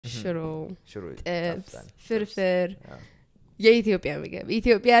ሽሮ ፍርፍር የኢትዮጵያ ምግብ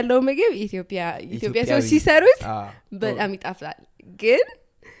ኢትዮጵያ ያለው ምግብ ኢትዮጵያ ሰው ሲሰሩት በጣም ይጣፍጣል ግን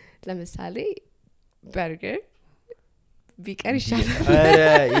ለምሳሌ በርገር ቢቀር ይሻላል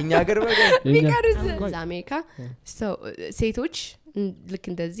የኛ ሀገር በርገር ቢቀር አሜሪካ ሴቶች ልክ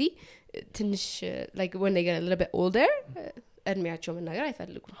እንደዚህ ትንሽ like when they get a little bit older እድሜያቸው መናገር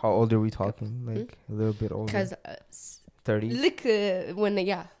አይፈልጉም how old are we talking like a little bit older cuz 30 like when they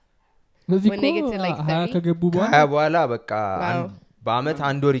get to like 30 ከገቡ በኋላ በቃ በአመት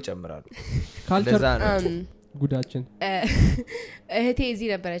አንድ ወር ይጨምራሉ ካልቸር ጉዳችን እህቴ እዚህ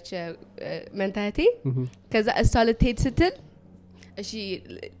ነበረች መንታቴ ከዛ እሷ ልትሄድ ስትል እሺ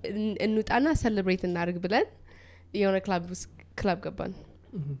እንውጣና ሴሌብሬት እናርግ ብለን የሆነ ክለብ ገባን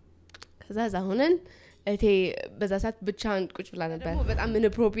ከዛ ዛሁነን እህቴ በዛ ሰዓት ብቻን ቁጭ ብላ ነበር በጣም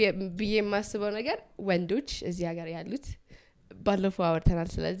ኢንአፕሮፕሪየት ብዬ የማስበው ነገር ወንዶች እዚህ ሀገር ያሉት ባለፈው አወርተናል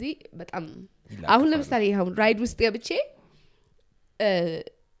ስለዚህ በጣም አሁን ለምሳሌ አሁን ራይድ ውስጥ ገብቼ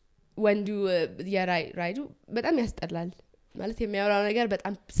ወንዱ የራይዱ በጣም ያስጠላል ማለት የሚያወራው ነገር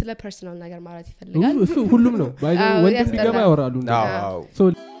በጣም ስለ ፐርሰናል ነገር ማለት ይፈልጋል እሱ ሁሉም ነው ባይዘው ወንዱ ቢገባ ያወራሉ ሶ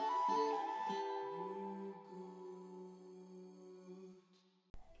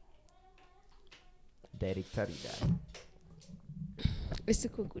ዳይሬክተር ይላል እሱ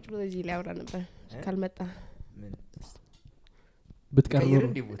ቁጭ ብሎ እዚህ ላይ አወራ ነበር ካልመጣ ምን ብትቀር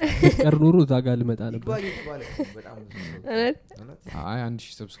ኑሮ እዛ ጋር ልመጣ ነበር አይ 1000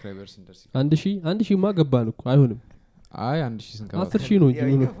 ሰብስክራይበርስ እንደርስ 1000 ማ ገባን እኮ አይሆንም አይ 1000 ስንገባ 10000 ነው እንጂ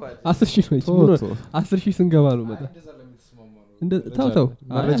 10000 ነው እንጂ 10000 ስንገባ ነው መጣ እንደ ታው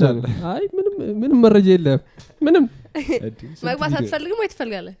መረጃ አይ ምንም መረጃ የለም ምንም መግባት አትፈልግም ወይ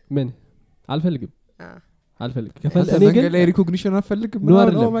ትፈልጋለህ ምን አልፈልግም እኔ ግን ሪኮግኒሽን አልፈልግም ኖ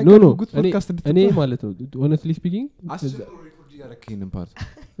እኔ ማለት ነው honestly speaking ያረከኝን ፓርት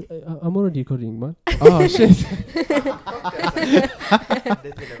I'm already recording man shit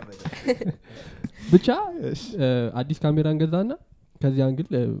ብቻ አዲስ ካሜራ እንገዛና ከዚህ አንግል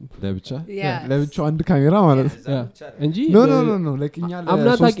ለብቻው አንድ ካሜራ ማለት እንጂ ኖ ለኪኛ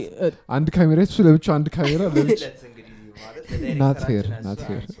አንድ ካሜራ እሱ ለብቻው አንድ ካሜራ ለብቻ not fair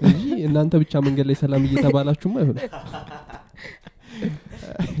እንጂ እናንተ ብቻ መንገድ ላይ ሰላም እየተባላችሁም አይሆንም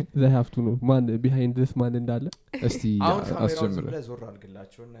they have to know man behind this man እንዳለ እስቲ አስጀምር ዞር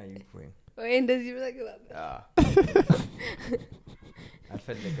አድርግላችሁና ይቆይ ወይ እንደዚህ ብለግባ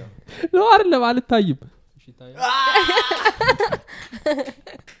አልፈልግም ነው አይደለም አልታይም እሺ ታያ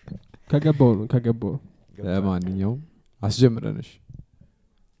ከገባው ለማንኛውም አስጀምረንሽ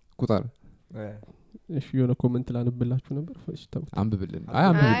ቁጣር እሺ የሆነ ኮሜንት ላንብላችሁ ነበር ፈሽ ተው አንብብልን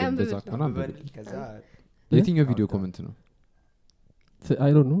አንብብልን በዛ ከሆነ አንብብልን ከዛ የትኛው ቪዲዮ ኮሜንት ነው I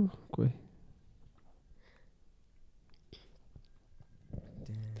don't know ቆይ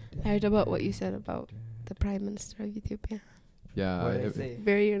I heard about what you said about the Prime Minister of Ethiopia yeah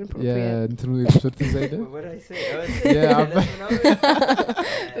very inappropriate እንትኑ ኤፒሶድ ትዛይደ what did I say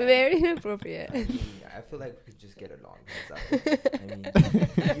very inappropriate I feel like we could just get along I mean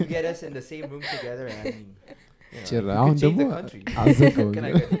you get us in the same room together and I mean ጭራ አሁን ደግሞ አዘጋው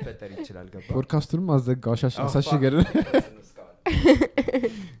ፖድካስቱንም አዘጋው አሻሽገር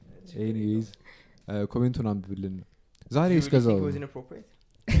anyways ኮሜንቱን አንብብልን ዛሬ እስከዛው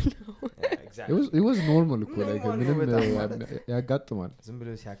it was normal እኮ like ምንም ያጋጥማል ዝም ብሎ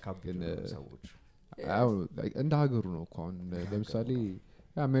ሲያካብሉ ሰዎች እንደ ሀገሩ ነው እኮ አሁን ለምሳሌ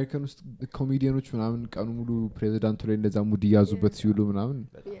አሜሪካን ውስጥ ኮሜዲያኖች ምናምን ቀኑ ሙሉ ፕሬዚዳንቱ ላይ እንደዛ ሙድ ያዙበት ሲውሉ ምናምን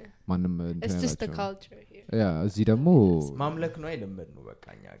ማንም it's just the culture here ያ እዚህ ደግሞ ማምለክ ነው አይለመድ ነው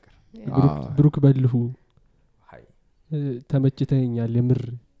በቃኛ ሀገር ብሩክ በልሁ ሃይ ተመችተኛል የምር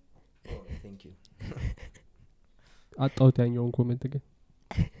thank you አጣውት ያኛውን ኮሜንት ግን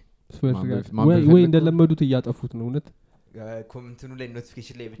ወይ እንደለመዱት እያጠፉት ነው እውነት ኮሜንቱን ላይ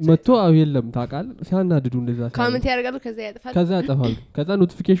ኖቲፊኬሽን ላይ ብቻ መጥቶ የለም ታቃል ሲያናድዱ እንደዛ ኮሜንት ያደርጋሉ ከዛ ያጠፋሉ ከዛ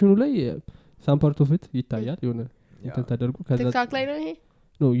ኖቲፊኬሽኑ ላይ some part of it ይታያል የሆነ እንትን ተደርጎ ከዛ TikTok ላይ ነው ይሄ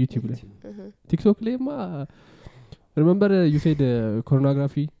no YouTube ላይ TikTok ላይ ማ remember you said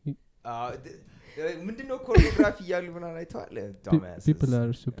pornography ምንድነው ኮሪዮግራፊ ያሉ ምናምን አይተዋል people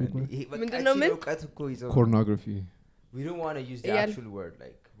are stupid ምንድነው እውቀት እኮ ይዘው pornography we don't want to use the actual word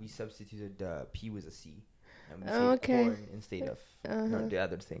like we substituted the p with a c and we say porn instead of the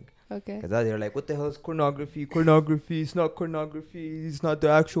other thing okay cuz they're like what the hell is pornography it's not pornography it's not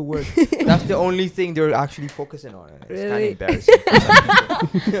the actual word that's the only thing they're actually focusing on and it's kind of embarrassing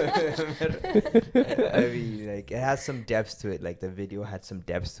I mean like it has some depth to it like the video had some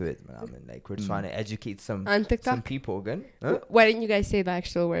depth to it I mean like we're trying to educate some people again why didn't you guys say the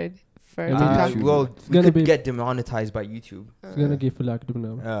actual word for TikTok? Well, It's we gonna could be- get demonetized by YouTube. It's gonna get flagged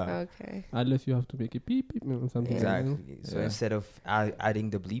now. Okay. Unless you have to make it beep beep or something. Exactly. So Yeah. instead of adding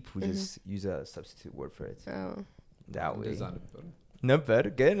the bleep, we just use a substitute word for it. Oh. That way. እንደዛ ነበር ነበር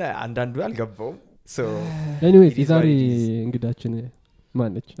ግን አንዳንዱ አልገባውም. So Anyways, it is what ዛሬ it is. እንግዳችን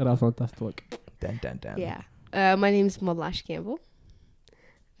ማነች? ራሷን ታስተዋወቅ። Dun. Yeah. My name's Mollash Campbell.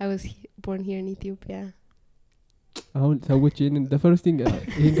 I was born here in Ethiopia. አሁን ሰዎች ይሄንን the first thing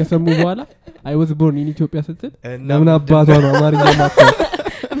ይሄን ከሰሙ በኋላ I was born in Ethiopia ስትል እና ለምን አባቷ ነው አማርኛ ማታውቅ?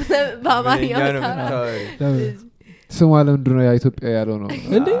 በአማርኛ ምንኛ ነው ታራ የምታወሪው? ስሟ ለምንድን ነው የኢትዮጵያ ያለው ነው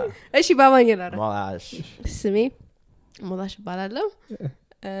እንዴ? እሺ በአማርኛ ላራ ሞላሽ ስሜ ሞላሽ እባላለሁ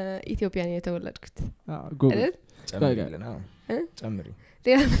ኢትዮጵያ ነው የተወለድኩት ጎበዝ። አይደል? ጨምሪልና ጨምሪ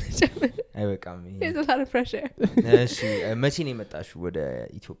ሌላ ምን ጨምር? አይበቃም ይሄ There's a lot of pressure. እሺ መቼ ነው የመጣሽው ወደ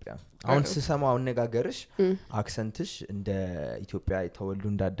ኢትዮጵያ? አሁን ስሰማው አነጋገርሽ አክሰንትሽ እንደ ኢትዮጵያ ተወልዶ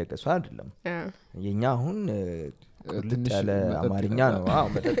እንዳደገ ሰው አይደለም። የኛ አሁን ቁልጥ ትንሽ ያለ መጠጥ አማርኛ ነው። አዎ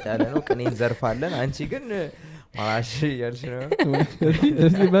መጠጥ ያለ ነው። ቅኔን ዘርፋለን። አንቺ ግን ማሽ ያልሽ ነው።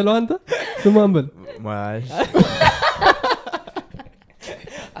 እስቲ በለው አንተ ስማን በል። ማሽ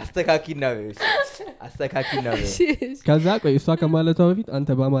አስተካኪና በይሽ አስተካኪና በይሽ ከዛ ቆይ እሷ ከማለቷ በፊት አንተ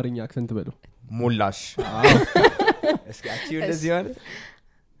በአማርኛ አክሰንት በለው። ሞላሽ እስኪ አቺው እንደዚህ ማለት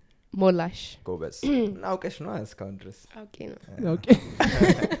ሞላሽ ጎበዝ እናውቀሽ ነው እስካሁን ድረስ ኦኬ ነው ኦኬ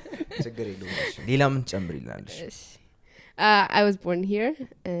ችግር የለውም። ሌላ ምን ጨምሪልናለሽ? I was born here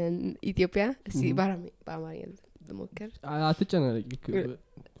in Ethiopia. እሺ በአማርኛ ልሞክር አትጨናነቂ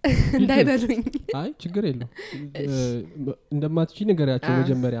እንዳይበሉኝ አይ ችግር የለው እንደማትቺ ነገርያቸው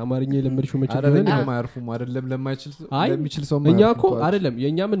መጀመሪያ አማርኛ የለመድሽው መቼ ነው አይደለም የማያርፉም አይደለም ለማይችል ለሚችል ሰው እኛ እኮ አይደለም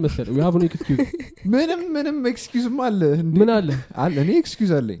የኛ ምን መሰለው we have no excuse ምንም ኤክስኪውዝም አለ ምን አለ እኔ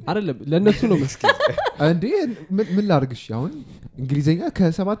ኤክስኪውዝ አለኝ አይደለም ለነሱ ነው እንዴ ምን ላርግሽ አሁን እንግሊዘኛ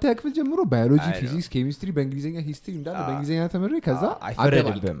ከ7ኛ ክፍል ጀምሮ ባዮሎጂ ፊዚክስ ኬሚስትሪ በእንግሊዘኛ ሂስትሪ እንዳለ በእንግሊዘኛ ተመረረ ከዛ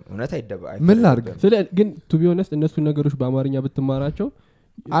አይፈረድብም እውነት አይደለም ምን ላርግ ግን to be honest እነሱ ነገሮች በአማርኛ ብትማራቸው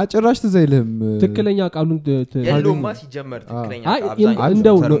አጭራሽ ተዘይልህም ትክክለኛ ቃሉን ያለውማ ሲጀመር ትክክለኛ አብዛኛው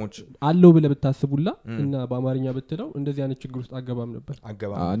እንደው አለው ብለ ብታስቡላ እና በአማርኛ ብትለው እንደዚህ አይነት ችግር ውስጥ አገባም ነበር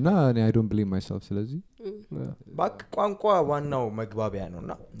እና እኔ I don't blame myself ስለዚህ ባክ ቋንቋ ዋናው መግባቢያ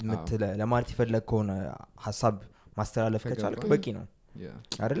ነውና ለማለት ይፈልከውን ሐሳብ ማስተላለፍ ከቻልክ በቂ ነው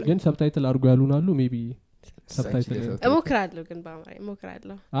አይደል? ግን ሰብታይትል አድርጎ ያሉናሉ ሜቢ ሰብታይትል እሞክራለሁ ግን በአማርኛ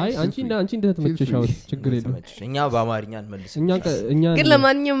እሞክራለሁ አይ አንቺ እንደተመቸሻው ችግር የለም እኛ በአማርኛ እንመልስ እኛ ግን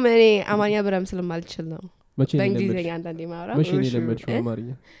ለማንኛውም እኔ አማርኛ በደምብ ስለማልችል ነው በእንግሊዘኛ አንዳንዴ ማውራ መቼ ነው የለመድሽው አማርኛ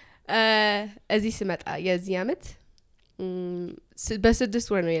እዚህ ስመጣ የዚህ አመት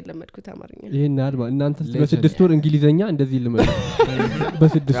በ6 ወር ነው የለመድኩት አማርኛ ይሄን አልባ እናንተ በ6 ወር እንግሊዘኛ እንደዚህ ልመድ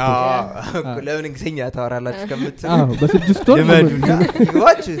በ6 ወር ለምን እንግሊዘኛ ታወራላችሁ ከምትል በ6 ወር ልመዱና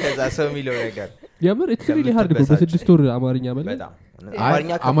ይዋች ከዛ ሰው የሚለው ነገር ያምር it's really hard በ6 ወር አማርኛ ማለት በጣም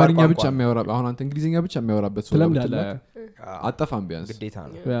አማርኛ ብቻ የሚያወራ አሁን አንተ እንግሊዘኛ ብቻ የሚያወራበት ሰው ስለምዳለ አጠፋም ቢያንስ ግዴታ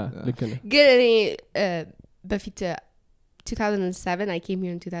ነው ልክ ነው ግን እኔ በፊት 2007 I came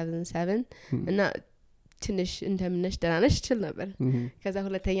here in 2007 እና ትንሽ እንደምነሽ ደናነሽ ችል ነበር ከዛ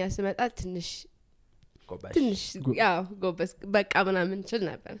ሁለተኛ ስመጣ ትንሽ ያው ጎበስ በቃ ምናምን ችል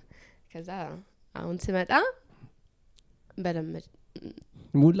ነበር ከዛ አሁን ስመጣ በደምብ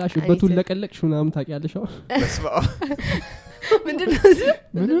ሙላሽ በቱን ለቀለቅሽ ምናምን ታውቂያለሽ አሁን በስባው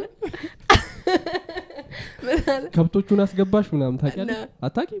ምንድነው ከብቶቹን አስገባሽ ምናምን ታውቂያለሽ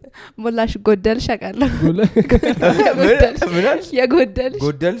አታውቂም ሞላሽ ጎደልሽ አቃለሁ የጎደልሽ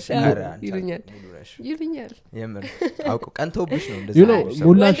ይሉኛል የምር አውቁ ቀንተውብሽ ነው እንደዛ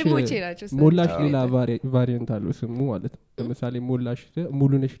ሞላሽ ሌላ ቫሪያንት አለው ስሙ ማለት ነው ለምሳሌ ሞላሽ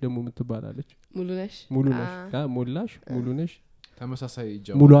ሙሉነሽ ደግሞ የምትባላለች ሙሉነሽ ሞላሽ ሙሉነሽ ተመሳሳይ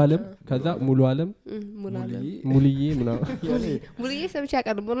ሙሉ ዓለም ከዛ ሙሉ ዓለም ሙሉዬ ምናምን ሙሉዬ ሰምቼ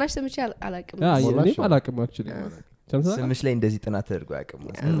አቃለሁ ሞላሽ ሰምቼ አላቅም እኔም አላቅም actually ስምሽ ላይ እንደዚህ ጥናት ተደርጎ ያቀም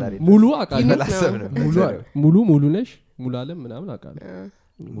እስከዛሬ ሙሉ አቃለሁ ሙሉ ነሽ ሙሉ ዓለም ምናምን አቃለሁ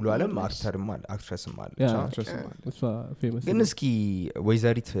ሙሉ ዓለም አክተርም አለ አክትረስም አለ እሷ ፌመስ ግን እስኪ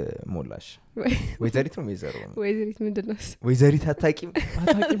ወይዘሪት ሞላሽ ወይዘሪት ነው ወይዘሪት ምንድነው ወይዘሪት አታቂም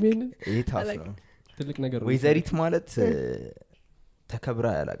ይሄንን ይሄ ታፍ ነው ትልቅ ነገር ወይዘሪት ማለት ተከብራ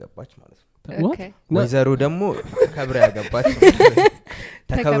ያላገባች ማለት ነው ወይዘሮ ደግሞ ተከብራ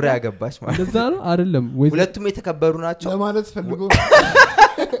ያገባች ማለት እንደዛ ነው አይደለም ሁለቱም የተከበሩ ናቸው ለማለት ፈልጎ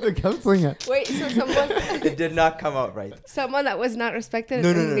ገብቶኛል wait so someone did not come out right someone that was not respected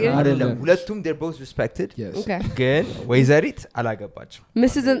no አይደለም ሁለቱም they're both respected okay ግን ወይዘሪት አላገባችም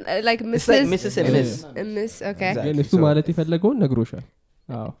mrs and like mrs and miss okay ግን እሱ ማለት የፈለገው ነግሮሻል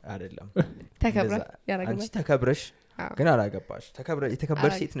አይደለም ተከብራ ያረጋግጥ አንቺ ተከብረሽ ግን አላገባሽ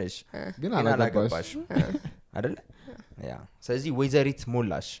የተከበርሽ ሴት ነሽ ግን አላገባሽ አይደለ ያ ስለዚህ ወይዘሪት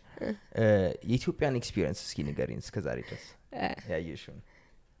ሞላሽ የኢትዮጵያን ኤክስፒሪየንስ እስኪ ንገሪን እስከዛሬ ድረስ ያየሽው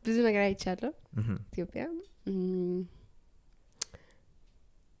ብዙ ነገር አይቻለሁ ኢትዮጵያ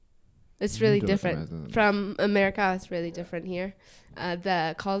It's really different from America. It's really different here. The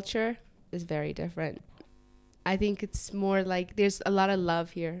culture is very different. I think it's more like there's a lot of love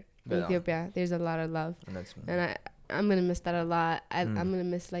here in Ethiopia. There's a lot of love, and I'm gonna miss that a lot. I'm gonna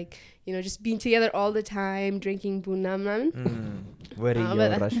miss like just being together all the time, drinking bunna man.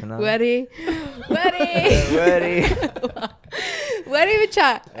 Wari bicha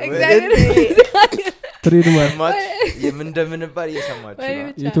exactly. ትሬድማርክ የምንደምንባል እየሰማችሁ ነው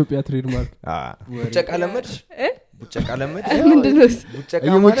የኢትዮጵያ ትሬድማርክ ቡጨቃለመድ ምንድነው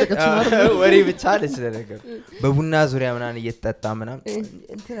ወሬ ብቻ አለች ለነገር በቡና ዙሪያ ምናን እየተጣጣ ምናም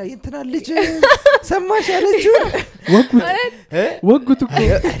እንትና ልጅ ሰማሽ ያለችው ወጉት እኮ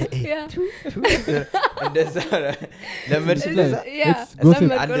እንደዛ ለመርስ እንደዛ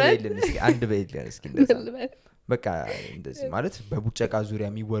አንድ በይልን እስኪ እንደዛ በቃ እንደዚህ ማለት በቡጨቃ ዙሪያ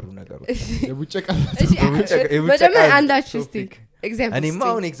የሚወሩ ነገሮች የቡጨቃ በደም አንዳችሁ እስቲ ኤግዛምፕል እኔማ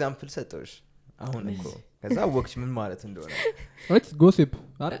አሁን ኤግዛምፕል ሰጠውሽ አሁን እኮ ከዛ ወክሽ ምን ማለት እንደሆነ What's gossip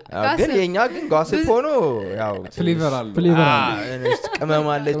ግን የኛ ግን gossip ሆኖ ያው ፍሌቨር አለ ቅመም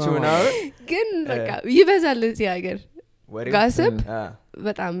አለችው ነው ግን በቃ ይበዛል እዚህ ሀገር gossip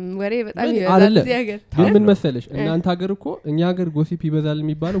በጣም ወሬ በጣም ይበዛል እዚህ ሀገር ግን ምን መሰለሽ እናንተ ሀገር እኮ እኛ ሀገር gossip ይበዛል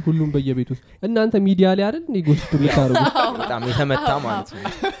የሚባለው ሁሉም በየቤቱ እናንተ ሚዲያ ላይ አይደል እንዴ gossip ልታረጉ በጣም የተመታ ማለት ነው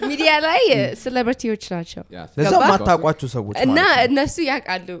ሚዲያ ላይ ሴሌብሪቲዎች ናቸው ለዛ ማታቋችሁ ሰዎች እና እነሱ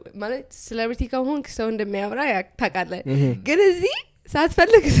ያቃሉ ማለት ሴሌብሪቲ ከሆንክ ሰው እንደሚያወራ ታቃለህ ግን እዚህ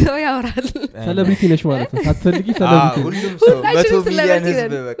ሳትፈልግ ሰው ያወራል ሴሌብሪቲ ነሽ ማለት ነው ሳትፈልጊ ሴሌብሪቲ ሁሉም ሰው 100 ሚሊዮን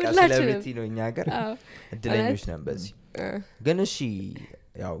ህዝብ በቃ ሴሌብሪቲ ነው እኛ ሀገር እድለኞች ነን በዚህ ግን እሺ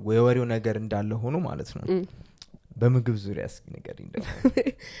ያው ወሬው ነገር እንዳለ ሆኖ ማለት ነው በምግብ ዙሪያ እስኪ ነገር እንደው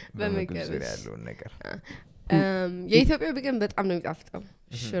በምግብ ዙሪያ ያለው ነገር የኢትዮጵያ ምግብ በጣም ነው የሚጣፍጠው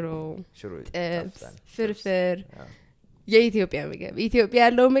ሽሮ ፍርፍር የኢትዮጵያ ምግብ ኢትዮጵያ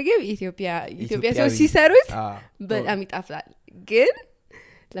ያለው ምግብ ኢትዮጵያ ሰው ሲሰሩት በጣም ይጣፍጣል ግን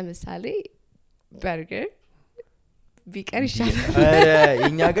ለምሳሌ በርገር ቢቀር ይሻላል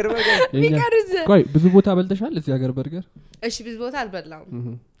የኛ ሀገር በርገር ቢቀርዝ ቆይ ብዙ ቦታ በልተሻል እዚህ ሀገር በርገር እሺ ብዙ ቦታ አልበላውም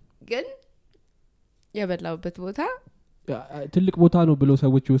ግን የበላውበት ቦታ ትልቅ ቦታ ነው ብለው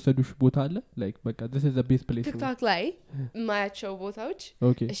ሰዎች የወሰዱሽ ቦታ አለ ላይክ በቃ this is the best place ቲክቶክ ላይ ማያቸው ቦታዎች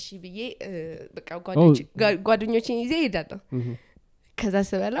እሺ ብዬ በቃ ጓደኞቼን ይዤ እሄዳለሁ ከዛ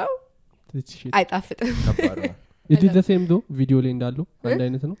ስበላው አይጣፍጥም it is the same though ቪዲዮ ላይ እንዳለው አንድ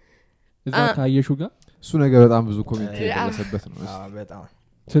አይነት ነው እዛ ታየሹ ጋር እሱ ነገር በጣም ብዙ ኮሜንት ያደረሰበት ነው በጣም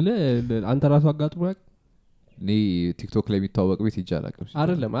ስለ አንተ ራሱ አጋጥሞ ያቅ ኔ ቲክቶክ ላይ የሚታወቅ ቤት ይጃላል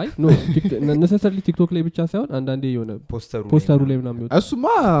አይደለም አይ ኖ necessarily ቲክቶክ ላይ ብቻ ሳይሆን አንዳንዴ የሆነ ፖስተሩ ላይ ምናምን ይወጣ እሱማ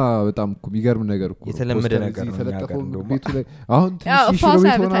በጣም እኮ የሚገርም ነገር እኮ የተለመደ ነገር ነው ተለጠፈው ቤቱ ላይ አሁን ትንሽ ሽሮ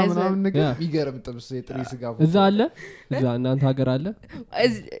ቤት ሆና ምናምን ነገር የሚገርም ጥብስ የጥሬ ስጋ እዛ አለ እዛ እናንተ ሀገር አለ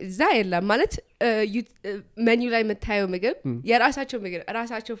እዛ የለም ማለት ሜኑ ላይ የምታየው ምግብ የራሳቸው ምግብ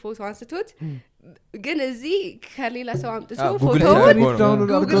ራሳቸው ፎቶ አንስቶት ግን እዚህ ከሌላ ሰው አምጥቶ ፎቶ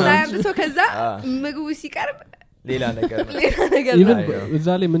ጉግል ላይ አምጥቶ ከዛ ምግቡ ሲቀርብ ሌላ ነገር ኢቭን እዛ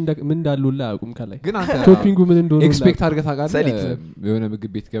ላይ ምን እንዳሉላ ያቁም ከላይ ግን አንተ ቶፒንጉ ምን እንደሆነ ኤክስፔክት አድርገህ ታውቃለህ የሆነ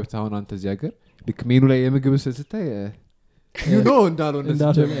ምግብ ቤት ገብተህ አሁን አንተ እዚህ ሀገር ልክ ሜኑ ላይ የምግብ ስታይ እንዳለው እኔ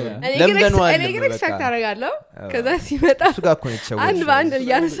ግን ኤክስፔክት አደርጋለሁ ከዛ ሲመጣ አንድ በአንድ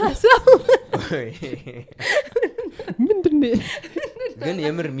እያነሳሳው ምንድነው ግን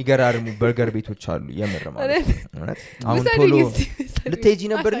የምር የሚገራርሙ በርገር ቤቶች አሉ የምር ማለት ነው አሁን ቶሎ ልትሄጂ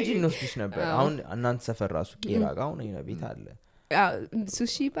ነበር እንጂ እንወስድሽ ነበር አሁን እናንተ ሰፈር ራሱ ቄራ ጋር አሁን የሆነ ቤት አለ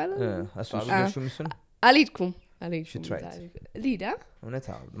ሱሺ ይባላል እሱን አልሄድኩም ሊዳ እውነት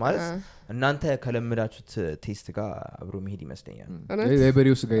ማለት እናንተ ከለመዳችሁት ቴስት ጋር አብሮ መሄድ ይመስለኛል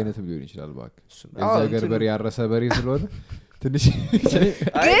የበሬው ስጋ አይነትም ሊሆን ይችላል ባክ እዛ ሀገር በሬ ያረሰ በሬ ስለሆነ ትንሽ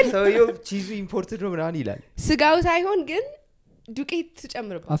ግን ሰውየው ቺዙ ኢምፖርትድ ነው ምናምን ይላል ስጋው ሳይሆን ግን ዱቄት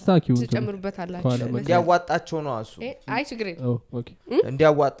ትጨምሩበታላችሁ እንዲያዋጣቸው ነው እሱ አይ ችግር ኦኬ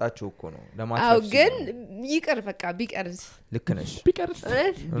እንዲያዋጣቸው እኮ ነው ለማጥፋት ግን ይቅር በቃ ቢቀርስ ልክ ነሽ ቢቀርስ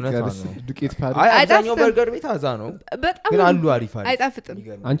ዱቄት ፓሪ አብዛኛው በርገር ቤት አዛ ነው ግን አሉ አሪፍ አይጣፍጥም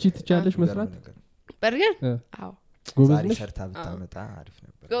አንቺ ትቻለሽ መስራት በርገር አዎ ጎበዝ ነሽ ሰርታ ብታመጣ አሪፍ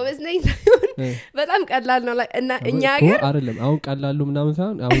ነበር ጎበዝ ነኝ በጣም ቀላል ነው እና እኛ ሀገር አይደለም አሁን ቀላል ነው ምናምን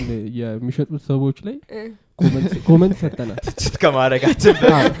ሳይሆን አሁን የሚሸጡት ሰዎች ላይ ኮሜንት ሰጠናል ትችት ከማረጋችን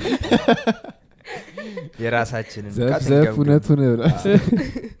የራሳችንን ዘፍነቱን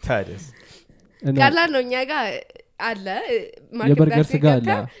ታደስ ቀላል ነው እኛ ጋር አለ የበርገር ስጋ አለ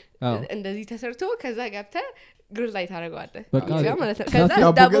እንደዚህ ተሰርቶ ከዛ ገብተህ ግሪል ላይ ታረጋዋለህ በቃ ማለት ነው ከዛ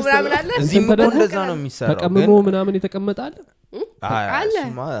ዳቦ ምናምን አለ እዚህም እንደዛ ነው የሚሰራው ተቀምሞ ምናምን የተቀመጣል አለ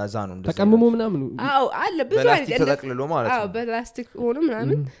አዛ ነው እንደዛ ተቀምሞ ምናምን አዎ አለ ብዙ አይነት ተጠቅልሎ ማለት ነው በፕላስቲክ ሆኖ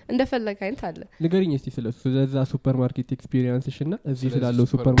ምናምን እንደፈለገ አይነት አለ ንገሪኝ እስቲ ስለዛ ሱፐርማርኬት ኤክስፒሪየንስሽ እና እዚህ ስላለው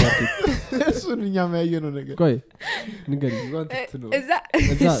ሱፐርማርኬት እሱን እኛ ያየነው ነገር ቆይ ንገሪኝ እዛ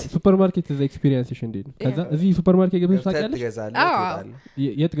ሱፐርማርኬት እዛ ኤክስፒሪየንስሽ እንዴት ነው ከዛ እዚህ ሱፐርማርኬት ገብተሽ ታውቂያለሽ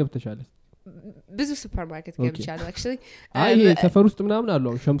የት ገብተሻል ብዙ ሱፐርማርኬት ገብቻለሁ actually አይ ሰፈር ውስጥ ምናምን አሉ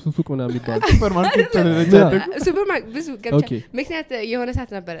አሁን ሸምሱ ሱቅ ምናምን ይባላል ሱፐርማርኬት ተነጃደግ ሱፐርማርኬት ብዙ ገብቻ ምክንያት የሆነ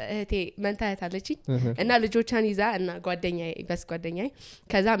ሰዓት ነበር እህቴ መንታየት አለችኝ እና ልጆቿን ይዛ እና ጓደኛዬ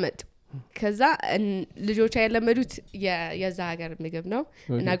ከዛ መጡ ከዛ ልጆቿ ያለመዱት የዛ ሀገር ምግብ ነው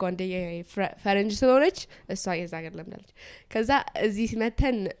እና ጓደኛዬ ፈረንጅ ስለሆነች እሷ የዛ ሀገር ለምዳለች ከዛ እዚህ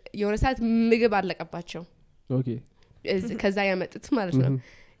መተን የሆነ ሰዓት ምግብ አለቀባቸው ኦኬ ከዛ ያመጡት ማለት ነው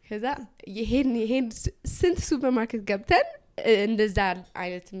ከዛ ይሄን ስንት ሱፐርማርኬት ገብተን እንደዛ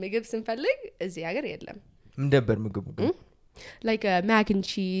አይነት ምግብ ስንፈልግ እዚህ ሀገር የለም እንደበር ምግቡ like mac and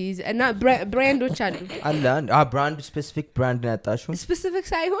cheese እና ብራንዶች አለ ብራንድ ስፔሲፊክ ብራንድ ያጣሽው ስፔሲፊክ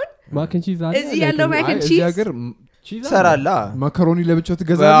ሳይሆን mac and cheese አለ እዚህ ያለው mac and cheese እዚህ ሀገር ቺዝ ሰራላ ማካሮኒ ለብቻው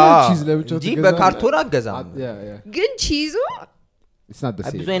ትገዛለህ ቺዝ ለብቻው ትገዛለህ እንጂ በካርቶን አገዛም ግን ቺዙ it's not the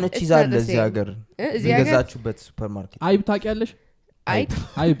same ብዙ አይነት ቺዝ አለ እዚህ ሀገር የገዛችሁበት ሱፐርማርኬት አይብ ታውቂያለሽ አይብ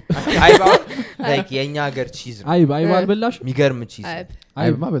like የኛ ሀገር ቺዝ ነው አይብ አልበላሽ የሚገርም ቺዝ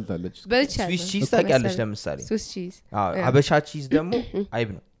አይብ ማበልታለች ስዊስ ቺዝ ታውቂያለሽ ለምሳሌ ስዊስ ቺዝ አበሻ ቺዝ ደግሞ አይብ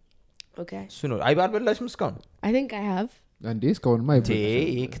ነው ኦኬ እሱ ነው አይብ አልበላሽም እስካሁን I think I have አንዴ እስካሁን አይብ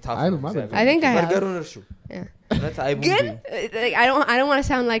I think I have በርገሩን እርሹ ግን I don't want to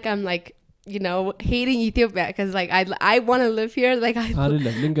sound like I'm like you know hating Ethiopia because like I want to live here like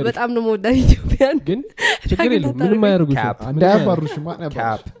በጣም ነው የምወዳው ኢትዮጵያን ግን ችግር የለም ምንም አያደርጉሽ እንዳያባሩሽ ማን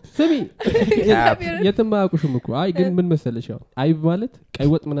ያባሩሽ ስሚ የትም አያውቁሽም እኮ አይ ግን ምን መሰለሽ ያው አይብ ማለት ቀይ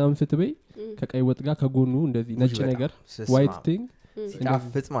ወጥ ምናምን ስትበይ ከቀይ ወጥ ጋር ከጎኑ እንደዚህ ነጭ ነገር white thing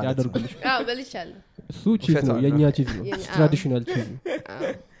ታፍጥ ማለት ያደርጉልሽ አዎ በልቻለሁ እሱ ቺዝ ነው የኛ ቺዝ ነው ትራዲሽናል ቺዝ ነው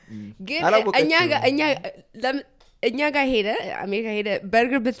ግን እኛ ጋር ሄደ አሜሪካ ሄደ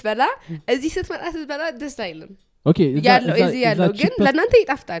በርገር ብትበላ እዚህ ስትበላ ደስ አይልም ኦኬ ያለው እዚህ ያለው ግን ለናንተ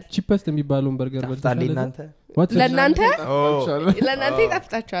ይጣፍጣል ቺፐስት የሚባለውን በርገር በልታል ለናንተ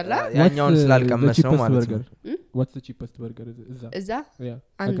ይጣፍጣችኋል ያኛውን ስላልቀመስ ነው ማለት ነው what's the cheapest burger እዛ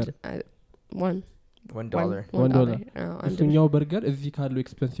 $1 እሱኛው በርገር እዚህ ካለው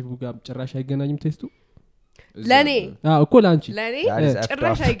ኤክስፔንሲቭ ጋር ጭራሽ አይገናኝም ቴስቱ ለኔ እኮ ለአንቺ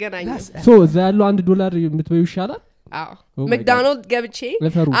ጭራሽ አይገናኝም ሶ እዛ ያለው $1 የምትበይው ይሻላል አዎ መክዶናልድ ገብቼ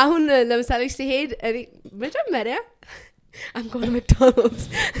አሁን ለምሳሌ ሲሄድ እኔ መጀመሪያ I'm going to McDonald's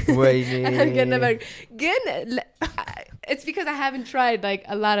ወይኔ ግን it's because I haven't tried like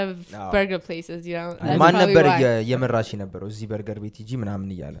a lot of burger places you know ማን ነበር የመራሽ ነበረው እዚህ በርገር ቤት ሂጂ ምናምን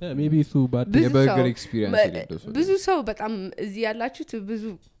ይያለ maybe እሱ የበርገር ኤክስፒሪየንስ የሌለው ብዙ ሰው በጣም እዚህ ያላችሁት ብዙ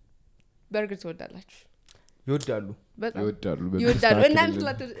በርገር ትወዳላችሁ ይወዳሉ እና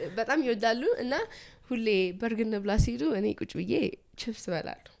በጣም ይወዳሉ እና ሁሌ በርገር ነብላ ሲሉ እኔ ቁጭ ብዬ ቺፕስ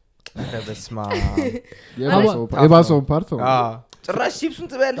በላለሁ ረበስማ የባሰው ፓርት ነው ጭራሽ ቺፕሱን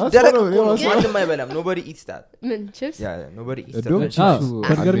ትበያለሽ ደረቅ ማንም አይበላም nobody eats that ምን ቺፕስ nobody eats that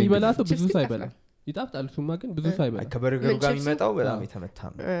በርገር የሚበላ ሰው ብዙ ሳይበላ ይጣፍጣል እሱማ ግን ብዙ ሳይበላ ከበርገሩ ጋር የሚመጣው በጣም የተመታ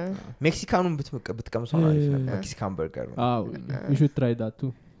ነው ሜክሲካኑን ብትቀምሰው አሪፍ ነው ሜክሲካን በርገር አዎ you should try that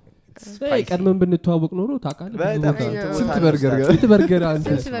too ቀድመን ብንተዋወቅ ኖሮ ታውቃለህ ስንት በርገር አንተ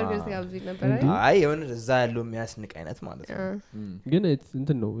ተጋብዘኝ ነበር አይ የሆነ እዛ ያለው የሚያስንቅ አይነት ማለት ነው ግን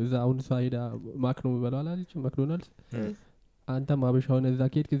እንትን ነው እዛ አሁን ሳይዳ ማክ ነው በለው አላለች ማክዶናልድስ አንተ ማበሻውን እዛ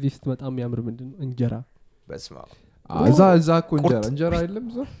ከሄድክ እዚህ ስትመጣ የሚያምር ምንድነው እንጀራ በስማ እዛ እኮ እንጀራ የለም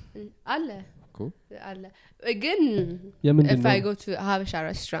እዛ አለ ግን if I go to Habesha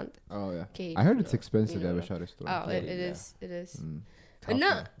restaurant I heard it's expensive Habesha restaurant it is እና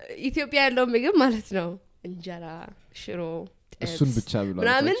ኢትዮጵያ ያለው ምግብ ማለት ነው እንጀራ ሽሮ እሱን ብቻ ብሏል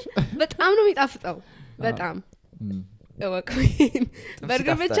ምናምን በጣም ነው የሚጣፍጠው በጣም ወቀይን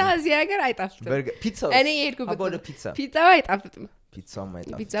በርገር ብቻ እዚህ ሀገር አይጣፍጥም እኔ የሄድኩበት ፒዛው አይጣፍጥም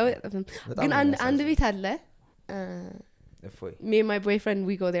ፒዛው አይጣፍጥም ግን አንድ ቤት አለ me and my boyfriend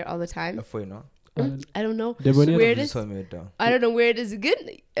we go there all the time I don't know where it is ግን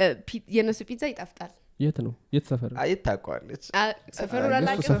የነሱ ፒዛ ይጣፍጣል የት ነው የት ሰፈር አይታቋለች ሰፈሩን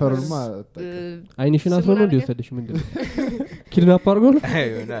አላውቅም ሰፈሩንማ አይንሽን አስሮ ነው እንደወሰደሽ ምንድነው ኪድናፕ አድርጎ ነው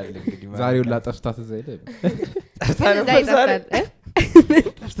ይሆናል እንግዲህ ዛሬው ላጠፍታት እዛ ይለ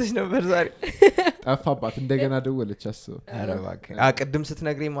ጠፍተሽ ነበር ዛሬ ጠፋባት እንደገና ደወለች አስበው አረባክ ቅድም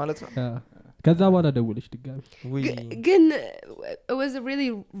ስትነግረኝ ማለት ነው ከዛ በኋላ ደወለች ድጋሚ ግን it was a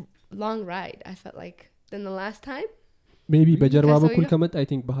really long ride I felt like than the last time maybe በጀርባ በኩል ከመጣ I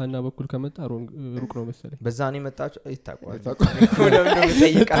think በሃና በኩል ከመጣ ሩቅ ነው መሰለኝ በዛ ነው የመጣችው ይታቋል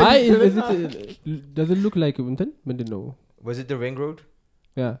አይ does it look like እንትን ምንድነው was it the ring road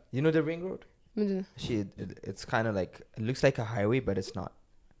yeah you know the ring road it's kind of like it looks like a highway but it's not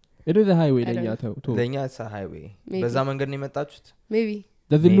it is a highway ለኛ it's a highway በዛ መንገድ ነው የመጣችሁት maybe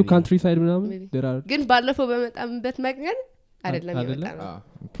does it look countryside ምናምን there are ግን ባለፈው በመጣምበት መንገድ አይደለም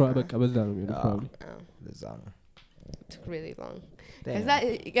የመጣው በቃ በዛ ነው የሚለው probably በዛ ነው took really long ከዛ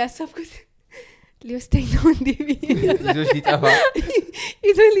ያሰብኩት ሊወስደኝ ነው እንዴ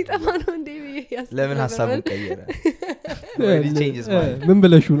ይዞ ሊጠፋ ነው እንዴ ለምን ሐሳቡን ቀየረ ምን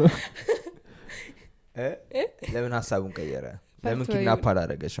ብለሹ ነው ለምን ሐሳቡን ቀየረ ለምን ኪድናፕ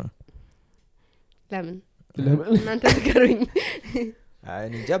አላደረገች ነው ለምን እናንተ ንገሩኝ አይ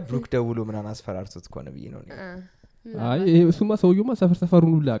እንጃ ብሩክ ደውሎ ምናን አስፈራርቶት ኮነ ብዬ ነው አይ እሱማ ሰውየውማ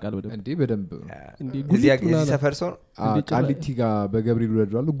ሰፈሩን ሁሉ ያውቃል እንዴ በደንብ እንዴ እዚህ ሰፈር ሰው ቃሊቲ ጋር በገብርኤል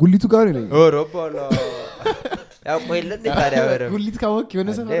ወደዋል ጉሊቱ ጋር ነው ኦሮቦላ ያው ቆይለ ታዲያ ወረ ጉሊት ካወቅ የሆነ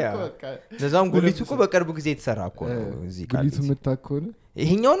ሰፈር እኮ በቃ ለዛም ጉሊቱ እኮ በቅርብ ጊዜ የተሰራ እኮ ነው እዚህ ጉሊቱ መታከለ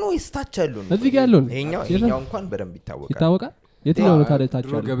ይሄኛው ነው ይስታቻሉ ነው እዚህ ጋር ያለው ይሄኛው እንኳን በደንብ ይታወቃል የትኛው ነው ታዲያ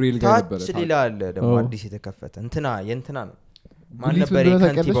ታቻለ ገብርኤል ጋር ነበር ታች ሌላ አለ ደግሞ አዲስ የተከፈተ እንትና ነው ማን ነበር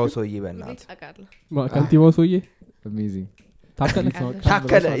የካንቲባው ሰውዬ በእናት ካንቲባው ሰውዬ amazing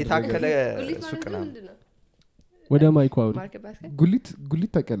ታከለ ሱቅ ነው ወደ ማይኩ አውሪ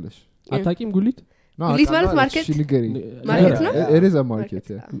ጉሊት ታቀለሽ አታቂም ጉሊት ማለት ማርኬት ማርኬት ነው it is a market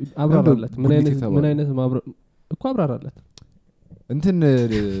አብራራለት ምን አይነት እኮ አብራራለት እንትን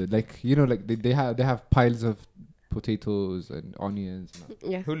like you know like they have piles of potatoes and onions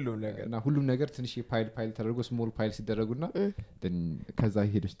ሁሉም ነገር ትንሽ ፓይል ተደርጎ small piles ሲደረጉና then ከዛ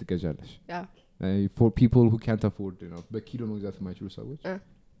ሄደሽ ትገዣለሽ for people who can't afford you know በኪሎ መግዛት የማይችሉ ሰዎች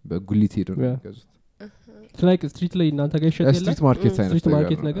በጉሊት ሄደው ነው የሚገዙት it's like street ላይ እናንተ ጋር ይሸጥ የለ street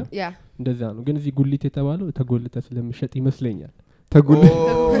market ነገር እንደዛ ነው ግን እዚህ ጉሊት የተባለው ተጎልተ ስለምሸጥ ይመስለኛል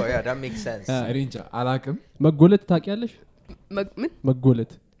yeah that makes sense አሬንጃ አላቅም መጎለት ታውቂያለሽ ምን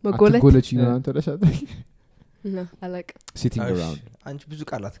መጎለት ይሆናል ተለሻት ነው አላቅም sitting around አንቺ ብዙ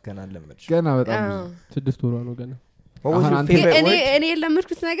ቃላት ገና ለምድሽ ገና በጣም 6 ወሯ ነው ገና እኔ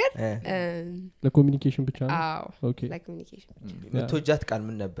ለምርኩት ነገር ለኮሙኒኬሽን ብቻ ነው ኦኬ ለኮሙኒኬሽን ምትወጃት ቃል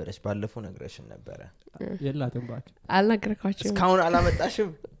ምን ነበረሽ ባለፈው ነግረሽን ነበረ የላተም ባክ አልነገርኳችሁም እስካሁን አላመጣሽም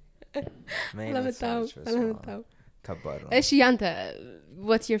አላመጣው ከባድ ነው እሺ ያንተ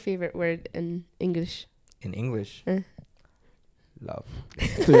what's your favorite word in English love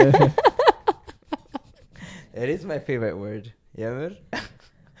it is my favorite word የምር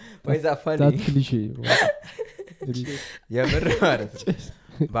why is that funny that's cliché የምር ማለት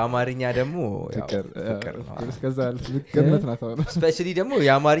በአማርኛ ደግሞ ፍቅር እስከዛ ልትገመት ናት አሁን ስፔሻሊ ደግሞ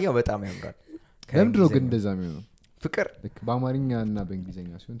የአማርኛው በጣም ያምራል ለምንድነው ግን እንደዛ የሚሆነው ፍቅር በአማርኛና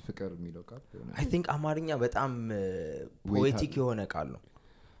በእንግሊዘኛ ሲሆን ፍቅር የሚለው ቃል I think አማርኛ በጣም ፖኤቲክ የሆነ ቃል ነው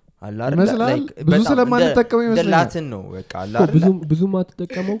ብዙ ስለማንጠቀመው ይመስላል ላትን ነው በቃ አላር ብዙ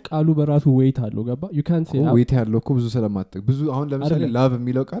ማትጠቀመው ቃሉ በራሱ ዌይት አለው ገባ you can't say ዌይት ያለው እኮ ብዙ ስለማትጠቀም ብዙ አሁን ለምሳሌ ላቭ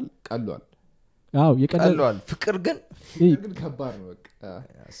የሚለው ቃል ቀሏል አው የቀለሏል ፍቅር ግን ከባድ ነው በቃ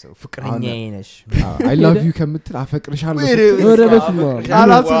ፍቅረኛዬ ነሽ I love you ከምትል አፈቅርሻለሁ ወደ በስማ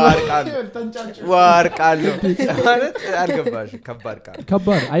ዋርቃለሁ ማለት አልገባሽ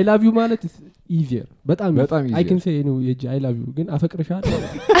ከባድ I love you ማለት easier በጣም easier I can say you know I love you ግን አፈቅርሻለሁ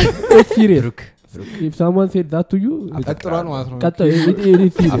it's serious if someone said that to you አፈቅራን ማለት ነው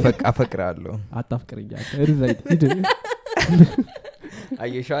አፈቅራለሁ አታፍቅረኛ እርዛይት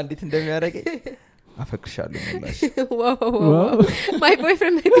አየሻ እንዴት እንደሚያረጋኝ አፈቅርሻለሁ ሞላሽ wow my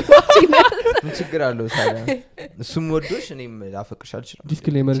boyfriend may be watching this ምን ችግር አለው ታዲያ እሱም ወዶሽ እኔም አፈቅርሻለሁ ይችላል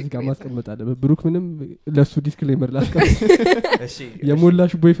ዲስክሌመር እዚህ ጋር ማስቀመጥ አለበት ብሩክ ምንም ለሱ ዲስክሌመር ላስቀምጥ እሺ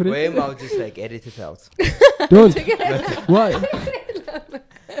የሞላሽ ቦይፍሬንድ ወይም I'll just like edit it out don't why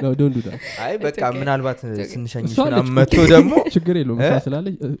no don't do that አይ በቃ ምናልባት ስንሸኝሽ ምናምን መጥቶ ደግሞ ችግር የለውም ታስላለ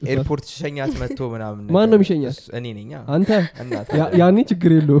ኤርፖርት ሸኛት መጥቶ ምናምን ማን ነው የሚሸኛት እኔ ነኝ አንተ ያኔ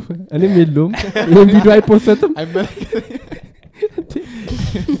ችግር የለውም እኔም የለውም ይሄን ቪዲዮ አይፖስትም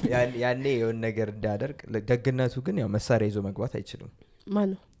ያኔ የሆነ ነገር እንዳደርግ ደግነቱ ግን ያው መሳሪያ ይዞ መግባት አይችልም ማን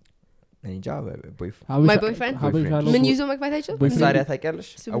ነው እንጃ my boyfriend ምን ይዞ መግባት አይችልም መሳሪያ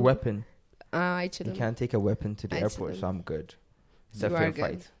ታውቂያለሽ a weapon አይችልም you can't take a weapon to the airport so I'm good it's a fair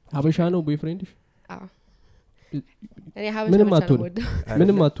fight ሀበሻ ነው ቦይፍሬንድሽ እኔ ሀበሻ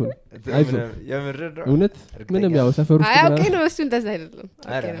ምንም አትሆን አይዞህ የምርድረው እውነት ምንም ያው ሰፈር ውስጥ አይ ኦኬ ነው እሱ እንደዛ አይደለም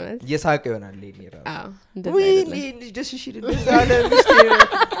ኦኬ ነው እየሳቀ ይሆናል ለኔ ራሱ አዎ እንደዛ አይደለም ወይ ልጅ ደስ ይሽል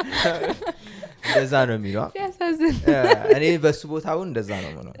እንደዛ ነው የሚለው ያሳዝን እኔ በሱ ቦታው እንደዛ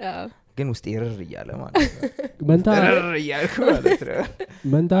ነው ነው ግን ውስጥ ይርር ይያለ ማለት ነው መንታ ይርር ይያልኩ ማለት ነው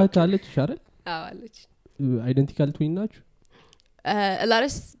መንታ ታለች ይሻላል አዎ አለች identical twin ናችሁ a lot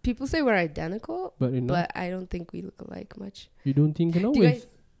of people say we're identical but I don't think we look alike much you don't think no way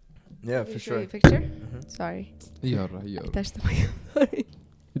yeah for sure picture sorry ያራ touch the mic sorry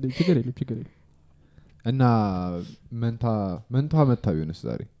ችግር የለም እና መንታ መታ ቢሆንስ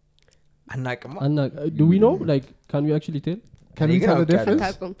ዛሬ አናቅማ do we know like can we actually tell can we tell the difference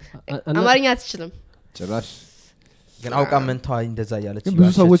አማርኛ አትችልም ጭራሽ ግን አውቃ መንታው እንደዛ ያለች ብዙ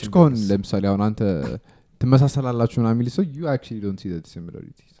ሰዎች ከሆነ ለምሳሌ አሁን አንተ ትመሳሰላላችሁና ሚል ሰው you actually don't see the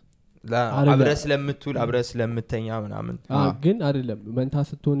similarities አብረስ ስለምትውል አብረስ ስለምተኛ ምናምን ግን አይደለም መንታ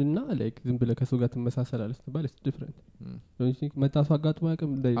ስትሆንና like ዝም ብለ ከሰው ጋር ትመሳሰላለህ ስትባል it's different don't you think መንታ ሰው አጋጥሞ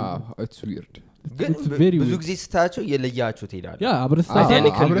ያቀም it's weird ግን ብዙ ጊዜ ስታያቸው የለያቸው ትሄዳለህ ያ አብረስ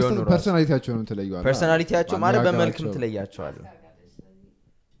ፐርሰናሊቲያቸው ነው ተለያዩ ፐርሰናሊቲያቸው ማለት በመልክም ትለያቸዋለህ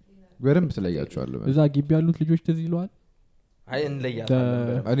ወረም ትለያቸዋለህ እዛ ግቢ ያሉት ልጆች ተዚህ ይሏል አይ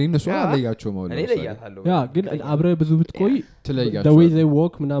እንለያታለን እኔ እነሱ አለያቸው ማለት እኔ ለያታለሁ ያ ግን አብረ ብዙ ብትቆይ ትለያቸው the way they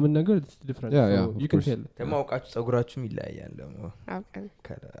walk ምናምን ነገር it's different yeah, so you can tell ተማውቃችሁ ጸጉራችሁም ይለያያል ደግሞ አውቀን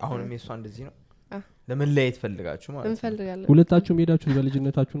አሁንም የሷ እንደዚህ ነው ለመለያየት ፈልጋችሁ ማለት ነው እንፈልጋለን ሁለታችሁም ሄዳችሁ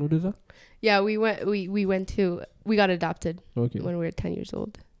በልጅነታችሁ ነው ወደዛ yeah we went to we got adopted okay. when we were 10 years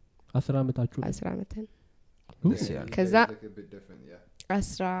old 10 አመታችሁ 10 አመተን ከዛ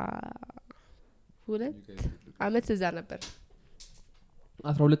 12 አመት እዛ ነበር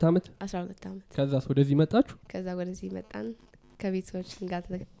 12 አመት ከዛስ ወደዚህ መጣችሁ ከዛ ወደዚህ መጣን ከቤተሰቦች ጋር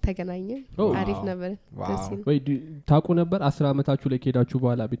ተገናኘን አሪፍ ነበር ደስ ይላል ወይ ታውቁ ነበር 10 አመታችሁ ላይ ከሄዳችሁ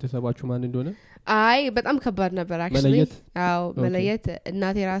በኋላ ቤተሰባችሁ ማን እንደሆነ አይ በጣም ከባድ ነበር actually አዎ መለየት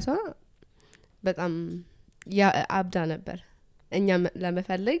እናቴ ራሷ በጣም አብዳ ነበር እኛ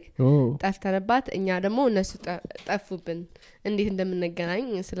ለመፈለግ ጠፍተንባት እኛ ደግሞ እነሱ ጠፉብን እንዴት እንደምንገናኝ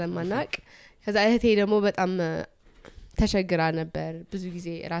ስለማናቅ ከዛ እህቴ ደግሞ በጣም ተቸግራ ነበር ብዙ ጊዜ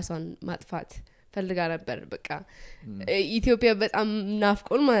ራሷን ማጥፋት ፈልጋ ነበር በቃ ኢትዮጵያ በጣም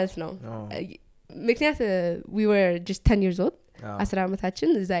ናፍቆን ማለት ነው ምክንያት we were just 10 years old 10 አመታችን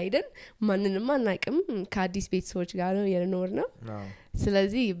እዛ ሄደን ማንንም አናቅም ከአዲስ ቤተሰቦች ጋር ነው የኖርነው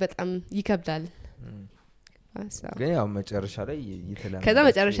ስለዚህ በጣም ይከብዳል ግን ያው መጨረሻ ላይ ይተላል ከዛ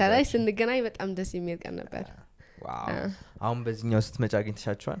መጨረሻ ላይ ስንገናኝ በጣም ደስ የሚል ቀን ነበር ዋው አሁን በዚህኛው ስትመጫ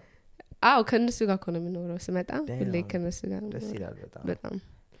አግኝተሻቸዋል አዎ ከነሱ ጋር እኮ ነው የምኖረው ስመጣ ሁሌ ከነሱ ጋር ነው ደስ ይላል በጣም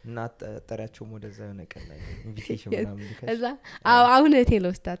እና ጠሪያቸው ወደዛ የሆነ ቀን ላይ ኢንቪቴሽን ምናምን ልከሽ እዛ አሁን እህቴ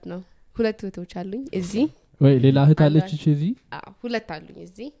ለውስታት ነው ሁለት እህቶች አሉኝ እዚህ ወይ ሌላ እህት አለች እዚህ ሁለት አሉኝ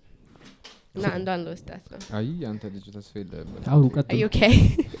እዚህ እና አንዷን ለውስታት ነው አይ አንተ ልጅ ተስፋ የለም አሁን ቀጥል ኦኬ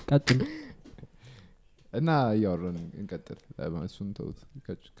ቀጥል እና ያወራን እንቀጥል እሱን ተውት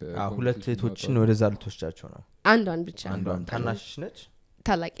ሁለት እህቶችን ወደዛ ልትወስጃቸው ነው አንዷን ብቻ አንዷን ታናሽሽ ነች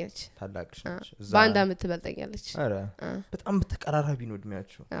ታላቅሽ ነች በአንድ አመት ትበልጠኛለች አረ በጣም በተቀራራቢ ነው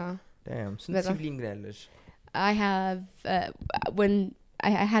እድሜያቸው damn ስንት ሲብሊንግ ነው ያለሽ I have when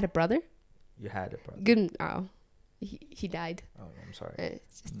I had a brother you had a brother good he died I'm sorry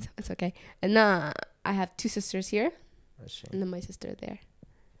it's okay and I have two sisters here and then my sister there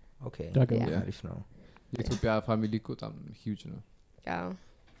okay አሪፍ ነው የኢትዮጵያ ፋሚሊ በጣም ሂውጅ ነው አዎ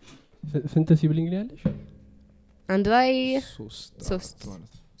ስንት ሲብሊንግ ነው ያለሽ አንድ ላይ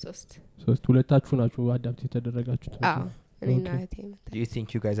 3 ሁለታችሁ ናችሁ አዳፕት የተደረጋችሁት እኔና እህቴ do you think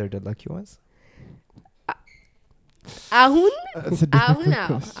you guys are the lucky ones አሁን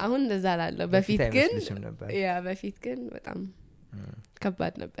እንደዛ ላለው በፊት ግን በጣም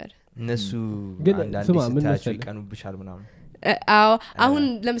ከባድ ነበር እነሱ አንዳንዴ ስታያቸው ይቀኑብሻል ምናምን አሁን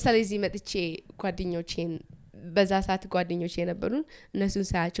ለምሳሌ እዚህ መጥቼ ጓደኞቼን በዛ ሰዓት ጓደኞቼ የነበሩን እነሱን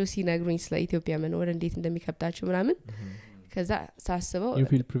ሳያቸው ሲነግሩኝ ስለ ኢትዮጵያ መኖር እንዴት እንደሚከብዳቸው ምናምን ከዛ ሳስበው you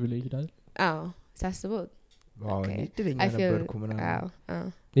feel privileged አይደል ሳስበው ዋው እድለኛ ነበርኩ ምናምን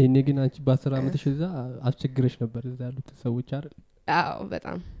እኔ ግን አንቺ በ10 አመትሽ እዛ አስቸግረሽ ነበር እዛ ያሉት ሰዎች አይደል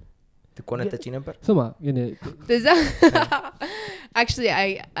በጣም ትቆነጠጪ ነበር ስማ ግን actually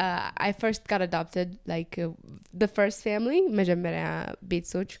I first got adopted like the first family መጀመሪያ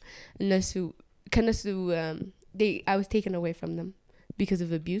ቤተሰቦች እነሱ ከነሱ I was taken away from them because of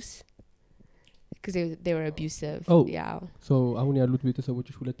abuse because they were abusive yeah so አሁን ያሉት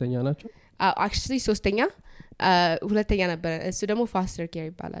ቤተሰቦችሽ ሁለተኛ ናቸው actually ሶስተኛ ሁለተኛ ነበር እሱ ደግሞ foster care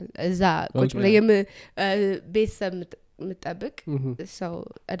ይባላል እዛ ቁጭ ብለ ቤተሰብ ምጠብቅ ሰው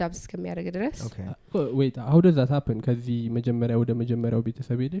አዳፕት እስከሚያደርግ ድረስ wait how does that happen ከዚህ መጀመሪያ ወደ መጀመሪያው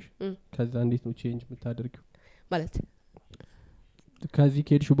ቤተሰብ ሄደሽ ከዛ እንዴት ነው ቼንጅ የምታደርጊው ማለት ከዚህ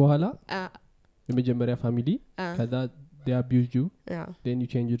ከሄድሽ በኋላ የመጀመሪያ ፋሚሊ ከዛ they abused you then you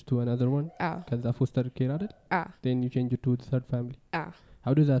change it to another one ከዛ foster care አይደል then you change it to the third family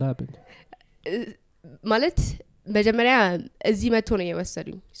how does that happen ማለት መጀመሪያ እዚህ መጥቶ ነው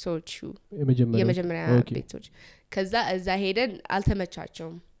የወሰዱኝ ሰዎቹ የመጀመሪያ ቤቶች ከዛ እዛ ሄደን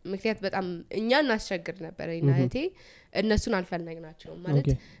አልተመቻቸውም ምክንያት በጣም እኛ እናስቸግር ነበር እናቴ እነሱን አልፈለግናቸው ማለት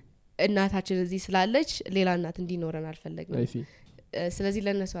እናታችን እዚህ ስላለች ሌላ እናት እንዲኖረን አልፈለግንም ስለዚህ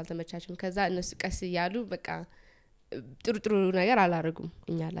ለነሱ አልተመቻቸውም ከዛ እነሱ ቀስ ያሉ በቃ ጥሩ ነገር አላረጉም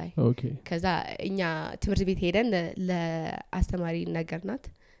እኛ ላይ ከዛ እኛ ትምህርት ቤት ሄደን ለአስተማሪ ነገርናት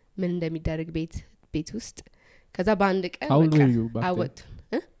ምን እንደሚደረግ ቤት ውስጥ ከዛ በአንድ ቀን አወጡ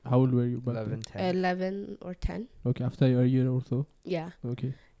how old were you back 11 or 10 okay after a year or so yeah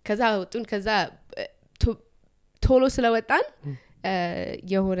okay ከዛ ወጡን ከዛ ቶሎ ስለወጣን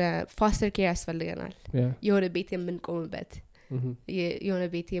የሆነ foster care ያስፈልገናል የሆነ ቤት የምንቆምበት የሆነ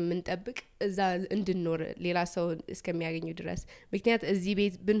ቤት የምንጠብቅ እዛ እንድንኖር ሌላ ሰው እስከሚያገኙ ድረስ ምክንያት እዚህ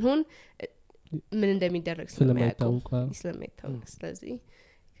ቤት ብንሆን ምን እንደሚደረግ ስለማይታወቅ ስለዚህ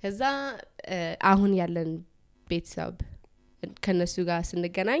ከዛ አሁን ያለን ቤተሰብ ከነሱ ጋር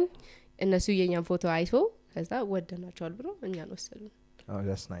ስንገናኝ እነሱ የኛን ፎቶ አይቶ ከዛ ወደናቸዋል ብሎ እኛን ወሰዱ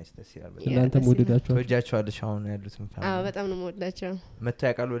that's nice that's it እናንተም ወደዳቸዋለሽ አሁን ያሉትን ፋሚሊ በጣም ነው ወደዳቸው መጥተው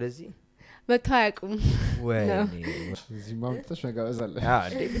ያውቃሉ ወደዚህ መጥተው አያውቁም ወይ እዚህ ማምጣሽ መጋበዛለ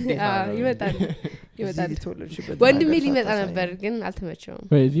ይመጣል ወንድሜ ሊመጣ ነበር ግን አልተመቸውም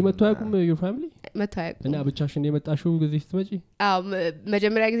ወይ እዚህ መጥተው አያውቁም your family መጥተው አያውቁም እና ብቻሽን የመጣሽው ጊዜ ስትመጪ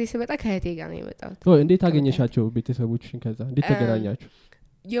መጀመሪያ ጊዜ ስመጣ ከእህቴ ጋር ነው የመጣሁት እንዴት አገኘሻቸው ቤተሰቦችሽን ከዛ እንዴት ተገናኛችሁ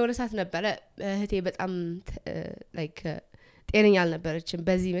የሆነ ሰዓት ነበረ እህቴ በጣም like ጤነኛ አልነበረችም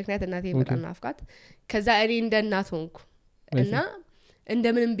በዚህ ምክንያት እናቴ በጣም ናፍቃት ከዛ እኔ እንደ እናት ሆንኩ እና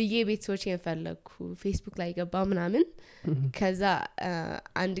እንደምንም ብዬ ቤተሰቦቼን ፈለኩ ፌስቡክ ላይ ገባው ምናምን ከዛ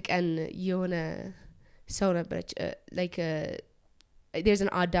አንድ ቀን የሆነ ሰው ነበረች like there's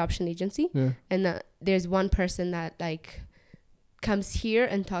an adoption agency and there's one person that like comes here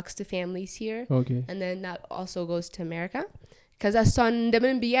and talks to families here and then that also goes to America ከዛ እሷን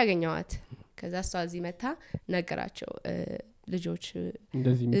እንደምንም ብዬ አገኘዋት ከዛ እሷ እዚህ መታ ነገራቸው ልጆች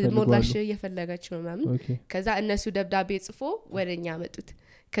ሞላሽ የፈለጋቸው ምናምን ከዛ እነሱ ደብዳቤ ጽፎ ወደኛ መጡት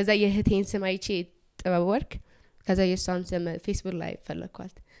ከዛ የህቴን ስም አይቼ ጥበብ ወርቅ ከዛ የሷን ስም ፌስቡክ ላይ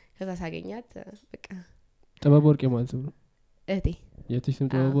ፈለኳት ከዛ ሳገኛት በቃ ጥበብ ወርቅ ማለት ነው እህቴ የትሽ ስም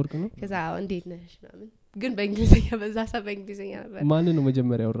ጥበብ ወርቅ ነው ከዛ እንዴት ነሽ ምናምን ግን በእንግሊዘኛ በዛ ሰበ እንግሊዘኛ ነበር ማን ነው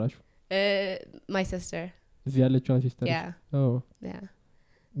መጀመሪያ ወራሹ my sister እዚህ ያለችው ሲስተር yeah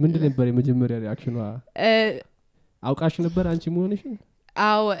ምንድን ነበር የመጀመሪያ ሪአክሽኗ አውቃሽ ነበር አንቺ መሆንሽን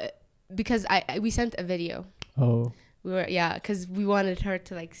because we sent a video we were cuz we wanted her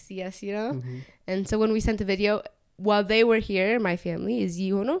to like see us and so when we sent the video while they were here my family is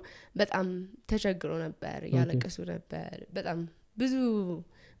ሆኖ በጣም ተቸግሮ ነበር ያለቀሱ ነበር በጣም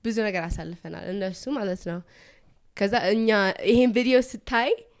ብዙ ነገር አሳልፈናል እነሱ ማለት ነው ከዛ እኛ ይሄን ቪዲዮ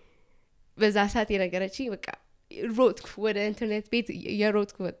ስታይ በዛ ሰዓት የነገረችኝ በቃ ሮትኩ ወደ ኢንተርኔት ቤት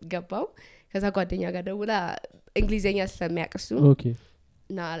የሮትኩ ገባው ከዛ ጓደኛ ጋር ደውላ እንግሊዘኛ ስለሚያቀሱ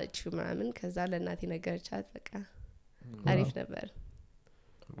እና አለችው ምናምን ከዛ ለእናቴ ነገረቻት በቃ አሪፍ ነበር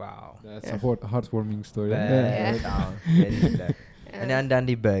wow that's a heartwarming story እኔ አንዳንዴ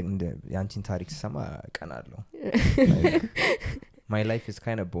ያንቺን ታሪክ ሰማ ቀናለሁ my life is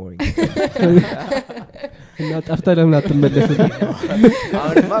kind of boring እና ጠፍታ ለምን አትመለስም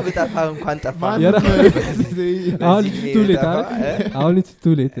አሁንማ በጣፋ እንኳን ጠፋ አሁን it's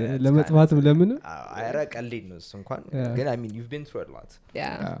too late ለመጥፋትም ለምን አይራ ቀልድ ነው እሱ እንኳን ግን I mean you've been through a lot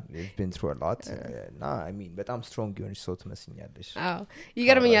you've been through a lot እና I mean በጣም strong የሆነች ሰው ትመስኛለሽ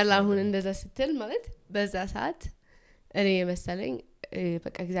ይገርመኛል አሁን እንደዛ ስትል ማለት በዛ ሰዓት እኔ መሰለኝ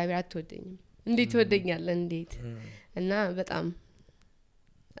በቃ እግዚአብሔር አትወደኝም እንዴት ትወደኛለህ እንዴት እና በጣም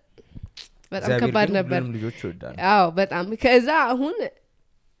ከባድ ነበር ልጆች ወዳን በጣም ከዛ አሁን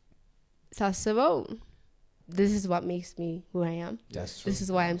ሳስበው this is what makes me who I am this is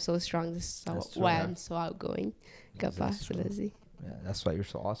why I'm so strong this is why I'm so outgoing ገባ ስለዚህ that's why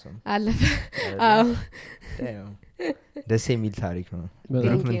you're so awesome አለፈ damn ደስ የሚል ታሪክ ነው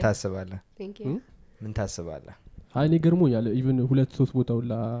ምን ታስባለህ ምን ታስባለህ አይኔ ገርሞኛል ኢቭን 2-3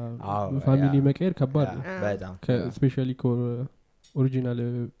 ቦታውላ ፋሚሊ መቀየር ከባድ ነው በጣም ስፔሻሊ ኦሪጂናል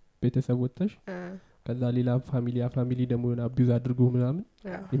ቤተሰብ ወጥተሽ ከዛ ሌላ ፋሚሊ ደግሞ የሆነ አቢዩዝ አድርጎ ምናምን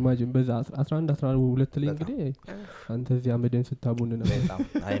ኢማጂን በዛ 11 12 ላይ እንግዲህ አንተ እዚህ አመደን ስታቡን ነው በጣም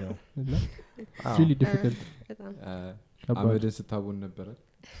አይ ነው really difficult አበደ ስታቡን ነበር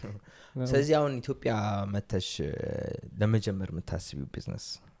ስለዚህ አሁን ኢትዮጵያ መተሽ ለመጀመር የምታስቢው ቢዝነስ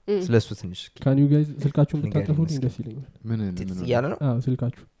ስለሱ ትንሽ can you guys ስልካችሁን ብታጠፉልኝ ደስ ይለኛል ምን ያለ ነው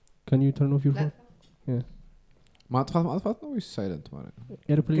ስልካችሁ can you turn off your phone ማጥፋት ነው ወይስ ሳይለንት ማለት ነው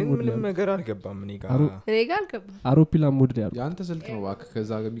ኤርፕሌን ሞድ ምንም ነገር አልገባም እኔ ጋር አልገባም አውሮፕላን ሞድ ላይ ያንተ ስልክ ነው ባክ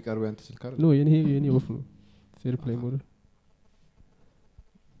ከዛ ጋር የሚቀርበው ያንተ ስልክ አይደል ነው የኔ ኦፍ ነው ኤርፕሌን ሞድ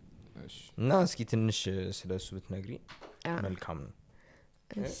እና እስኪ ትንሽ ስለሱ ብትነግሪ መልካም ነው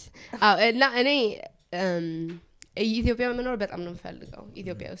እና እኔ ኢትዮጵያ መኖር በጣም ነው የምፈልገው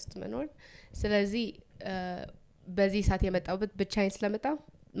ኢትዮጵያ ውስጥ መኖር ስለዚህ በዚህ ሰዓት የመጣሁበት ብቻዬን ስለመጣሁ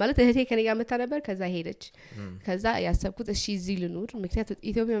ማለት እህቴ ከኔ ጋር መጣ ነበር ከዛ ሄደች ከዛ ያሰብኩት እሺ እዚህ ልኑር ምክንያቱም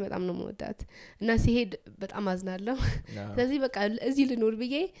ኢትዮጵያ በጣም ነው የምወዳት እና ሲሄድ በጣም አዝናለሁ ስለዚህ በቃ እዚህ ልኑር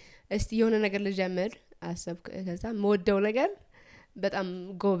ብዬ እስቲ የሆነ ነገር ልጀምር አሰብኩ ከዛ የምወደው ነገር በጣም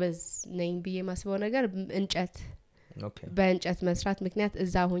ጎበዝ ነኝ ብዬ ማስበው ነገር እንጨት በእንጨት መስራት ምክንያት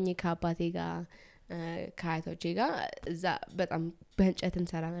እዛ ሆኜ ከአባቴ ጋር ከአያቶቼ ጋር እዛ በጣም በእንጨት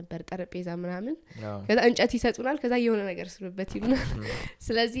እንሰራ ነበር ጠረጴዛ ምናምን ከዛ እንጨት ይሰጡናል ከዛ የሆነ ነገር ስሩበት ይሉናል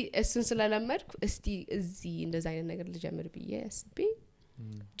ስለዚህ እሱን ስለለመድኩ እስቲ እዚህ እንደዛ አይነት ነገር ልጀምር ብዬ አስቤ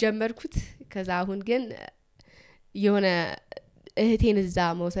ጀመርኩት ከዛ አሁን ግን የሆነ እህቴን እዛ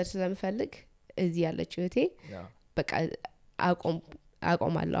መውሰድ ስለምፈልግ እዚህ ያለችው እህቴ በቃ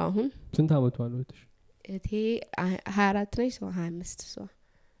አቆማለሁ አሁን ስንት አመቷ ነው እህቴ 24 ነች 25 ሰው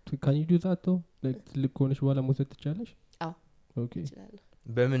can you do that though like ትልቅ ሆነሽ በኋላ መውሰድ ትችላለሽ አዎ ኦኬ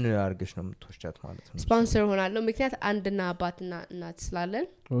በምን አርገሽ ነው የምትወስዳት ማለት ነው ስፖንሰር ሆናለሁ ምክንያት አንድና አባትና እናት ስላለን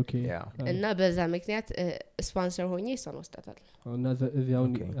ኦኬ እና በዛ ምክንያት ስፖንሰር ሆኜ እሷን ወስዳታለሁ እና እዚህ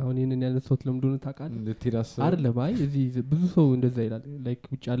አሁን ይሄንን ያለ ሰው ለምንድነው ታውቃለህ ለቴራስ አይደለም አይ እዚህ ብዙ ሰው እንደዛ ይላል ላይክ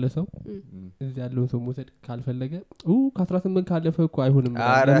ውጭ ያለ ሰው እዚህ ያለው ሰው መውሰድ ካልፈለገ ከ18 ካለፈ እኮ አይሆንም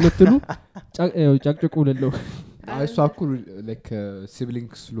የምትሉ ጫቅጭቁ ለለው አይሷ እኮ ላይክ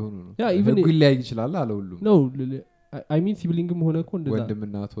ሲብሊንግስ ስለሆኑ ነው ህጉ ሊያይ ይችላል አለ ሁሉ ነው I mean ሲብሊንግም ሆነ እኮ እንደዛ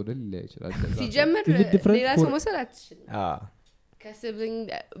ወንድምና ወደ ሊያይ ይችላል ሲጀመር ሌላ ሰው መውሰድ አትችልም ከሲብሊንግ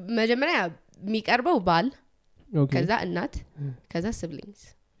መጀመሪያ የሚቀርበው ባል ከዛ እናት ከዛ ሲብሊንግስ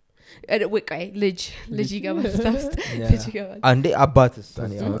ወቃይ ልጅ ይገባል ውስጥ ልጅ ይገባል አንዴ አባትስ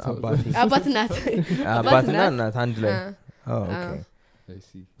አባትና እናት አንድ ላይ ኦኬ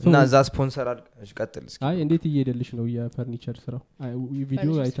እና ዛ ስፖንሰር አድርገሽ ቀጥል እስኪ አይ እንዴት እየሄደልሽ ነው የፈርኒቸር ስራው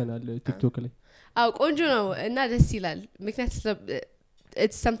ቪዲዮ አይተናል ቲክቶክ ላይ ቆንጆ ነው እና ደስ ይላል ምክንያት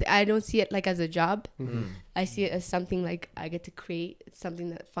it's something I don't see it like as a job I see it as something like I get to create it's something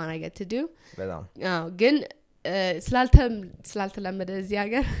that fun I get to do በጣም ግን ስላልተለመደ እዚህ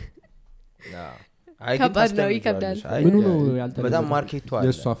ሀገር ከባድ ነው ይከብዳል ምኑ ነው ያልተለመደ በጣም ማርኬቱ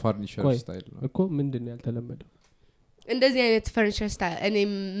አለ የሷ ፈርኒቸር ስታይል ነው እኮ ምንድነው ያልተለመደው እንደዚህ አይነት ፈርኒቸር ስታይል እኔ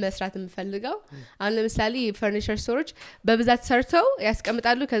መስራት የምፈልገው አሁን ለምሳሌ ፈርኒቸር ስቶሮች በብዛት ሰርተው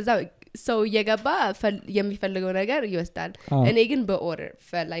ያስቀምጣሉ ከዛ ሰው እየገባ የሚፈልገው ነገር ይወስዳል እኔ ግን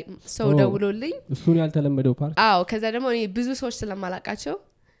በኦርደር ላይ ሰው ደውሎልኝ እሱን ያልተለመደው ፓርት ከዛ ደግሞ እኔ ብዙ ሰዎች ስለማላቃቸው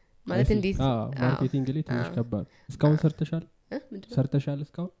ማለት እንዴት ማርኬቲንግ ላይ ትንሽ ከባድ እስካሁን ሰርተሻል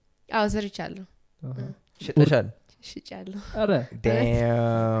እስካሁን ሰርቻለሁ ሽጠሻል ሽጫለሁ አረ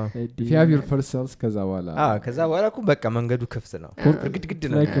if you have your first sales ከዛ በኋላ እኮ በቃ መንገዱ ክፍት ነው ግድግድ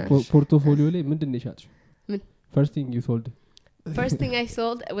ነው ፖርቶፎሊዮ ላይ ምንድነው የሻጥሽ first thing you sold first thing I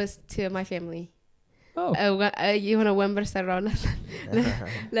sold was to my family የሆነ ወንበር ሰራውላት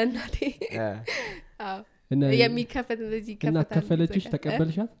ለእናቴ እና የሚከፈት እንደዚህ ከፈታል እና ከፈለችሽ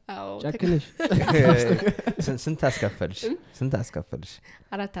ተቀበልሻት ጨክነሽ ስንት አስከፈልሽ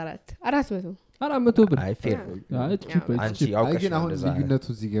 400 ብር አይ ፌር አንቺ ያውቀሽ ግን አሁን ልዩነቱ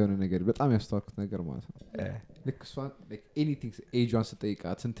እዚህ ጋር የሆነ ነገር በጣም ያስተዋልኩት ነገር ማለት ነው ልክ እሷን like anything ኤጇን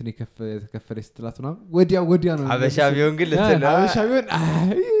ስጠይቃት ስንት ነው የተከፈለች ስትላት ነው ወዲያ ነው አበሻ ቢሆን ግን ልትል አበሻ ቢሆን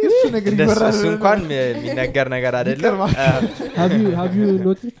እሱ ነገር ይወራል እሱ እንኳን የሚነገር ነገር አይደለም have you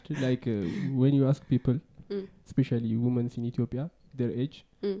noticed like when you ask people especially women in Ethiopia their age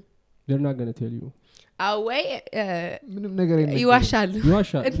they're not going to tell you አወይ ምንም ነገር ይዋሻሉ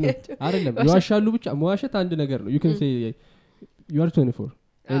አይደለም ይዋሻሉ ብቻ መዋሸት አንድ ነገር ነው you can say you are 24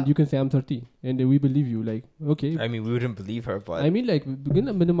 and you can say I'm 30 and we believe you like okay I mean we wouldn't believe her but I mean like ግን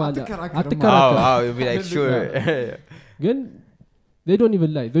ምንም አትከራከር you'll be like sure ግን they don't even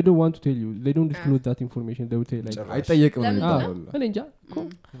lie they don't want to tell you they don't disclose that information they would say like አይጠየቅም እኔ እንጃ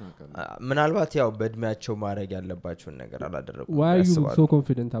ምናልባት ያው በእድሜያቸው ማድረግ ያለባቸውን ነገር አላደረጉም why are you so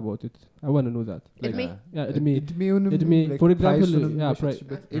confident about it I want to know that እድሜ for example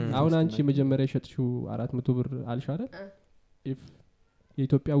አሁን አንቺ መጀመሪያ ሸጥሽው 400 ብር አልሽ አይደል if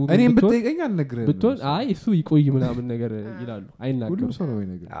የኢትዮጵያ ውብ እኔም ብትጠይቀኝ አልነግርህም ብትሆን አይ እሱ ይቆይ ምናምን ነገር ይላሉ አይናገሩ ሁሉም ሰው ነው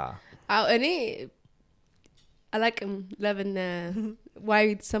ነገር እኔ አላቅም ለምን why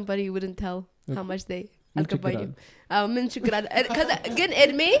somebody wouldn't tell how much they አልገባኝም ምን ችግር አለ ከዛ ግን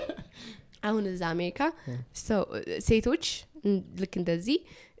እድሜ አሁን እዛ አሜሪካ ሴቶች ልክ እንደዚህ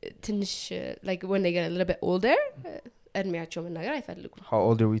ትንሽ like when they get a little bit older እድሜያቸው መናገር አይፈልጉም how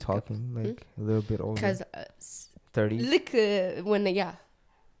old are we talking like a little bit older cuz 30 ልክ when they get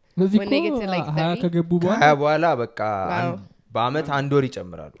to like 30 ከገቡ በኋላ በቃ በአመት አንድ ወር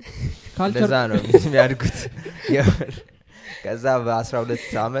ይጨምራሉ ለዛ ነው የሚያድጉት ከዛ በ12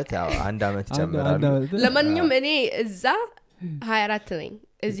 አመት ያው አንድ አመት ይጨምራሉ ለማንኛውም እኔ እዛ 24 ነኝ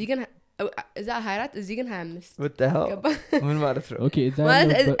እዚህ ግን እዛ 24 እዚህ ግን 25 what the hell ምን ማለት ነው ኦኬ እዛ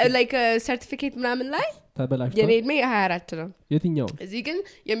like a certificate ምናምን ላይ ተበላሽቷል የኔ እድሜ 24 ነው የትኛው እዚህ ግን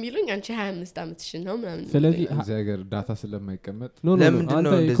የሚሉኝ አንቺ 25 አመትሽ ነው ምናምን ስለዚህ እዚህ ሀገር ዳታ ስለማይቀመጥ ለምንድን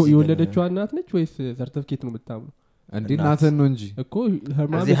ነው አንተ የወለደችው እናት ነች ወይስ ሰርቲፊኬት ነው የምታምነው እንዴ እናትን ነው እንጂ እኮ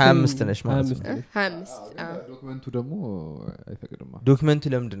ሄርማን እዚህ 25 ነሽ ማለት ነው 25 ዶክመንቱ ደግሞ አይፈቅድም ዶክመንቱ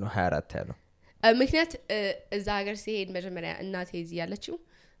ለምንድን ነው 24 ያለው ምክንያት እዛ ሀገር ሲሄድ መጀመሪያ እናቴ እዚህ ያለችው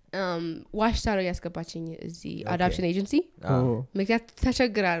ዋሽታ ነው ያስገባችኝ እዚህ አዳፕሽን ኤጀንሲ ምክንያት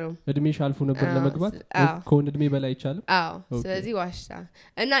ተቸግራ ነው እድሜሽ አልፎ ነበር ለመግባት ከወንድ እድሜ በላይ ይቻላል ስለዚህ ዋሽታ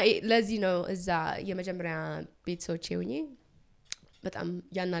እና ለዚህ ነው እዛ የመጀመሪያ ቤተሰቦቼ ሆኜ በጣም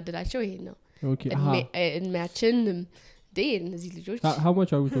ያናደዳቸው ይሄ ነው እድሜያችን እነዚህ ልጆች how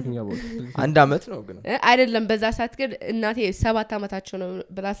much are we talking about አንድ አመት ነው ግን አይደለም በዛ ሰዓት ግን እናቴ 7 አመታቸው ነው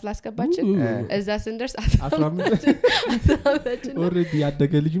ብላ ስላስገባችን እዛ ስንደርስ 15 ኦሬዲ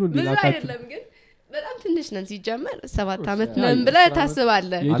ያደገ ልጅ ነው እንደላካችሁ አይደለም ግን በጣም ትንሽ ነን ሲጀመር 7 አመት ነን ብለ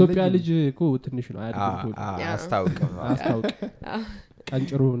ታስባለህ የኢትዮጵያ ልጅ እኮ ትንሽ ነው አስታውቅ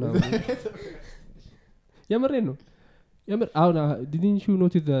ቀንጭሩ ነው የምሬን ነው አሁን didn't you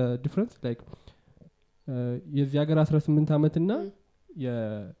notice the difference like የዚህ ሀገር 18 አመት እና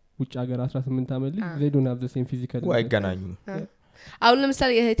የውጭ ሀገር 18 አመት ልጅ they don't have the same physical አይገናኙም አሁን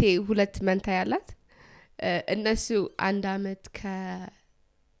ለምሳሌ የእህቴ ሁለት መንታ ያላት እነሱ አንድ አመት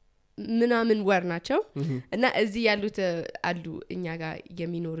ምናምን ወር ናቸው እና እዚህ ያሉት አሉ እኛ ጋር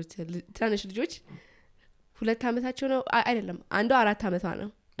የሚኖሩት ትናንሽ ልጆች 2 አመታቸው ነው አይደለም አንዱ 4 አመቷ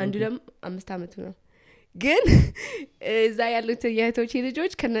ነው አንዱ ደግሞ 5 አመቱ ነው ግን እዛ ያሉት የእህቶቼ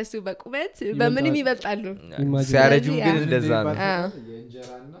ልጆች ከነሱ በቁመት በምንም ይበልጣሉ ሲያረጁ ግን እንደዛ ነው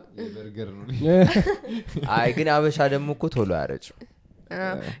የእንጀራና የበርገር ነው አይ ግን አበሻ ደግሞ እኮ ቶሎ ያረጁ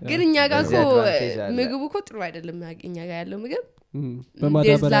ግን እኛ ጋር እኮ ምግቡ እኮ ጥሩ አይደለም እኛ ጋር ያለው ምግብ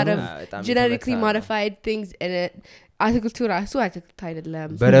በማዳበሪያ genetically modified things and አትክልቱ ራሱ አትክልት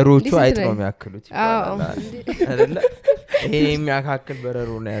አይደለም በረሮቹ አይጥ ነው የሚያክሉት አይደለ ይሄ የሚያካክል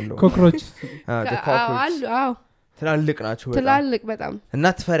በረሮ ነው ያለው ኮክሮች አዎ ትላልቅ ናቸው ትላልቅ በጣም እና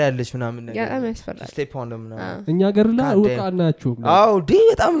ትፈሪያለሽ ምናምን ነገር ያም ያስፈራል ስቴፕ ኦን them ምናምን እኛ ጋር ላይ ወቃናችሁ አው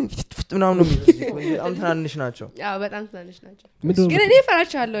በጣም ፍጥ ምናምን ነው በጣም ትናንሽ ናቸው አዎ በጣም ትናንሽ ናቸው ግን እኔ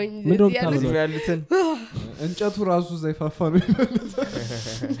ፈራቻለሁ እዚህ ያሉትን እንጨቱ ራሱ ዘይፋፋ ነው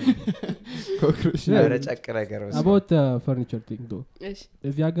ኮክሮች ረጨቅ ነገር about furniture thing though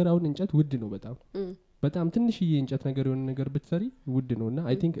እዚህ ሀገር አሁን እንጨት ውድ ነው በጣም ትንሽዬ እንጨት ነገር የሆነ ነገር ብትሰሪ ውድ ነውና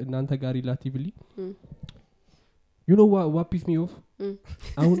I think እናንተ ጋር relatively you know what pissed me off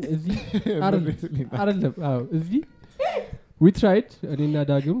አሁን እዚህ አይደለም እዚህ we tried እኔና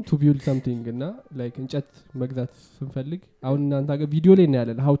ዳግም to build something እና like እንጨት መግዛት ስንፈልግ አሁን እናንተ ጋር ቪዲዮ ላይ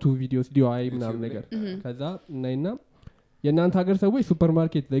እናያለን how to videos DIY ምናምን ነገር ከዛ እናይና የእናንተ ሀገር ሰዎች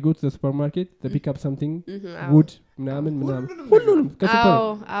ሱፐርማርኬት they go to the supermarket they pick up something wood ምናምን ሁሉንም ከሱፐር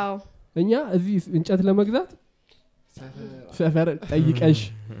እኛ እዚህ እንጨት ለመግዛት ሰፈር ጠይቀሽ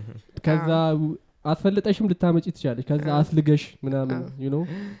ከዛ አትፈልጠሽም ልታመጪ ትችላለሽ ከዛ አስልገሽ ምናምን you know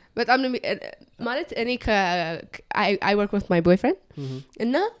በጣም ማለት እኔ I work with my boyfriend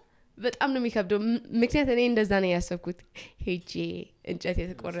እና በጣም ነው የሚከብደው ምክንያት እኔ እንደዛ ነው ያሰብኩት ሄጄ እንጨት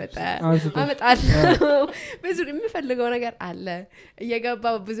የተቆረጠ አመጣለሁ ብዙ የምፈልገው ነገር አለ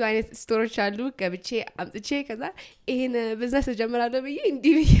እየገባው ብዙ አይነት ስቶሮች አሉ ገብቼ አምጥቼ ከዛ ይሄን ቢዝነስ ጀምራለሁ ብዬ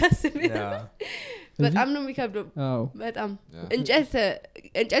እንዲህ ያስብኛል በጣም ነው የሚከብደው በጣም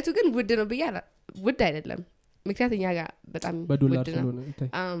እንጨቱ ግን ውድ ነው ብዬ ውድ አይደለም ምክንያት እኛ ጋር በጣም በዶላር ውድ ነው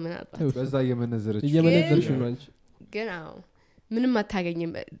ስለሆነ በዛ እየመነዘረች ነው አንቺ ግን ምንም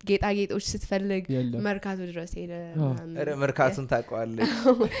አታገኝም ጌጣጌጦች ስትፈልግ መርካቶ ድረስ ሄደ መርካቶን ታውቀዋለህ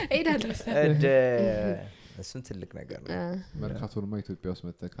ሄዳለሁ እሱን ትልቅ ነገር ነው መርካቶንማ ኢትዮጵያ ውስጥ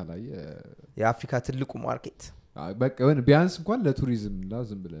መተካላየ የአፍሪካ ትልቁ ማርኬት በቃ ቢያንስ እንኳን ለቱሪዝም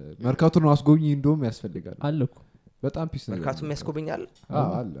ላዝም ብለ መርካቶን አስጎብኚ እንደውም ያስፈልጋል አለኩ በጣም ፒስ ነው መርካቶ የሚያስጎበኛል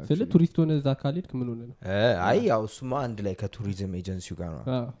አለ ስለ ቱሪስት ሆነ እዛ ካሌድ ከምን ሆነ ነው አይ ያው እሱማ አንድ ላይ ከቱሪዝም ኤጀንሲው ጋር ነው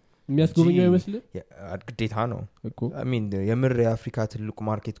የሚያስጎበኛው ይመስል ግዴታ ነው እኮ I mean የምር የአፍሪካ ትልቁ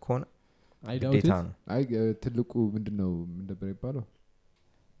ማርኬት ከሆነ ግዴታ ነው አይ ትልቁ ምንድነው እንደበረ ይባላል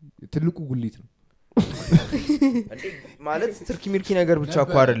ትልቁ ጉሊት ነው ማለት ትርኪ ሚርኪ ነገር ብቻ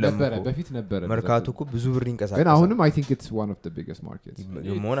እኮ አይደለም በፊት ነበር መርካቶ እኮ ብዙ ብር ይንቀሳቀሳል ግን አሁንም I think it's one of the biggest markets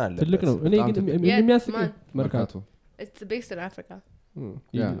መሆን አለበት ትልቅ ነው እኔ ግን የሚያስቅ መርካቶ it's the biggest in Africa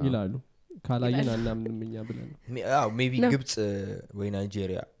ይላሉ ካላየን አናምንም እኛ ብለን አዎ ሜቢ ግብጽ ወይ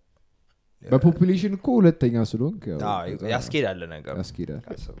ናይጄሪያ በፖፑሌሽን እኮ ሁለተኛ ስለሆንክ ያስኬዳል ነገር ያስኬዳል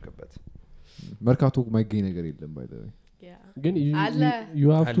ካሰብክበት መርካቶ ማይገኝ ነገር የለም ባይ ዘ ወይ ግን you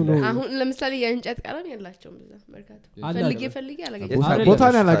have to know አሁን ለምሳሌ የእንጨት ቀለም ያላቸው መርካቶ ፈልጌ አላገኘው ቦታ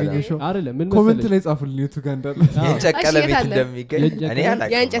ላይ ያላገኘሽው አይደለም ምን ኮሜንት ላይ ጻፉልኝ የቱ ጋር እንዳለ የእንጨት ቀለም ቤት እንደሚገኝ እኔ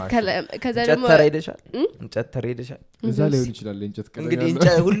አላውቅም የእንጨት ቀለም ከዛ ደግሞ እንጨት ተራ ሄደሻል እዛ ላይ ሆን ይችላል የእንጨት ቀለም እንግዲህ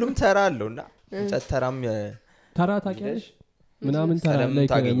ሁሉም ተራ አለውና እንጨት ተራም ተራ ታውቂያለሽ ምናምን ተራ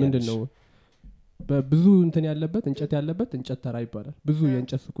ላይ ምንድነው በብዙ እንትን ያለበት እንጨት ተራ ይባላል ብዙ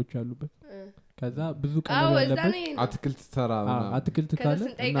የእንጨት ሱቆች ያሉበት ከዛ ብዙ ቀለም ያለበት አትክልት ተራ አትክልት ካለ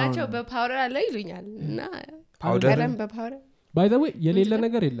ጠይቃቸው በፓውደር አለ ይሉኛል እና ፓውደርም በፓውደር by the way የሌለ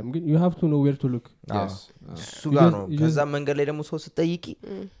ነገር የለም ግን you have to know where to look yes እሱ ጋር ነው ከዛ መንገድ ላይ ደግሞ ሰው ስትጠይቂ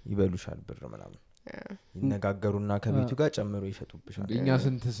ይበሉሻል ብር ምናምን ይነጋገሩና ከቤቱ ጋር ጨምሮ ይሸጡብሻል እኛ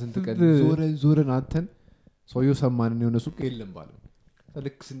ስንት ቀን ዞረን አንተን ሰውየው ሰማንን የሆነ ሱቅ የለም ባለ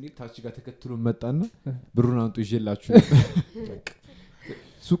ልክ ስንሄድ ታች ጋር ተከትሎ መጣና ብሩን አንጡ ይዤላችሁ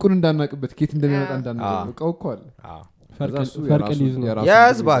ሱቁን እንዳናቅበት ኬት እንደሚመጣ እንዳናቀው እኮ አለ ፈርቅ ሊዝ ነው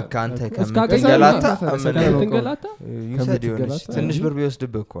ያዝ ባካ አንተ ከመንገላታ ይሰዲዮንሽ ትንሽ ብር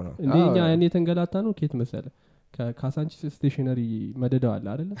ቢወስድብህ እኮ ነው እንደኛ እኔ ተንገላታ ነው ኬት መሰለ ከካሳንቺስ ስቴሽነሪ መደዳው አለ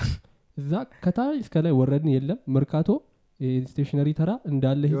አይደል እዛ ከታች እስከ ላይ ወረድን የለም መርካቶ ስቴሽነሪ ተራ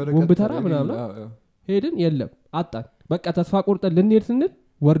እንዳለ ወንብ ተራ ምናምን ሄድን የለም አጣን በቃ ተስፋ ቆርጠን ልንሄድ ስንል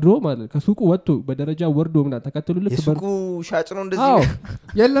ወርዶ ማለት ከሱቁ ወጥቶ በደረጃ ወርዶ ምና ተከተሉልክ ሱቁ ሻጭ ነው እንደዚህ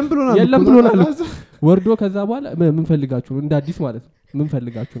የለም ብሎናል ወርዶ ከዛ በኋላ ምን ፈልጋችሁ እንደ አዲስ ማለት ነው ምን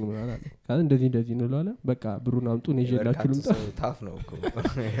ፈልጋችሁ ነው ማለት ነው ካለ እንደዚህ ነው አለ በቃ ብሩን አምጡ ነው ይዤላችሁ ልምጣ ታፍ ነው እኮ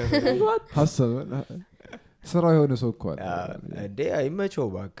ሐሰበ ስራ የሆነ ሰው እኮ አለ እንዴ አይመቸው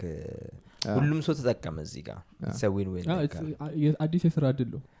ባክ ሁሉም ሰው ተጠቀመ እዚህ ጋር ሰዊን ወይ አዲስ የስራ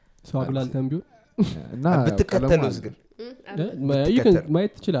አይደል ሰው አብላልተም ቢሆን እና በተከተሉስ ግን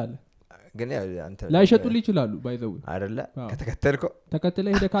ማየት ትችላለህ ግን አንተ ላይሸጡልህ ይችላሉ ባይ ዘ ወይ አይደለ ከተከተለ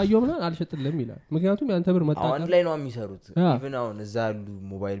ሄደ ካየው ምናምን አልሸጥልህም ይላል ምክንያቱም ያንተ ብር መጣጣ አሁን ላይ ነው የሚሰሩት ኢቭን አሁን እዛ ያሉ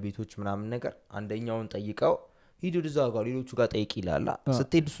ሞባይል ቤቶች ምናምን ነገር አንደኛውን ጠይቀው ሂዱ እዛ ጋር ሌሎቹ ጋር ጠይቅ ይላል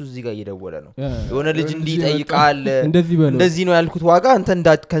ስትሄድ እሱ እዚህ ጋር እየደወለ ነው የሆነ ልጅ እንዲጠይቃል እንደዚህ ነው ያልኩት ዋጋ አንተ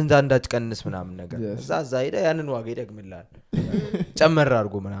እንዳትቀንስ ምናምን ነገር እዛ ሄደ ያንን ዋጋ ይደግምላል ጨመር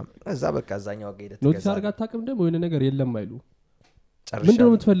አድርጎ ምናምን እዛ በቃ እዛኛው ዋጋ ሄደ ኖቲስ አርጋ ታቀም ደግሞ የሆነ ነገር የለም አይሉ ምንድነው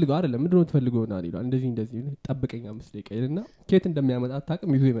የምትፈልገው አይደለም ምንድነው የምትፈልገው ነው ይላል እንደዚህ ጠብቀኝ 5 ደቂቃ ይልና ኬት እንደሚያመጣ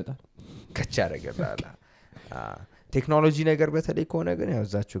ታቀም ይዞ ይመጣል ከቻ ያረጋላ ቴክኖሎጂ ነገር በተለይ ከሆነ ግን ያው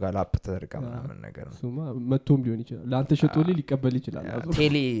እዛችሁ ጋር ላፕ ተደርጋ ምናምን ነገር ነው ሱማ መቶም ሊሆን ይችላል ላንተ ሸጦልኝ ሊቀበል ይችላል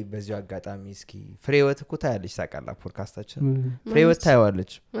ቴሌ በዚሁ አጋጣሚ እስኪ ፍሬወት እኮ ታያለች ታውቃለህ ፖድካስታችን ፍሬወት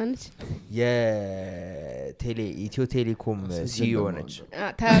ታያዋለች ማለት የቴሌ ኢትዮ ቴሌኮም ሲኢኦ ነች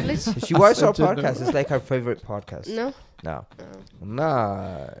ታያለች she watches our podcast it's like her favorite podcast no እና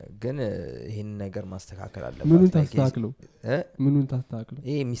ግን ይሄን ነገር ማስተካከል አለበት ምኑን ታስተካክለው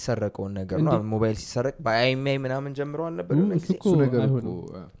ይሄ የሚሰረቀውን ነገር ነው ሞባይል ሲሰረቅ በአይኤምአይ ምናምን ጀምረዋል ነበር እሱ ነገር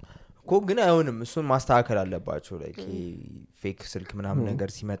እኮ ግን አይሆንም እሱን ማስተካከል አለባቸው ላይክ ፌክ ስልክ ምናምን ነገር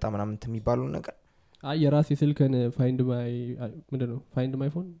ሲመጣ ምናምን የሚባለው ነገር የራሴ ስልክን ፋይንድ ማይ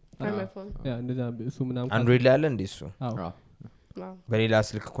ፎን ያ እንደዛ እሱ ምናምን አንድሮይድ ላይ አለ እንዴ እሱ በሌላ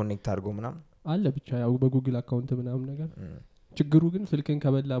ስልክ ኮኔክት አድርጎ ምናምን አለ ብቻ ያው በጉግል አካውንት ምናምን ነገር ችግሩ ግን ስልክን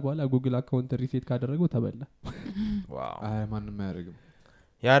ከበላ በኋላ ጉግል አካውንት ሪሴት ካደረገው ተበላ ዋው አይ ማንንም አያደርግም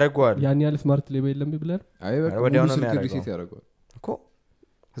ያደርጋል ያን ያለ ስማርት ሌብል የለም ብለህ አይ በቃ ወዲያው ነው ሪሴት ያደርጋል እኮ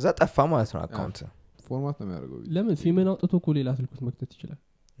እዛ ጠፋ ማለት ነው አካውንት ፎርማት ነው የሚያደርገው ለምን ሲምን አውጥቶ እኮ ሌላ ስልክ ውስጥ መክተት ይችላል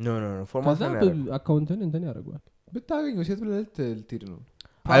ኖ ፎርማት ነው የሚያደርገው አካውንትን እንትን ያደርጋል ብታገኘው ሴት ብለህ ልትሄድ ነው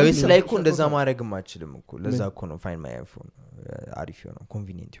አይስ ላይ እኮ እንደዛ ማድረግም አችልም እኮ ለዛ እኮ ነው ፋይን ማይ አይፎን አሪፍ ነው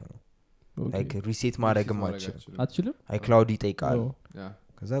ኮንቪኒየንት ነው like reset ማድረግም አትችልም iCloud ይጠይቃል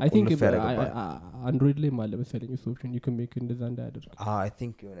ከዛ ቁልፍ ያደርጋል አንድሮይድ ላይ ማለት መሰለኝ እሱ ኦፕሽን you can make እንደዛ እንዳያደርግ I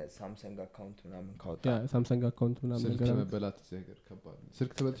think የሆነ ሳምሰንግ አካውንት ምናምን ካወጣ ሳምሰንግ አካውንት ምናምን ነገር ስልክ መበላት ዘገር ከባድ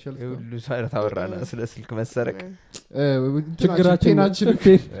ስልክ ተበልሻል ሁሉ ሳይራ ታወራና ስለ ስልክ መሰረቅ ችግራችን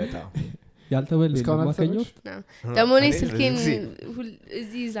ያልተበለ ማከኘው ደግሞ እኔ ስልኬን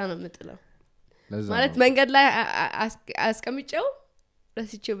እዚህ ይዛ ነው የምጥለው ማለት መንገድ ላይ አስቀምጬው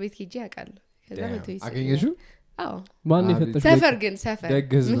ረስቼው ቤት ሄጄ አውቃለሁ ከዛ መተው ይሰጣል አገኘሽው አዎ ማን ይፈተሽ ሰፈር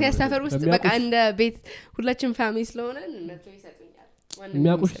ምን ያሰፈር ውስጥ በቃ እንደ ቤት ሁላችን ፋሚሊ ስለሆነ መተው ይሰጡኛል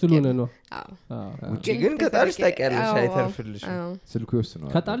የሚያውቁሽ ስለሆነ ነው ውጪ ግን ከጣልሽ ታውቂያለሽ አይተርፍልሽ ስልኩ ይወስነው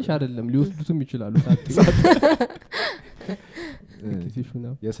ከጣልሽ አይደለም ሊወስዱትም ይችላሉ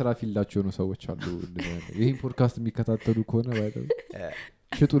የሥራ ፊልዳቸው ነው ሰዎች አሉ ይሄን ፖድካስት የሚከታተሉ ከሆነ ባይደው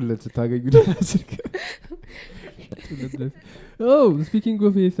ሽጡለት ስታገኙ ስልክ ስፒኪንግ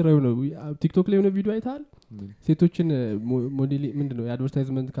ኦፍ የስራው ነው ቲክቶክ ላይ የሆነ ቪዲዮ አይታል ሴቶችን ሞዴል ምንድነው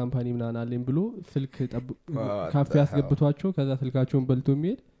የአድቨርታይዝመንት ካምፓኒ ምናምን አለኝ ብሎ ስልክ ካፌ አስገብቷቸው ከዛ ስልካቸውን በልቶ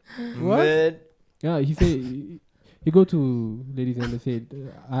የሚሄድ he go to ladies and say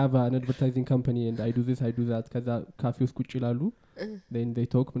I have an advertising company and I do this I do that ከዛ ካፌ ውስጥ ቁጭ ይላሉ then they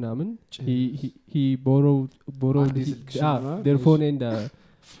talk ምናምን he borrowed their phone and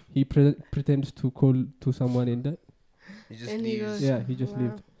he pretends to call to someone and he just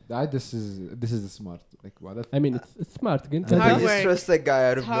leaves this is smart like I mean it's smart ግን I just trust a guy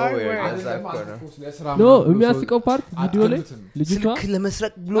out of nowhere no የሚያስቀው ፓርት ቪዲዮ ላይ ልጅቷ ስልክ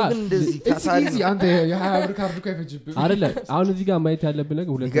ለመስረቅ ብሎ ግን እንደዚህ ታሳሪ አንተ የ20 ብር ካርዱ ካይፈጅብህ አይደለ አሁን እዚህ ጋር ማየት ያለብን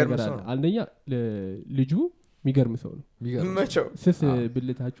ነገር ሁለት ነገር አለ አንደኛ ልጁ የሚገርም ሰው ነው መቸው ስስ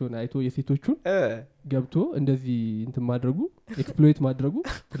ብልታቸውን አይቶ የሴቶቹን ገብቶ እንደዚህ እንትን ማድረጉ ኤክስፕሎይት ማድረጉ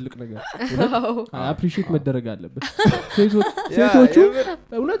ትልቅ ነገር አፕሪሺየት መደረግ አለበት ሴቶቹ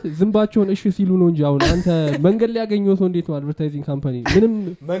እውነት ዝምባቸውን እሺ ሲሉ ነው እንጂ አሁን አንተ መንገድ ላይ ያገኘው ሰው እንዴት ነው አድቨርታይዚንግ ካምፓኒ ምንም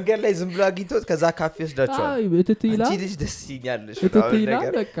መንገድ ላይ ዝም ብሎ አግኝቶት ከዛ ካፌ ወስዳቸዋል እትትይላ አንቺ ልጅ ደስ ይኛለሽ እትትይላ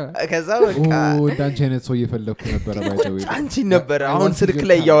በቃ ከዛ በቃ እንዳንቺ አይነት ሰው እየፈለኩ ነበር ባይደው አንቺ ነበር አሁን ስልክ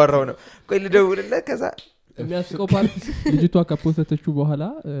ላይ ያወራው ነው ቆይ ልደውልልህ ከዛ የሚያስቀው ፓርት ልጅቷ ከፖስተችው በኋላ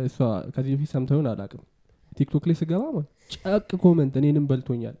እሷ ከዚህ በፊት ሰምተውን አላውቅም ቲክቶክ ላይ ስገባ ማለት ጫቅ ኮሜንት እኔንም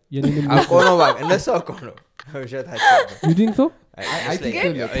በልቶኛል የኔንም አቆነው ባክ እነሱ አቆነው ውሸታቸው you think so I think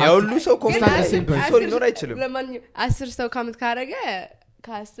ያውሉ ሰው ኮሜንት ሰው ሊኖር አይችልም ለማንኛውም 10 ሰው ካመት ካረገ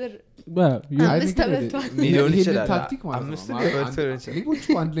ከ10 ሚሊዮን ይችላል ታክቲክ ማለት ነው ሊቦቹ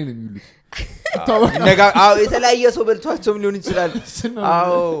አንድ ላይ ነው የሚሉት የተለያየ ሰው በልቷቸውም ሊሆን ይችላል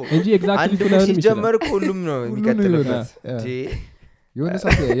አዎ እንጂ ኤግዛክትሊ ስለሆነ ሲጀመር ሁሉም ነው የሚቀጥልበት የሆነ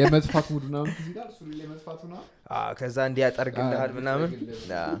ሰዓት የመጥፋት ሙድ ነው እዚህ ጋር እሱ ለመጥፋቱ ነው ከዛ እንዲያጠርግልሃል ምናምን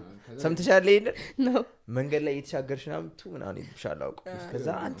ሰምተሻል ይሄን ነው መንገድ ላይ የተሻገርሽ ምናምን ይብሻል አውቁ ከዛ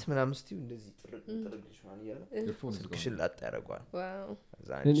አንተ ምናምን እስቲ እንደዚህ ጥርጥርልሽ ማን ይያለ ስልክሽን ላጣ ያረጋዋል ዋው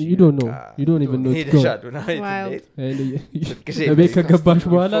you don't even know it's በቤት ከገባሽ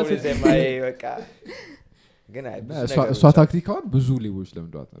በኋላ በቃ ግን እሷ ታክቲካውን ብዙ ሌቦች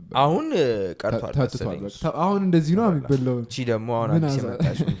ለምዷት ነበር አሁን ቀርቷል አሁን እንደዚህ ነው የሚበላው እቺ ደግሞ አሁን አዲስ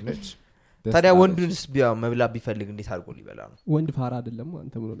የመጣሽ ነች ታዲያ ወንዱንስ መብላ ቢፈልግ እንዴት አድርጎ ሊበላ ነው ወንድ ፋራ አይደለም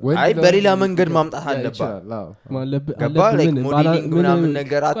አንተ ምን ነው አይ በሌላ መንገድ ማምጣት አለበት ገባ like ሞዴሊንግ ምናምን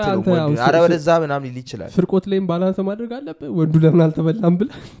ነገር አትለው ወንዱ አረ ወደዛ ምናምን ሊል ይችላል ስርቆት ላይም ባላንስ ማድረግ አለበት ወንዱ ለምን አልተበላም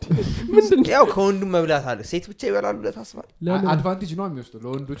ብላ ምንድን ያው ከወንዱ መብላት አለ ሴት ብቻ ይበላሉ ለታስባል አድቫንቴጅ ነው የሚወስደው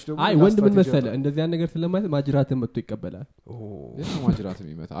ለወንዶች ደግሞ አይ ወንድ ምን መሰለ እንደዚህ አይነት ነገር ስለማይት ማጅራትን መጥቶ ይቀበላል እሱ ማጅራትን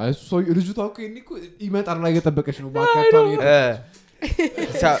ይመጣ አይ እሱ ልጅቷ እኮ ይመጣል ላይ እየጠበቀች ነው ማካታው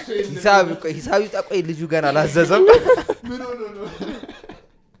ሂሳብ ይጣቆይ ልጁ ገና አላዘዘም ምን ሆኖ ነው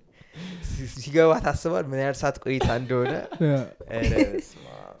ሲገባ ታስባል ምን ያህል ሰዓት ቆይታ እንደሆነ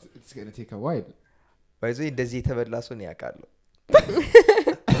it's going to take a while ባይዞ እንደዚህ የተበላ ሰው ነው ያውቃለሁ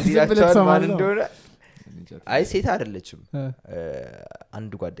ዲራክተር ማን እንደሆነ አይ ሴት አይደለችም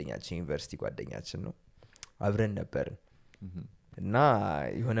አንድ ጓደኛችን ዩኒቨርሲቲ ጓደኛችን ነው አብረን ነበርን እና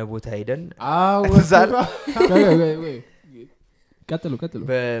የሆነ ቦታ ሄደን እዛል ቀጥሉ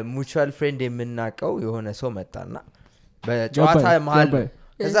በሙቹዋል ፍሬንድ የምናቀው የሆነ ሰው መጣና በጨዋታ መሃል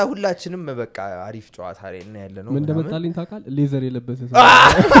ከዛ ሁላችንም በቃ አሪፍ ጨዋታ ላይ እና ያለ ነው ምን እንደመጣልኝ ታውቃል ሌዘር የለበሰ ሰው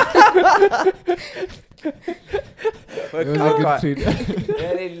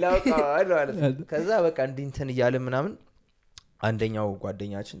ከዛ በቃ እንዲንተን እያለ ምናምን አንደኛው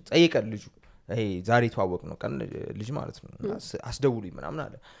ጓደኛችን ጠይቀን ልጁ ይሄ ዛሬ ተዋወቅ ነው ቀን ልጅ ማለት ነው አስደውሉኝ ምናምን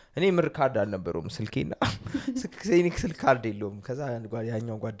አለ እኔ ምር ካርድ አልነበረውም ስልኬና ስልክ ካርድ የለውም ከዛ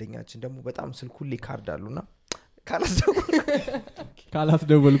ያኛው ጓደኛችን ደግሞ በጣም ስልኩ ላይ ካርድ አሉና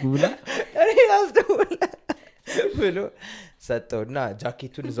ካላስደወልኩ ብላ እኔ አስደውል ብሎ ሰጠውና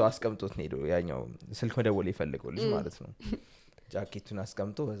ጃኬቱን እዛው አስቀምጦት ነው ሄዶ ያኛው ስልክ መደወል የፈለገው ልጅ ማለት ነው ጃኬቱን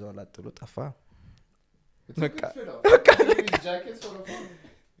አስቀምጦ በዛው ላጥሎ ጠፋ በቃ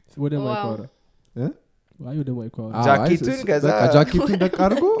ወደ ማይኮራ አይ ወደ ማይኮራ ጃኬቱን ከዛ ጃኬቱን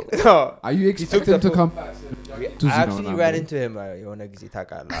ደቃርጎ are you expecting to come I actually ran into him የሆነ ጊዜ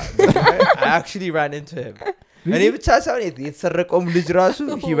ታውቃለህ I actually ran into him እኔ ብቻ ሳይሆን የተሰረቀውም ልጅ ራሱ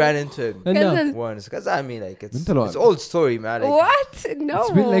he ran into him once cuz I mean like it's old story man like, what no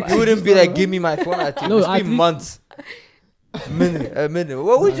it's been like you wouldn't be like give me my phone it's been months ምን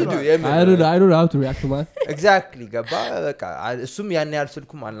what would you do I don't know how to react man exactly ገባ በቃ እሱም ያን ያህል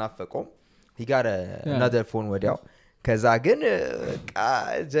ስልኩም አልናፈቀውም he got another phone ወዲያው ከዛ ግን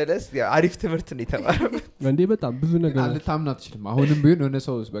ጀለስ አሪፍ ትምህርት ነው የተማረው እንዴ በጣም ብዙ ነገር አልታምና ትችልም አሁንም ቢሆን የሆነ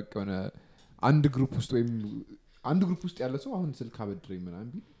ሰው በቃ የሆነ አንድ ግሩፕ ውስጥ ወይም አንድ ግሩፕ ውስጥ ያለ ሰው አሁን ስልክ አበድረኝ ምናምን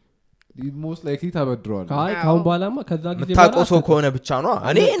ቢል most likely ታበድረዋል ካሁን በኋላማ ከዛ ጊዜ ታቆ ሰው ከሆነ ብቻ ነው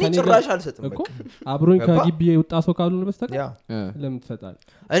እኔ ጭራሽ አልሰጥም እኮ አብሮኝ ከግቢ የወጣ ሰው ካልሆነ በስተቀር ለምን ትሰጣለህ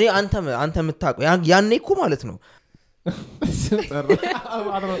እኔ አንተ የምታውቀው ያኔ እኮ ማለት ነው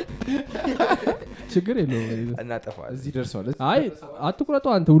ችግር የለውም እናጠፋለን እዚህ ደርሷል አይ አትቁረጡ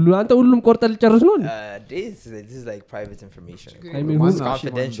አንተ ሁሉም ቆርጠል ጨርስ ነው this is like private information I mean who's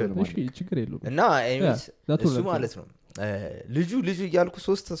confidential እሺ ችግር የለውም እና anyways እሱ ማለት ነው ልጁ እያልኩ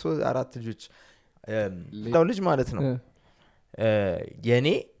 3-4 ልጆች ሌላው ልጅ ማለት ነው የኔ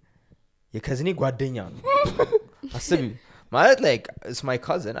የከዝኔ ጓደኛ ነው አስቢ ማለት like it's my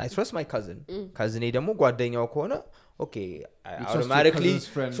cousin I trust my cousin ደግሞ ጓደኛው ከሆነ okay I automatically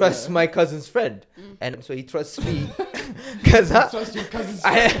trust my cousin's friend and so he trusts me cuz trust your cousin's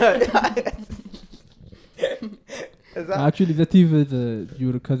actually the thief is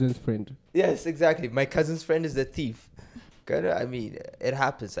your cousin's friend yes exactly my cousin's friend is the thief I mean it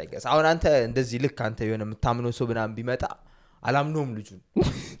happens I guess አሁን አንተ እንደዚህ ልክ አንተ የሆነ የምታምነው ሰው ብናም ቢመጣ አላምነውም ልጁን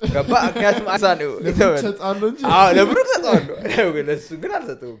ገባ አካያቱም አሳነው ተጣሉ እንጂ ለብሩክ ተጣሉ ለሱ ግን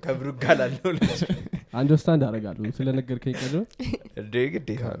አልሰጠው ከብሩክ ጋር አለው ልጅ አንደርስታንድ አደርጋለሁ ስለነገርከኝ ቀደም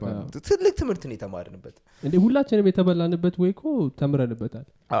ግዴታ ትልቅ ትምህርት ነው የተማርንበት እንዴ ሁላችንም የተበላንበት ወይኮ ተምረንበታል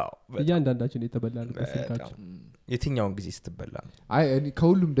እያንዳንዳችን የተበላንበት ስልካችን የትኛውን ጊዜ ስትበላ አይ እኔ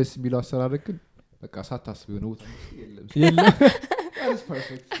ከሁሉም ደስ የሚለው አሰራረግ ግን በቃ ሳታስብ ነው የለም that's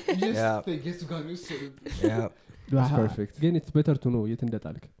perfect you just get to go yeah that's perfect again it's better to know የት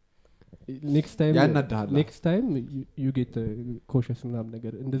እንደጣልክ next time you get cautious ምናምን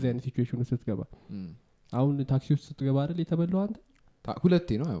ነገር እንደዚህ አይነት ሲቹዌሽን ውስጥ ስትገባ አሁን ታክሲ ውስጥ ስትገባ አይደል የተበላው አንተ ሁለቴ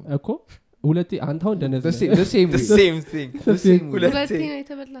ነው እኮ ሁለቴ አንተ አሁን እንደነዚህ the same thing ሁለቴ ነው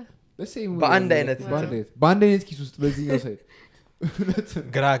የተበላ በአንድ አይነት ኪስ ውስጥ በዚህ ነው ሳይ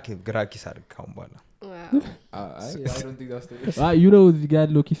ግራኪስ አድርጋውን በኋላ I don't think that's the you know እዚህ ጋር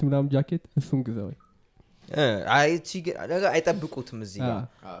ያለው ኪስ ምናምን ጃኬት እሱን ግዛው አይ ነገር አይጠብቁትም እዚህ ጋር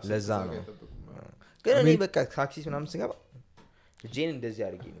ለዛ ነው ግን እኔ በቃ ታክሲ ምናምን ስገባ ጄን እንደዚህ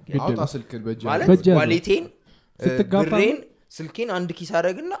አድርጌ ነው አውጣ ስልክን በእጅ ማለት ዋሌቴን ብሬን ስልኬን አንድ ኪስ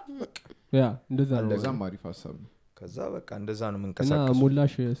አደረግና በቃ እንደዛ ማሪፍ ሀሳብ ነው ከዛ በቃ እንደዛ ነው የምንቀሳቀሰው እና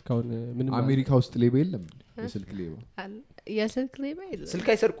ሞላሽ እስካሁን ምንም አሜሪካ ውስጥ ሌባ የለም የስልክ ሌባ የለም ስልክ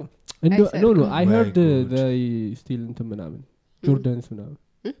አይሰርቁም no I heard they steal እንትን ምናምን ጆርዳንስ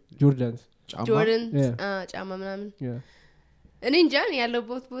ጆርዳን ጫማ ምናምን እኔ እንጃ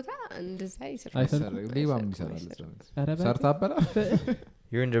ያለበት ቦታ እንደዛ ይሰራል ሌባ ምን ይሰራል ሰርታበላ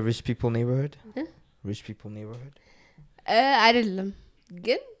you're in the rich people neighborhood አይደለም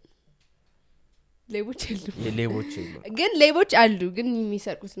ግን ሌቦች ግን ሌቦች አሉ ግን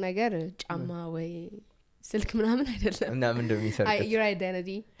የሚሰርቁት ነገር ጫማ ወይ ስልክ ምናምን አይደለም እና ምን እንደሚሰርቁት your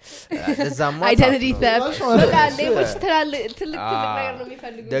identity theft በቃ ሌቦች ትልቅ ነገር ነው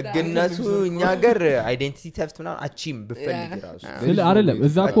የሚፈልጉት ደግነቱ እኛ ሀገር identity theft ምናምን አቺም ብፈልግ ራሱ አይደለም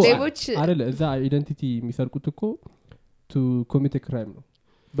እዛ እኮ አይደለም እዛ አይደንቲቲ የሚሰርቁት እኮ to commit a crime ነው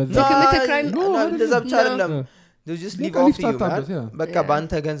በዛ commit a crime እንደዛ ብቻ አይደለም they just leave off you በቃ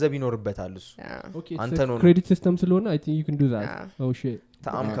ባንተ ገንዘብ ይኖርበታል እሱ አንተ ነው credit system ስለሆነ I think you can do that oh shit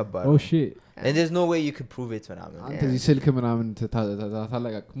ታም ከባድ oh shit and there's no way you could prove it ምናምን አንተ እዚህ ስልክ ምናምን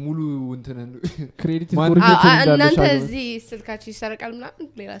ታላቃቅ ሙሉ እንትን ክሬዲት እናንተ እዚህ ስልካችሁ ይሰረቃል ምናምን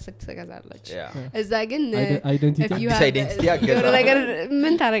ሌላ ስልክ ትገዛላችሁ እዛ ግን identity ነገር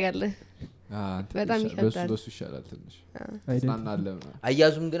ምን ታረጋለህ በጣም ይከብዳል በሱ ይሻላል ትንሽ ስናናለ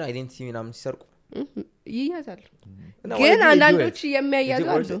አያዙም ግን identity ምናምን ሲሰርቁ ይያዛሉ ግን አንዳንዶች የሚያያዙ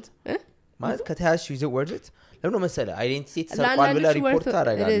አሉ ማለት ከተያዙ is it worth it ለምን መሰለህ አይዴንቲቲ ተሰርቋል ብለ ሪፖርት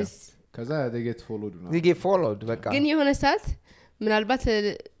ታደርጋለህ ከዛ they get followed በቃ ግን የሆነ ሰዓት ምናልባት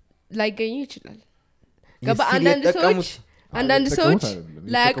ላይገኙ ይችላል ገባ አንዳንድ ሰዎች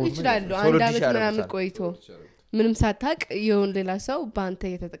ላያውቁ ይችላሉ አንድ አመት ምናምን ቆይቶ ምንም ሳታቅ የሆነ ሌላ ሰው ባንተ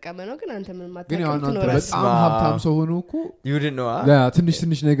እየተጠቀመ ነው ግን አንተ ምንም አታውቅም ትኖርስ በጣም ሀብታም ሰው ሆኖ እኮ you didn't know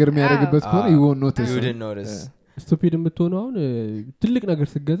ትንሽ ነገር የሚያደርግበት ከሆነ you won't notice ስቱፒድ የምትሆነው አሁን ትልቅ ነገር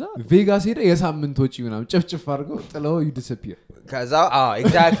ስገዛ ቬጋስ ሄደ የሳምንት ወጪ ምናምን ጨፍጭፍ አድርገው ጥለው you disappear ከዛ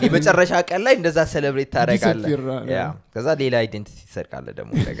ኤግዛክትሊ የመጨረሻ ቀን ላይ እንደዛ ሴሌብሬት ታደርጋለህ ከዛ ሌላ አይዴንቲቲ ትሰርቃለህ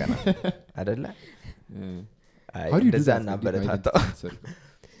ደግሞ እንደገና አይደለ እንደዛ እናበረታታው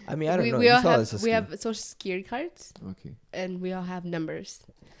I mean I don't know we have social security cards and we all have numbers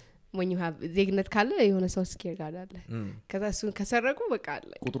when you have ዜግነት ካለ የሆነ ሰው ስኬር ጋር አለ ከዛ እሱን ከሰረቁ በቃ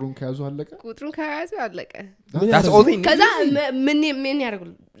አለ ቁጥሩን ከያዙ አለቀ that's all they need ከዛ ምን ያርጉ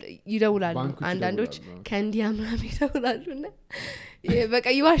ይደውላሉ አንዳንዶች ከእንዲያ ምናምን ይደውላሉና በቃ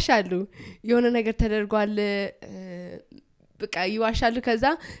ይዋሻሉ የሆነ ነገር ተደርጓል በቃ ይዋሻሉ ከዛ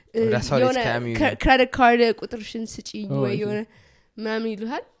የሆነ ክሬዲት ካርድ ቁጥርሽን ስጪኝ ወይ የሆነ ምናምን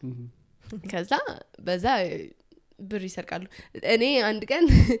ይሉሃል ከዛ በዛ ብር ይሰርቃሉ እኔ አንድ ቀን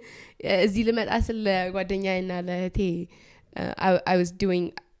እዚህ ልመጣ ስለ ጓደኛዬና ለእህቴ I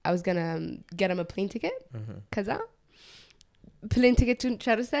was gonna get him a plane ticket ከዛ plane ticket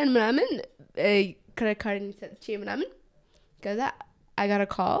ጨርሰን ምናምን ክሬዲት ካርድ ሰጥቼ ምናምን ከዛ I got a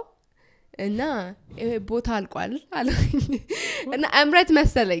call እና ቦታ አልቋል አለኝ እና እምረት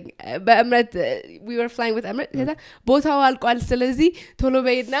መሰለኝ በእምረት we were flying with እምረት ከዛ ቦታው አልቋል ስለዚህ ቶሎ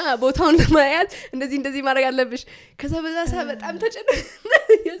በይና ቦታውን ለማያዝ እንደዚህ ማድረግ አለብሽ ከዛ በዛ ሰዓት በጣም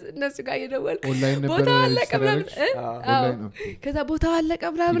እነሱ ጋር እየደወልኩ ቦታው አለቀ ምናምን ከዛ ቦታው አለቀ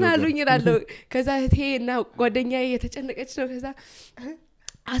ምናምን አሉኝ እላለሁ ከዛ እህቴ እና ጓደኛዬ የተጨነቀች ነው ከዛ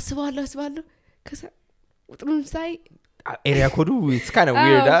አስባለሁ ከዛ ቁጥሩን ሳይ area code it's kind of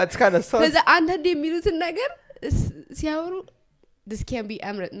weird it's kind of ከዛ አንተ የሚሉትን ነገር ሲያወሩ this can be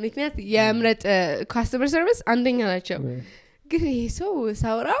Emirates ምክንያት የእምረት customer service አንደኛ ናቸው ግን ይሄ ሰው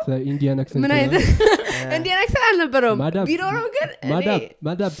ሳውራው ኢንዲያን አክሰንት ምን አይነት ኢንዲያን አክሰንት አልነበረውም ቢሮው ግን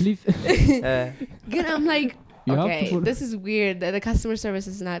madam please ግን I'm like okay this is weird the customer service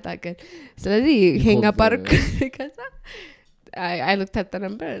is not that good ስለዚህ hang up አርኩ ከዛ I looked at the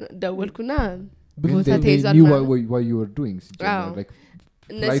number ደወልኩና they knew what you were doing like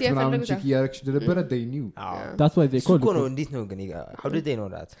flight around check actually they knew that's why they called you እንዴት ነው ግን how did they know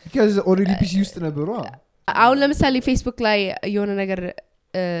that because already PC used to ነበሩ አሁን ለምሳሌ ፌስቡክ ላይ የሆነ ነገር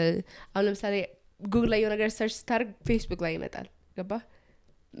አሁን ለምሳሌ ጉግል ላይ የሆነ ነገር ሰርች ስታርግ ፌስቡክ ላይ ይመጣል ገባ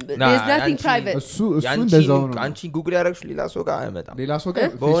there's nothing private እሱ እንደዛው ነው አንቺ ጉግል ያረግሽ ሌላ ሰው ጋር አይመጣም ሌላ ሰው ጋር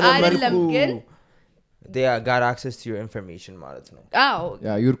አይደለም ግን they got access to your information ማለት ነው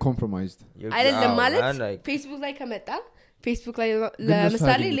yeah you're compromised አይደለም ማለት ፌስቡክ ላይ ከመጣ ፌስቡክ ላይ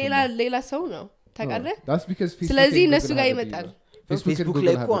ለምሳሌ ሌላ ሰው ነው ታውቃለህ that's because ስለዚህ እነሱ ጋር ይመጣል ፌስቡክ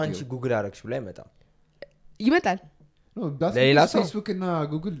ላይ እኮ አንቺ ጉግል አረግሽ ብላ ይመጣል no that's ለሌላ ፌስቡክ እና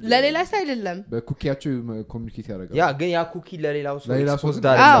ጉግል ለሌላ ሰው አይደለም በኩኪያቸው ኮሙኒኬት ያደርጋሉ ያ ግን ያ ኩኪ ለሌላው ሰው ኤክስፖዝ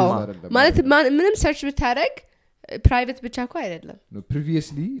አይደለም ማለት ምንም ሰርች ብታረግ private ብቻ እኮ አይደለም no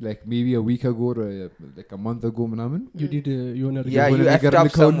previously like maybe a week ago or like a month ago ምናምን you did you effed up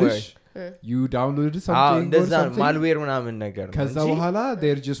somewhere you downloaded something or something malware ምናምን ነገር ነው ከዛ በኋላ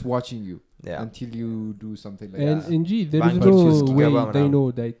they're just watching you until you do something like and inji there is no way they know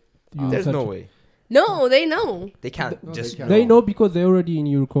that you there's no way no they know they can't just they know because they're already in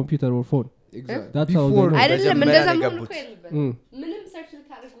your computer or phone exactly that's how they know አይደለም እንደዛ መሆን እኮ የለበትም ምንም ሰርች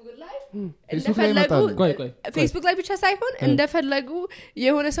ልታደርጉ ጉግል ላይ እንደፈለጉ ፌስቡክ ላይ ብቻ ሳይሆን እንደፈለጉ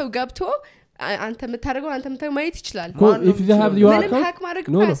የሆነ ሰው ገብቶ አንተ የምታደርገው ማየት ይችላል if you have your ምንም account ሃክ ማድረግ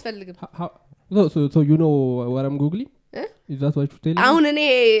እኮ አያስፈልግም so you know what I'm googling is that what you tell me አሁን እኔ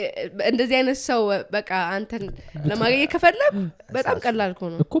እንደዚህ አይነት ሰው በቃ አንተን ለማግኘት ከፈለኩ በጣም ቀላል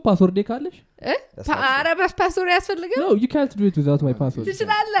ነው እኮ ፓስወርድ ካለሽ አረባስ ፓስወርድ ያስፈልጋል no you can't do it without my password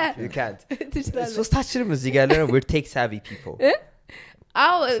ትችላለህ you can't ሶስታችንም እዚህ ጋር ነው we're tech savvy people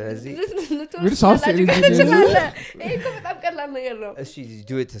አው we're software engineers እኮ በጣም ቀላል ነገር ነው እሺ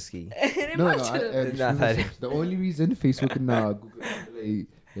do it እስኪ no the only reason Facebook እና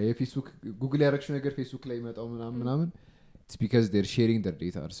የፌስቡክ ጉግል ያረክሽው ነገር ፌስቡክ ላይ መጣው ምናምን it's because they're sharing their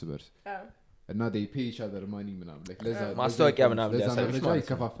data እርስ በርስ እና they pay each other money ምናምን like ለዛ ማስታወቂያ ምናምን ለዛ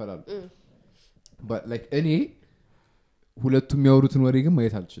ይከፋፈላሉ but like እኔ ሁለቱም ያወሩትን ወሬ ግን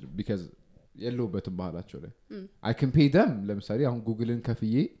ማየት አልችልም because የለውበትም ባህላቸው ላይ I can pay them ለምሳሌ አሁን ጉግልን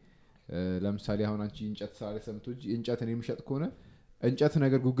ከፍዬ ለምሳሌ አሁን አንቺ እንጨት ሳለ ሰምቶጂ እንጨትን የሚሸጥ ከሆነ እንጨት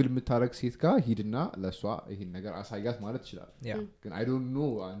ነገር ጉግል የምታረግ ሴት ጋር ሂድና ለሷ ይሄን ነገር አሳያት ማለት ይችላል ግን I don't know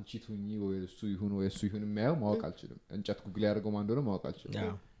አንቺ ቱኝ ወይ እሱ ይሁን ወይ እሱ ይሁን የሚያየው ማወቅ አልችልም እንጨት ጉግል ያደርገው ማን እንደሆነ ማወቅ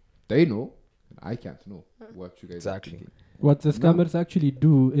አልችልም they know and I can't know what you guys exactly what the scammers actually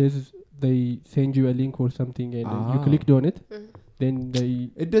do is they send you a link or something and you clicked on it then they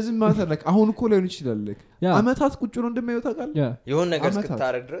it doesn't matter like አሁን እኮ ላይ ይችላል like አመታት ቁጭ ነው እንደማይወጣ ቃል የሆነ ነገር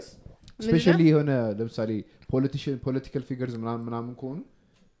እስክታረግ ድረስ especially የሆነ ለምሳሌ political figures ምናምን ከሆኑ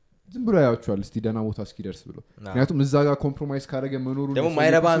ዝም ብሎ ያያቸዋል እስቲ ደና ቦታ እስኪደርስ ብሎ ምክንያቱም እዛ ጋር ኮምፕሮማይዝ ካደረገ መኖሩ ደግሞ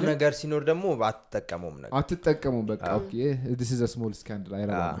ማይረባም ነገር ሲኖር ደግሞ አትጠቀሙም በቃ okay this is a small scandal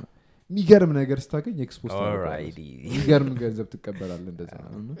አይረባም የሚገርም ነገር ስታገኝ ኤክስፖዝ alright የሚገርም ገንዘብ ትቀበላለህ እንደዛ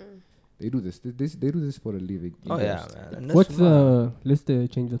ነው they do this for a living yeah man what's let's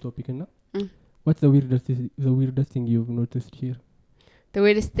change the topic now what's the weirdest thing you've noticed here the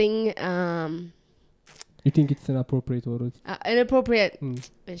weirdest thing you think it's inappropriate or inappropriate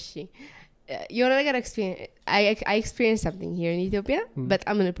እሺ የሆነ ነገር I experienced something here in Ethiopia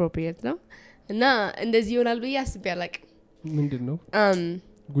በጣም inappropriate ነው እና እንደዚህ ይሆናል ብዬ አስቤ አላቅም ምንድነው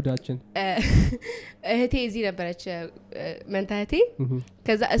ጉዳችን እህቴ እዚህ ነበረች መንታ እህቴ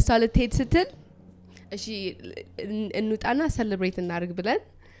ከዛ እሷ ልትሄድ ስትል እሺ እንውጣና ሰለብሬት እናርግ ብለን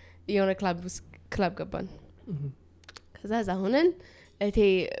የሆነ ክለብ ገባን ከዛ ዛሆነን እህቴ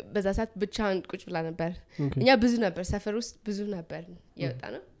በዛ ሰዓት ብቻዋን ቁጭ ብላ ነበር እኛ ብዙ ነበር ሰፈር ውስጥ ብዙ ነበር የወጣ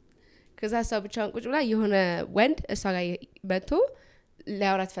ነው ከዛ እሷ ብቻዋን ቁጭ ብላ የሆነ ወንድ እሷ ጋር መጥቶ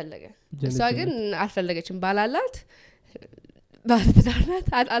ሊያወራት ፈለገ እሷ ግን አልፈለገችም ባላላት ባልተዳራት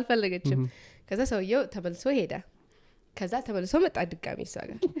አልፈለገችም ከዛ ሰውየው ተመልሶ ሄደ ከዛ ተመልሶ መጣ ድጋሚ እሷ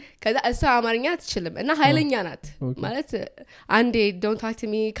ጋር ከዛ እሷ አማርኛ አትችልም እና ኃይለኛ ናት ማለት አንዴ don't talk to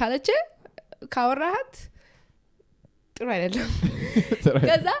me ካለች ካወራሃት ጥሩ አይደለም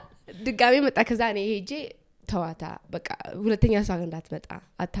ከዛ ድጋሚ መጣ ከዛ እኔ ሄጄ ተዋታ በቃ ሁለተኛ እሷ ጋር እንዳትመጣ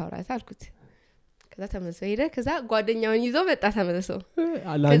አታውራት አልኩት ከዛ ተመልሶ ሄደ ከዛ ጓደኛውን ይዞ መጣ ተመልሶ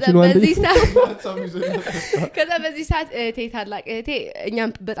ከዛ በዚህ ሰዓት እህቴ ታላቅ እህቴ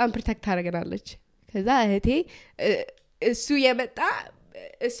እኛም በጣም ፕሮቴክት ታደርገናለች ከዛ እህቴ እሱ የመጣ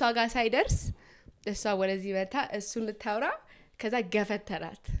እሷ ጋር ሳይደርስ እሷ ወደዚህ መጣ እሱን ልታወራ ከዛ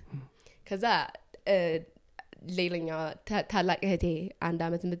ገፈተራት ከዛ ሌላኛው ታላቅ እህቴ አንድ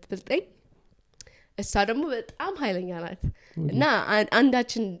አመት የምትበልጠኝ እሷ ደግሞ በጣም ኃይለኛ ናት እና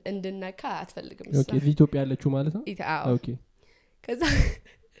አንዳችን እንድናካ አትፈልግም ኦኬ ኢትዮጵያ ያለችው ማለት ነው ኦኬ ከዛ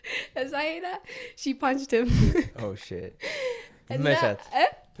እዛ ሄዳ she punched him oh shit መቻት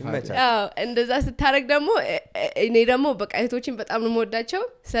እንደዛ ስታረግ ደግሞ እኔ ደግሞ በቃ እህቶችን በጣም ነው የምወዳቸው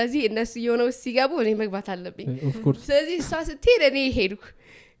ስለዚህ እነሱ የሆነው ሲገቡ እኔ መግባት አለብኝ ስለዚህ እሷ ስትሄድ እኔ ሄድኩ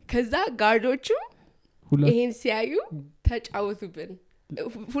ከዛ ጋርዶቹ ይሄን ሲያዩ ተጫወቱብን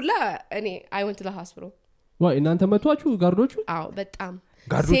ሁላ እኔ I went to the hospital ወይ እናንተ መቷችሁ ጋርዶቹ አዎ በጣም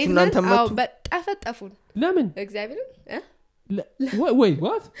ጋርዶቹ እናንተ መቱ አዎ በጣፈጠፉን ለምን እግዚአብሔር ወይ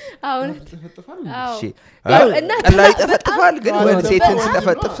what አዎ እሺ ቀላል ይጠፈጥፋል ግን ወንድ ሴትን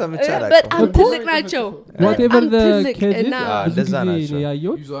ሲጠፈጥፍ ሰምቻለሁ በጣም ትልቅ ናቸው whatever the case እንደዛ ናቸው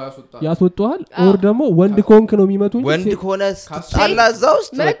ያየው ያስወጣዋል ኦር ደግሞ ወንድ ኮንክ ነው የሚመቱኝ ወንድ ሆነ ጣላ እዛው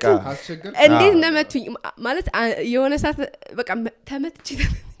ውስጥ በቃ እንዴት እንደመቱኝ ማለት የሆነ ሰዓት በቃ ተመትቼ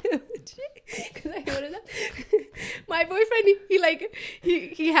cuz I heard that my boyfriend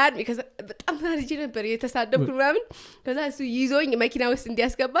he had me cuz በጣም ታርጂ ነበር የተሳደብኩ ምናምን ከዛ እሱ ይዞኝ መኪና ውስጥ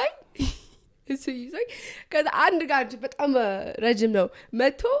እንዲያስገባኝ እሱ ይዞኝ ከዛ አንድ ጋር በጣም ረጅም ነው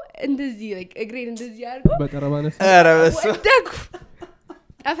መቶ እንደዚህ እግሬን እንደዚህ አድርጎ በጠረባነስ ኧረ በሱ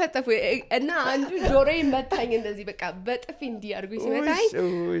አፈጠፉ እና አንዱ ጆሮዬን መታኝ እንደዚህ በቃ በጥፊ እንዲያርጉ ሲመታኝ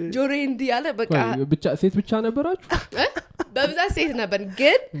ጆሮዬን እንዲያለ በቃ ብቻ ሴት ብቻ ነበራችሁ በብዛት ሴት ነበር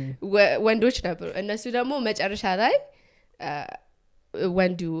ግን ወንዶች ነበሩ እነሱ ደግሞ መጨረሻ ላይ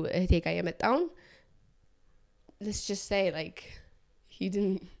ወንዱ እህቴ ጋር የመጣውን let's just say he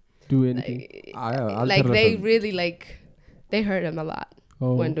didn't do anything they really they hurt him a lot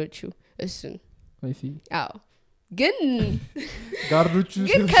ወንዶቹ እሱን I see ግን ጋርዶቹ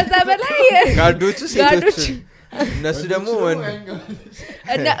ግን ከዛ በላይ ጋርዶቹ ሴቶች እነሱ ደግሞ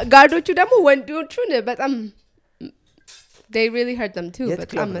ጋርዶቹ ደግሞ ወንዶቹን በጣም they really hurt them too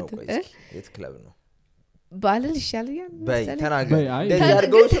በጣም የት ክለብ ነው ባልን ይሻላል በይ ተናገር እንደዚህ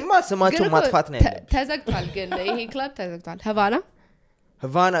አድርገውሽማ ስማቸው ማጥፋት ነው ያለው ተዘግቷል ግን ይሄ ክለብ ተዘግቷል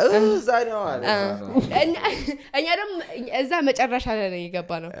havana እዛ ነው አለ እኛ ደግሞ እዛ መጨረሻ ላይ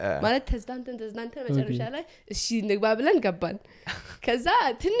የገባ ነው ማለት ተዝናንተ መጨረሻ ላይ እሺ ንግባ ብለን ገባን ከዛ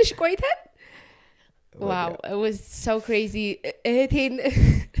ትንሽ ቆይተን wow it was so crazy እህቴን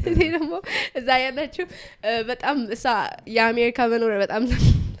ደግሞ እዛ ያለችው በጣም እሷ የአሜሪካ መኖር በጣም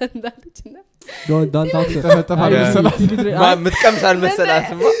እንዳለችና don't ተፈጠፋል መሰላት ምትቀምሳል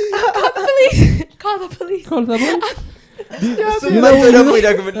መሰላትማ call the police you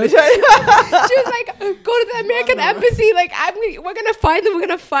know she was like go to the American embassy we're going to find them we're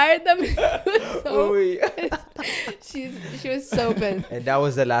going to fire them so she was so bad and that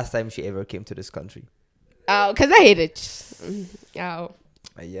was the last time she ever came to this country cuz I hated yeah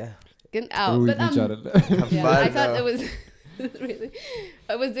but I thought it was really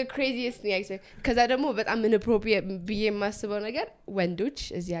it was the craziest thing I said cuz I don't know but I'm inappropriate ብዬ የማስበው ነገር ወንዶች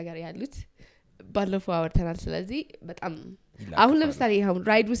እዚህ ሀገር ያሉት ባለፈው አወርተናል ስለዚህ በጣም አሁን ለምሳሌ አሁን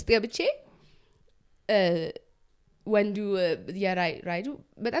ራይድ ውስጥ ገብቼ ወንዱ የራይዱ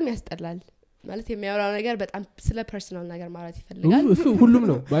በጣም ያስጠላል ማለት የሚያወራው ነገር በጣም ስለ ፐርሰናል ነገር ማለት ይፈልጋል እሱ ሁሉም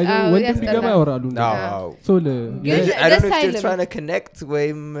ነው ወንድ ቢገባ ያወራሉ so I don't know if they're trying to connect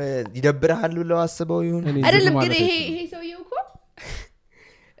ወይም ይደብራሉ ብለው አስበው ይሁን አይደለም ግን ይሄ ሰውየው እኮ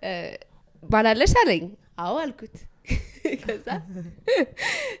ባላለሽ አለኝ አዎ አልኩት ከዛ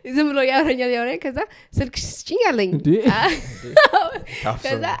ዝም ብሎ ያወራኛል ከዛ ስልክሽ ስጪኝ አለኝ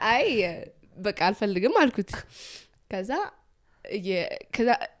ከዛ አይ በቃ አልፈልግም አልኩት ከዛ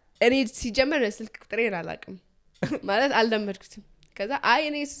እኔ ሲጀመር ስልክ ቁጥሬን አላውቅም ማለት አልለመድኩትም ከዛ አይ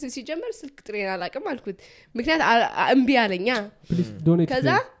እኔ ሲጀመር ስልክ ቁጥሬን አላውቅም አልኩት ምክንያት እምቢ አለኛ ከዛ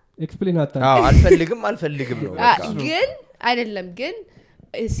ኤክስፕሌን አልፈልግም ነው ግን አይደለም ግን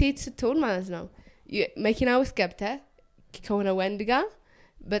ሴት ስትሆን ማለት ነው መኪና ውስጥ ገብተህ ከሆነ ወንድ ጋር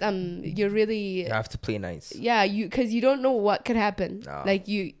በጣም you really have to play nice yeah you cuz you don't know what could happen like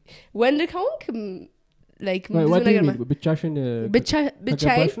you ወንድ ከሆንክ like ብዙ ነገር ብቻሽን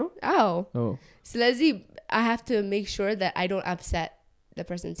ነው ስለዚህ I have to make sure that I don't upset the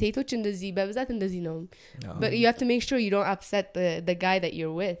person ሴቶች እንደዚህ በብዛት እንደዚህ ነው but you have to make sure you don't upset the guy that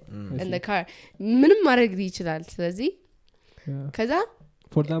you're with in the car ምንም ማድረግ ይችላል ስለዚህ ከዛ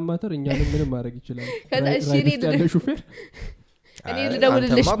for that matter እኛንም ምንም ማድረግ ይችላል ከዛ እሺ እኔ ሹፌር እኔ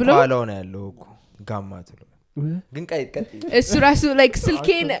ልደውልልሽ ብሎ ባላው ነው ያለው እኮ ጋማት ነው ግን ቀጥ እሱ ራሱ like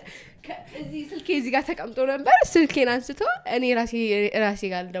ስልኬን እዚህ ስልኬ እዚህ ጋር ተቀምጦ ነበር ስልኬን አንስቶ እኔ ራሴ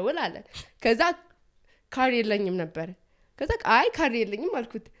ጋር ልደውል አለ ከዛ ካርድ የለኝም ነበር ከዛ አይ ካርድ የለኝም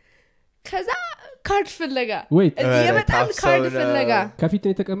አልኩት ከዛ ካርድ ፍለጋ እዚህ የመጣን ካርድ ፍለጋ ከፊት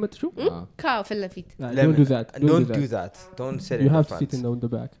ነው የተቀመጥሽው ፍለፊት don't do that don't sit you have to sit in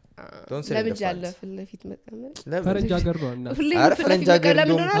the back don't sit in the front ፍለፊት መቀመጥ ፈረንጅ ሀገር ነው እና ፈረንጅ ሀገር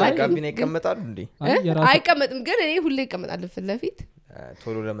ነው ካቢኔ ይቀመጣሉ እንዴ አይቀመጥም ግን እኔ ሁሌ ይቀመጣል ፍለፊት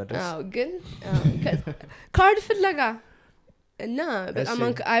ቶሎ ለመድረስ ግን ካርድ ፍለጋ እና በጣም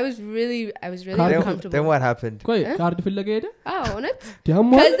I was really uncomfortable then what happened ቆይ ካርድ ፍለጋ ሄደ እውነት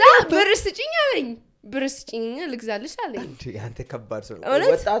ከዛ ብር ስጪኝ አለኝ ብር ስጪኝ ልግዛልሽ አለኝ አንተ ከባድ ሰው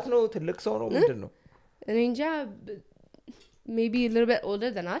ወጣት ነው ትልቅ ሰው ነው ምንድነው እኔ እንጃ maybe a little bit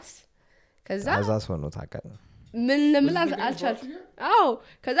older than us ከዛ ሰው ነው ታውቃ ምን ለምላል አልቻልኩም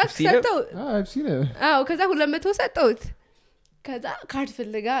ከዛ ሰጠው ከዛ 200 ሰጠውት ከዛ ካርድ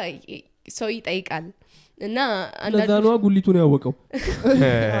ፍለጋ ሰው ይጠይቃል እና ለዛኗ ጉሊቱ ነው ያወቀው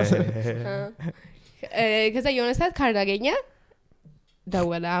ከዛ የሆነ ሰዓት ካርድ አገኘ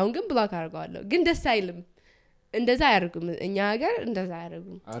ደወለ አሁን ግን ብሎክ አድርገዋለሁ ግን ደስ አይልም እንደዛ አያርጉም እኛ ሀገር እንደዛ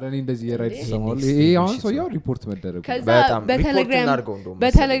አያርጉም አረኒ እንደዚህ የራይት ሰማው ይሄ አሁን ሰው ያው ሪፖርት መደረጉ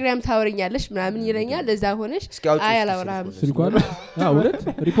በቴሌግራም ታወሪኛለሽ ምናምን ይለኛል ለዛ ሆነሽ አይ አላወራም ስልኳን እውነት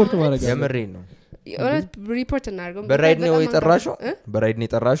ሪፖርት ማድረግ የምሬን ነው እውነት ሪፖርት እናርገው በራይድ ነው የጠራሽው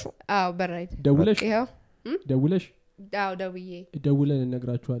በራይድ ደውለሽ ደውለን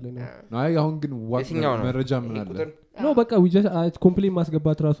እንነግራችኋለን አይ አሁን ግን መረጃ ምን አለ ነው በቃ ኮምፕሌን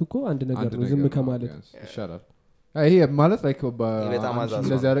ማስገባት ራሱ እኮ አንድ ነገር ነው ዝም ከማለት ይሻላል ይሄ ማለት ላይክ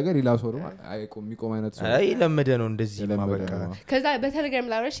እንደዚህ ያደረገ ሌላ ሰው ነው የሚቆም አይነት ሰው አይ ለመደ ነው እንደዚህ ማበቃ ከዛ በቴሌግራም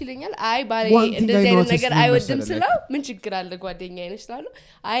ላወራሽ ይለኛል አይ ባሌ እንደዚህ አይነት ነገር አይወድም ስለው ምን ችግር አለ ጓደኛዬ ነሽ ስላለው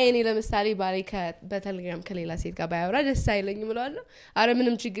አይ እኔ ለምሳሌ ባሌ በቴሌግራም ከሌላ ሴት ጋር ባያወራ ደስ አይለኝም እላለሁ አረ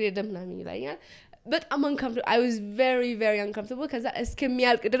ምንም ችግር የለም ምናምን ይለኛል በጣም uncomfortable I was very very uncomfortable ከዛ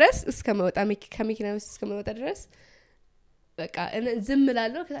እስከሚያልቅ ድረስ እስከመውጣ ከመኪና ውስጥ እስከመውጣ ድረስ በቃ ዝም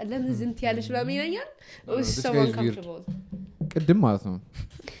እላለሁ ከዛ ለምን ዝም ትያለሽ ምናምን ይለኛል so uncomfortable ቅድም ማለት ነው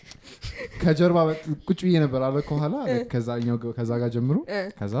ከጀርባ ቁጭ ብዬ ነበር አለ ከኋላ ከዛ ጋር ጀምሮ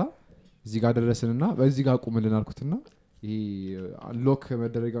ከዛ እዚህ ጋር ደረስንና በዚህ ጋር ቁምልን አልኩትና ይሄ አንሎክ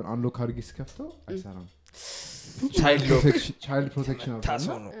መደረጋውን አንሎክ አድርጌ ስከፍተው አይሰራም child protection ነው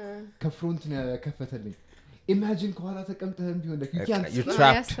ከፍሮንት ነው ያከፈተልኝ imagine ከኋላ ተቀምጠህም ቢሆን like you can't you're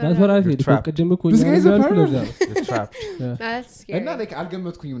trapped that's what I said ቅድም እኮ you're trapped that's scary እና like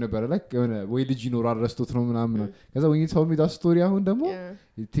አልገመትኩኝም ነበር like የሆነ ወይ ልጅ ይኖራል ረስቶት ነው ምናምን ከዛ when you told me that story አሁን ደግሞ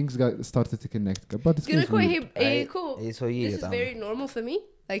things got started to connect but it's good this is very normal for me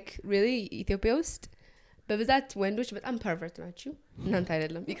like really ኢትዮጵያ ውስጥ በብዛት ወንዶች በጣም ፐርቨርት ናቸው እናንተ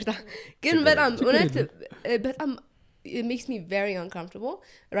አይደለም ይቅርታ ግን በጣም እውነት በጣም it makes me very uncomfortable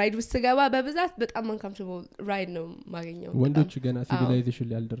ride ውስጥ ገባ በብዛት በጣም uncomfortable ride ነው ማገኘው ወንዶች ገና ሲቪላይዜሽን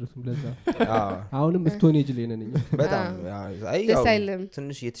ላይ አልደረሱም ለዛ አሁንም ስቶን ኤጅ ላይ ነን በጣም አይ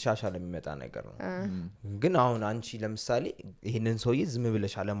ትንሽ እየተሻሻለ የሚመጣ ነገር ነው ግን አሁን አንቺ ለምሳሌ ይሄንን ሰውዬ ዝም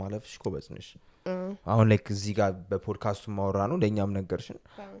ብለሽ አለ ማለፍሽ ኮበጽንሽ አሁን like እዚህ ጋር በፖድካስቱ ማወራ ነው ለኛም ነገርሽን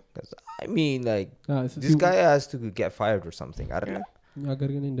I mean like this guy has to get fired or something አይደል ያገር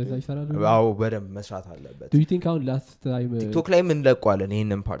ግን እንደዛ ይሰራል አዎ በደንብ መስራት አለበት do you think አሁን last time TikTok ላይ ምን ለቋለን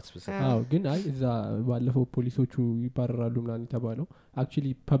ይሄንን ፓርት ስፔሲፊክ አዎ ግን አይ እዛ ባለፈው ፖሊሶቹ ይባረራሉ ምናምን ተባለው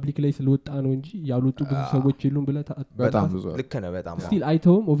actually public ላይ ስለወጣ ነው እንጂ ያልወጡ ብዙ ሰዎች የሉም ብለ በጣም ብዙ ልክ ነው በጣም still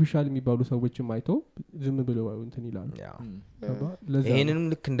አይተውም ኦፊሻል የሚባሉ ሰዎችም አይተው ዝም ብለው እንትን ይላሉ ይሄንንም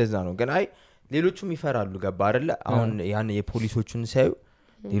ልክ እንደዛ ነው ግን አይ ሌሎቹም ይፈራሉ ገባ አይደለ አሁን ያን የፖሊሶቹን ሳዩ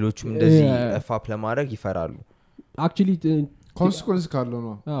ሌሎቹም እንደዚህ ኤፋፕ ለማድረግ ይፈራሉ actually ኮንሲኩዌንስ ካለው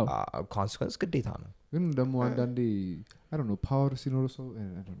ነው ኮንሲኩዌንስ ግዴታ ነው ግን ደግሞ አንዳንዴ I don't know ፓወር ሲኖር ሰው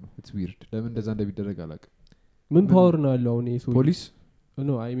I don't know it's weird ለምን እንደዛ እንደሚደረግ አላውቅም ምን ፓወር ነው ያለው አሁን ይሄ ሰው ፖሊስ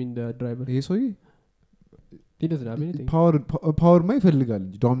no I mean the driver ይሄ ሰው he doesn't have anything ፓወር ማይ ይፈልጋል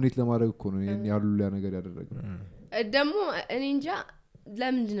እንጂ ዶሚኔት ለማድረግ እኮ ነው ይሄን ያሉ ነገር ያደረገው ደግሞ እኔ እንጃ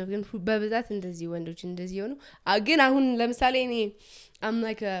ለምንድን ነው ግን በብዛት እንደዚህ ወንዶች እንደዚህ ሆኑ ግን አሁን ለምሳሌ እኔ I'm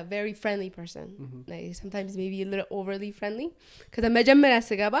like a very friendly person like sometimes maybe a little overly friendly ከዛ መጀመሪያ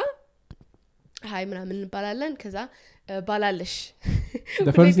ስገባ ሃይ ምናምን እንባላለን ከዛ ባላለሽ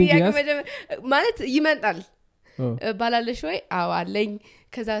the first thing ማለት ይመጣል ባላለሽ ወይ አዎ አለኝ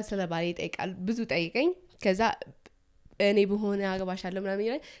ከዛ ስለባሌ ይጠይቃል ብዙ ጠይቀኝ ከዛ እኔ በሆነ አገባሻለሁ ምናምን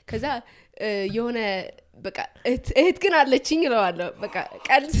ይላል ከዛ የሆነ በቃ እህት ግን አለችኝ እለዋለሁ በቃ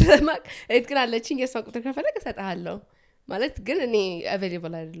ቀልድ ስለማቅ እህት ግን አለችኝ የሷ ቁጥር ከፈለክ እሰጥሃለሁ ማለት ግን እኔ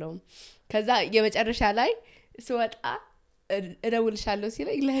available አይደለሁም ከዛ የመጨረሻ ላይ ስወጣ እደውልሻለሁ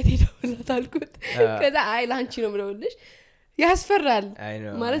ሲለኝ ለእህቴ ደውልላታልኩት ከዛ አይ ላንቺ ነው የምደውልልሽ ያስፈራል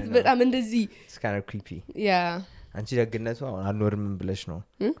ማለት በጣም እንደዚህ it's kind of creepy አንቺ ደግነቱ አሁን አልኖርም ብለሽ ነው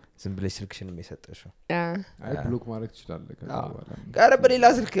ዝም ብለሽ ስልክሽንም የሰጠሽው አይ ብሎክ ማድረግ ትችላለህ ከዛ በኋላ ጋር በሌላ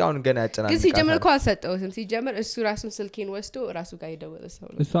ስልክ አሁን ገና ያጨናንቃል ግን ሲጀምር እኮ አልሰጠሁትም ሲጀምር እሱ ራሱን ስልኬን ወስዶ ራሱ ጋር ይደውል ሰው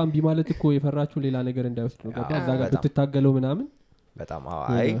ነው እሷ አምቢ ማለት እኮ የፈራችሁ ሌላ ነገር እንዳይወስድ ነው ገባ እዛ ጋር ብትታገለው ምናምን በጣም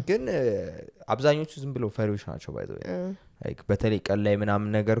አይ ግን አብዛኞቹ ዝም ብለው ፈሪዎች ናቸው ባይ ዘ ወይ ላይክ በተለይ ቀን ላይ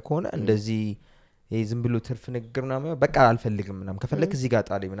ምናምን ነገር ከሆነ እንደዚህ ይሄ ዝም ብሎ ትርፍ ንግግር ምናምን በቃ አልፈልግም ምናምን ከፈለክ እዚህ ጋር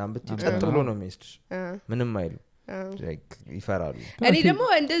ጣለኝ ምናምን ብትይ ጸጥ ብሎ ነው የሚወስድሽ ምንም አይሉ like ይፈራሉ እኔ ደግሞ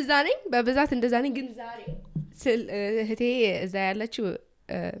እንደዛ ነኝ በብዛት እንደዛ ነኝ ግን ዛሬ እህቴ እዛ ያለችው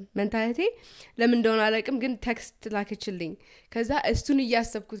መንታቴ ለምን እንደሆነ አላውቅም ግን ቴክስት ላከችልኝ ከዛ እሱን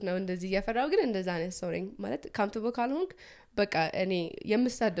እያሰብኩት ነው እንደዚህ እያፈራው ግን እንደዛ ነው ሰው ነኝ ማለት comfortable ካልሆንክ በቃ እኔ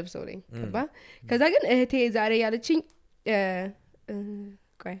የምሳደብ ሰው ነኝ ከዛ ግን እህቴ ዛሬ ያለችኝ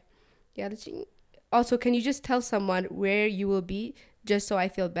ያለችኝ also can you just tell someone where you will be just so I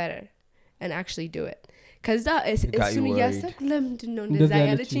feel better and actually do it ከዛ እሱን እያሰብኩ ለምንድን ነው እንደዛ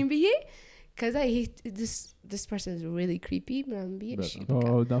ያለችኝ ብዬ ከዛ this person is really creepy ምናምን ብዬ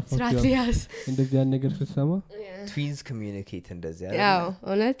ስራትያስ እንደዚህ ያን ነገር ስትሰማ twins communicate እንደዚህ አይደል ያው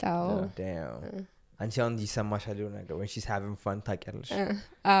እውነት አዎ damn አንቺ አሁን ይሰማሻል የሆነ ነገር when she's having fun ታውቂያለሽ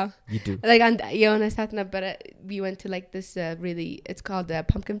you do like የሆነ ሰዓት ነበረ we went to like this really it's called the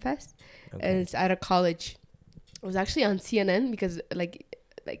Pumpkin Fest and it's at a college it was actually on CNN because like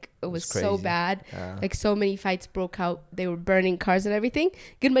it was so bad like so many fights broke out they were burning cars and everything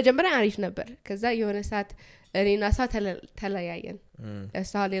ግን መጀመሪያ አሪፍ ነበር ከዛ የሆነ ሰዓት እኔና እሷ ተለያየን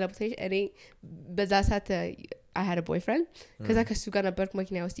እሷ ሌላ ቦታ እኔ በዛ ሰዓት I had a boyfriend ከዛ ከሱ ጋር ነበርኩ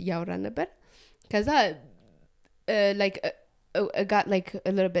መኪና ውስጥ እያወራን ነበር ከዛ like it got like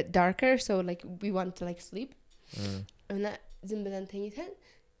a little bit darker so like we wanted to like sleep እና ዝም ብለን ተኝተን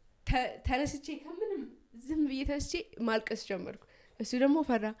ተነስቼ ከምንም ዝም ብዬ ተነስቼ ማልቀስ ጀመርኩ እሱ ደግሞ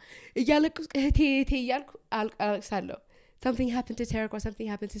ፈራ እያለቅስ እህቴ እያልኩ አልቅሳለሁ something happened to Terry or something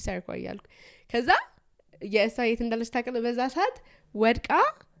happened to Terry እያልኩ ከዛ የእሷ የት እንዳለች ታውቃለህ በዛ ሰዓት ወድቃ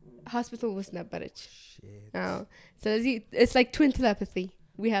hospital ውስጥ ነበረች ስለዚህ it's like twin telepathy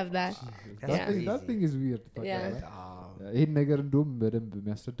we have that that thing is weird ይሄን ነገር እንደውም በደንብ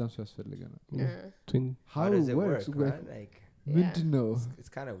የሚያስረዳን ሰው ያስፈልገናል twin how does it work like ምንድነው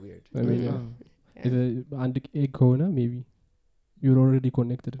it's kind of weird አንድ egg ከሆነ maybe you're already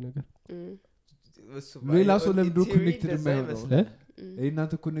connected ነገር ሌላ ሰው ለምዶ connected የማይሆነው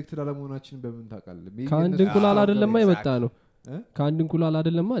እናንተ connected አለመሆናችን በምን ታውቃለህ ከአንድ እንቁላል አይደለም የመጣ ነው ከአንድ እንቁላል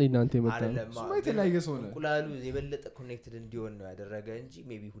አይደለም እናንተ የመጣ ነው እሱማ የተለያየ ሰው ነው እንቁላሉ የበለጠ connected እንዲሆን ነው ያደረገ እንጂ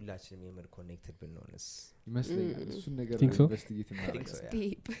maybe ሁላችንም የምር connected ብንሆንስ ይመስለኛል እሱን ነገር ኢንቨስቲጌት እናደርጋለን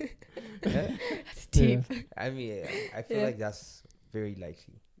deep I mean I feel like that's very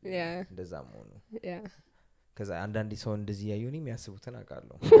likely እንደዛ መሆኑ ከዛ አንዳንድ ሰው እንደዚህ ያዩኝ የሚያስቡትን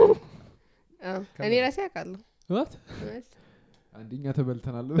አውቃለሁ እኔ ራሴ አውቃለሁ what አንደኛ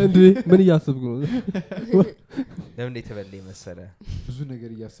ተበልተናል እንዴ ምን እያሰብኩ ነው ለምን ተበልለ መሰለ ብዙ ነገር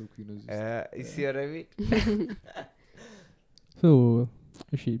እያሰብኩኝ ነው እዚህ ሲያረቢ so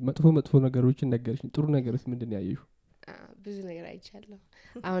እሺ መጥፎ ነገሮችን ነገርሽ ጥሩ ነገርስ ምንድነው ያየሽው ብዙ ነገር አይቻለሁ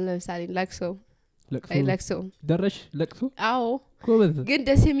አሁን ለምሳሌ ለቅሶ ደረሽ ለቅሶ አዎ ኮበዝ ግን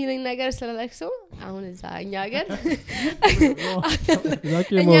ደስ የሚለኝ ነገር ስለለቅሶ አሁን እዛ እኛ ሀገር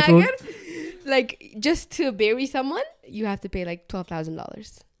like just to bury someone you have to pay like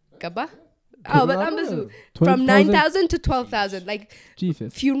 $12,000 ገባ በጣም ብዙ from 9,000 to 12,000 like Jesus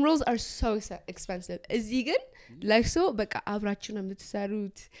funerals are so expensive እዚህ ግን ለቅሶ በቃ አብራችሁ ነው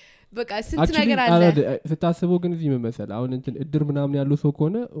የምትሰሩት በቃ ስንት ነገር አለ ስታስበው ግን እዚህ መመሰል አሁን እንትን እድር ምናምን ያለው ሰው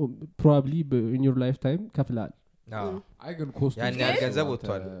ከሆነ probably in your lifetime ከፍላል አይ ግን ኮስቱ ያን ያህል ገንዘብ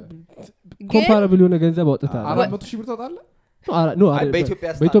ወጥቷል ኮምፓራብል የሆነ ገንዘብ አውጥታል 400,000 ብር ታውጣለህ ኖ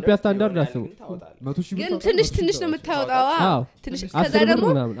በኢትዮጵያ ስታንዳርድ አስቡ 100,000 ብር ግን ትንሽ ነው የምታወጣው ትንሽ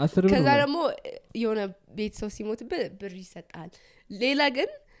ከዛ ደግሞ የሆነ ቤት ሰው ሲሞትብህ ብር ይሰጣል ሌላ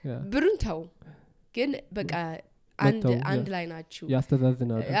ግን ብሩን ተው ግን በቃ አንድ ላይ ናችሁ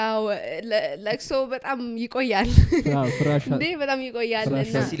ያስተዛዝናሉ ያው ለቅሶ በጣም ይቆያል እንዴ በጣም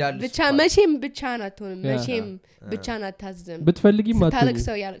ይቆያልና ብቻ መቼም ብቻህን አትሆንም መቼም ብቻህን አታዝም ብትፈልጊም አትሆንም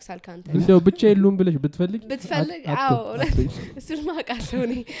ታለቅሰው ያለቅሳል ካንተ እንደው ብቻ የሉም ብለሽ ብትፈልጊ አዎ እሱን ማቃለው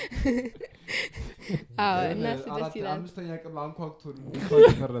ነኝ አዎ እና ደስ ይላል አምስተኛ ቀን አንኳኩቶ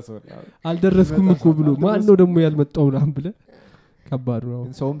ተፈረሰው አልደረስኩም እኮ ብሎ ማን ነው ደግሞ ያልመጣው ምናምን ብለ ከባድ ነው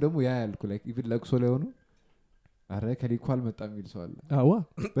ሰውም ደግሞ ያ ያልኩ ላይክ ኢቭን ለቅሶ ላይ ሆኖ አረ ከሊኳል መጣ የሚል ሰው አለ አዋ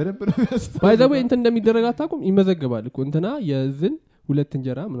በደንብ ነው ያስተው ባይ ዘ ወይ እንትን እንደሚደረግ አታውቁም ይመዘገባል እኮ እንትና የዝን 2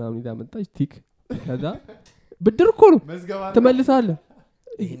 እንጀራ ምናምን ይዛመጣች ቲክ ከዛ ብድር እኮ ነው ተመልሳለህ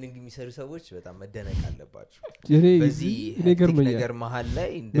ይሄን የሚሰሩ ሰዎች በጣም መደነቅ አለባቸው በዚህ ነገር መሃል ላይ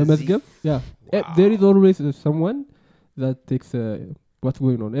እንደዚህ በመዝገብ ያ there is always someone that takes what's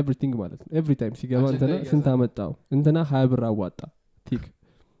going on everything ማለት ነው every time ሲገባ እንትና ስንት አመጣው እንትና 20 ብር አዋጣ ቲክ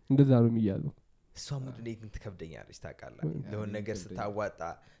እንደዛ ነው የሚያዘው እሷም እንዴት እንትከብደኛለች ታውቃለህ ለሆነ ነገር ስታዋጣ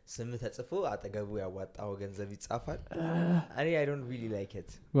ስም ተጽፎ አጠገቡ ያዋጣው ገንዘብ ይጻፋል I don't really like it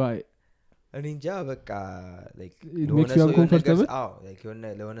why እኔ እንጃ በቃ like makes you uncomfortable like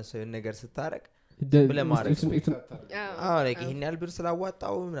ለሆነ ሰው ነገር ስታረቅ ለማረግ like ይሄን ያህል ብር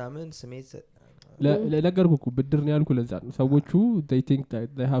ስላዋጣው ምናምን ስሜት ለነገርኩ ብድር ነው ያልኩ ለዛ ነው ሰዎቹ they think that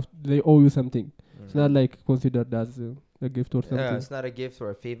they owe you something it's not like considered as a gift or something it's not a gift or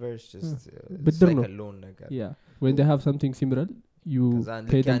a favor it's just ብድር like ነው a loan ነገር yeah when they have something similar you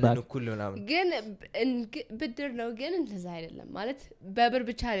pay them back ግን ብድር ነው ግን እንደዛ አይደለም ማለት በብር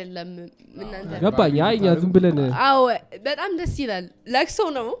ብቻ አይደለም እናንተ ገባኝ አኛ ዝም ብለን አዎ በጣም ደስ ይላል ለቅሶ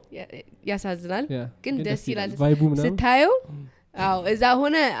ነው ያሳዝናል ግን ደስ ይላል ስታየው አዎ እዛ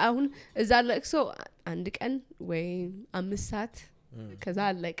ሆነ አሁን እዛ ለቅሶ አንድ ቀን ወይ 5 ሰዓት ከዛ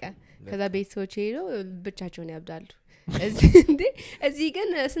አለቀ ከዛ ቤተሰቦች ሄደው ብቻቸውን ያብዳሉ እዚህ ግን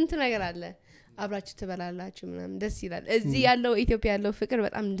ስንት ነገር አለ አብራችሁ ትበላላችሁ ምናምን ደስ ይላል እዚህ ያለው ኢትዮጵያ ያለው ፍቅር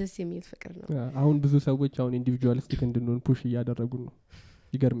በጣም ደስ የሚል ፍቅር ነው አሁን ብዙ ሰዎች አሁን ኢንዲቪጁዋሊስቲክ እንድንሆን ፑሽ እያደረጉ ነው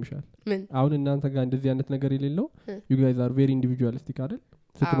ይገርምሻል አሁን እናንተ ጋር እንደዚህ አይነት ነገር የሌለው you guys are very individualistic አይደል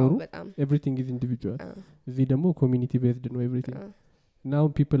ስትኖሩ everything is individual እዚህ ደግሞ community based ነው everything now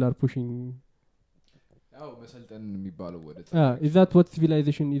people are pushing ያው መሰልጠን የሚባለው ወደ is that what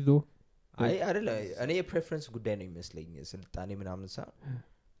civilization is though አይደለ እኔ የፕሬፈረንስ ጉዳይ ነው የሚመስለኝ ስልጣኔ ምናምን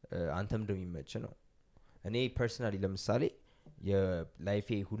አንተም እንደሚመች ነው እኔ ፐርሰናሊ ለምሳሌ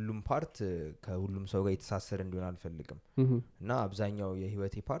የላይፌ ሁሉም ፓርት ከሁሉም ሰው ጋር የተሳሰረ እንዲሆን አልፈልግም እና አብዛኛው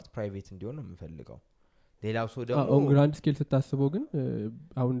የህይወቴ ፓርት ፕራይቬት እንዲሆን ነው የምፈልገው ሌላው ሰው ደግሞ on grand scale ስታስበው ግን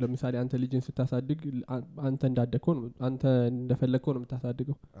አሁን ለምሳሌ አንተ ልጅን ስታሳድግ አንተ እንዳደከው ነው አንተ እንደፈለከው ነው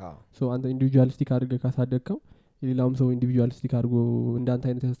የምታሳድገው ሶ አንተ ኢንዲቪጁዋሊስቲክ አድርገህ ካሳደግከው ሌላውም ሰው ኢንዲቪጁዋሊስቲክ አድርጎ እንዳንተ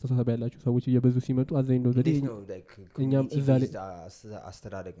አይነት አስተሳሰብ ያላችሁ ሰዎች እየበዙ ሲመጡ አዘኝ ነው ዘዴ እኛም እዛ ላይ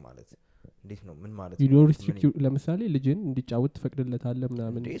አስተዳደግ ማለት እንዴት ነው ምን ማለት ነው ለምሳሌ ልጅን እንዲጫወት ትፈቅድለታለህ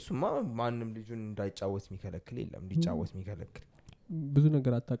ምናምን እሱማ ማንንም ልጁን እንዳይጫወት የሚከለክል የለም እንዲጫወት የሚከለክል ብዙ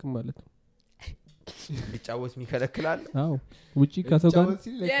ነገር አጣቅም ማለት ነው እንዲጫወት የሚከለክላል አዎ ውጪ ከሰው ጋር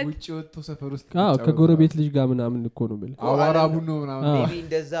ውጪ ወጥቶ ሰፈር ውስጥ አዎ ከጎረቤት ልጅ ጋር ምናምን እኮ ነው ማለት አዋራቡ ነው ምናምን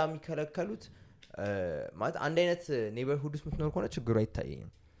እንደዛ የሚከለክሉት ማለት አንድ አይነት ኔበርሁድ ውስጥ ምትኖር ከሆነ ችግሩ አይታየኝም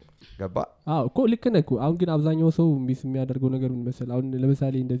ገባ አዎ እኮ ልክ ነህ እኮ አሁን ግን አብዛኛው ሰው ሚስ የሚያደርገው ነገር ምን መሰለህ አሁን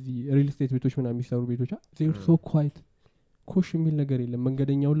ለምሳሌ እንደዚህ ሪል ስቴት ቤቶች ምናምን የሚሰሩ ቤቶች they are so quiet ኮሽ የሚል ነገር የለም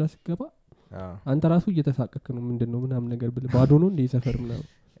መንገደኛው ላይ ሲገባ አንተ ራሱ እየተሳቀክ ነው ምንድነው ምናምን ነገር ብለህ ባዶ ነው እንደ ሰፈር ምናምን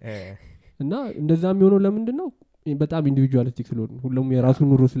እና እንደዛ የሚሆነው ለምንድነው በጣም ኢንዲቪጁዋሊስቲክ ስለሆነ ሁሉም የራሱ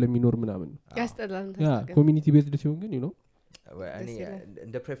ኑሮ ስለሚኖር ምናምን ያስጠላል ያ ኮሚኒቲ ቤዝድ ሲሆን ግን you know እኔ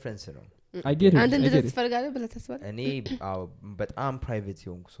እንደ ፕሬፈረንስ ነው I get it አንተ እንደዛ ትፈልጋለህ ብለህ ታስባለህ እኔ በጣም ፕራይቬት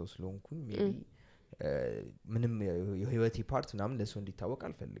የሆንኩ ሰው ስለሆንኩኝ ሜቢ ምንም የህይወቴ ፓርት ምናምን ለሰው እንዲታወቅ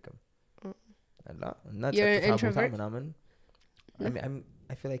አልፈልግም እና ጸጥታ ምናምን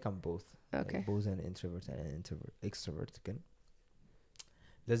I feel like I'm both both an introvert and an extrovert ግን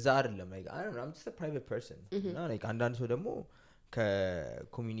ለዛ አይደለም like I don't know I'm just a private person እና like አንዳንድ ሰው ደግሞ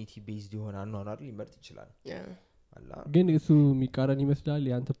ከኮሚኒቲ ቤዝድ የሆነ አኗኗር ሊመርጥ ይችላል ግን እሱ የሚቃረን ይመስላል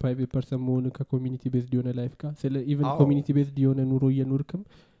ያንተ ፕራይቬት ፐርሰን መሆን ከኮሚኒቲ ቤዝድ የሆነ ላይፍ ጋር ስለ ኢቭን ኮሚኒቲ ቤዝድ የሆነ ኑሮ እየኖርክም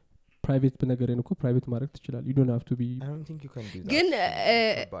ፕራይቬት በነገር ነው እኮ ፕራይቬት ማድረግ ትችላለህ you don't have to be I don't think you can do that ግን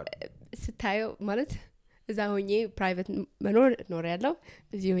ስታየው ማለት እዛ ሆኜ ፕራይቬት መኖር ኖር ያለው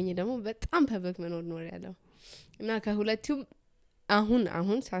እዚህ ሆኜ ደግሞ በጣም ፐብሊክ መኖር ኖር ያለው እና ከሁለቱም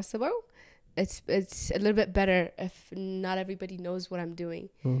አሁን ሳስበው it's a little bit better if not everybody knows what I'm doing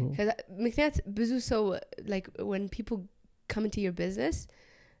cuz ምክንያት ብዙ ሰው like when people come into your business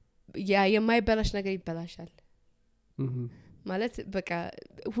የማይበላሽ ነገር ይበላሻል ማለት በቃ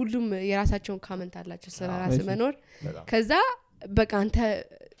ሁሉም የራሳቸውን ኮሜንት አላቸው ስለራስ መኖር ከዛ በቃ አንተ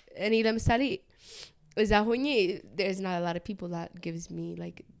እኔ ለምሳሌ እዛ ሆኜ there's not a lot of people that gives me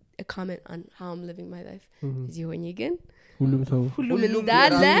like a comment on how I'm living my life እዚህ ሆኜ ግን ሁሉም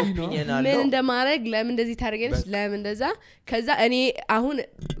እንዳለ ምን እንደማረግ ለምን እንደዚህ ታደርገለሽ ለምን እንደዛ ከዛ እኔ አሁን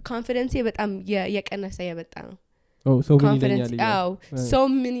ኮንፊደንስ በጣም የቀነሰ የመጣ ነው ሰው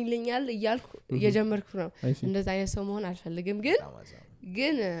ምን ይለኛል እያልኩ የጀመርኩ ነው እንደዛ አይነት ሰው መሆን አልፈልግም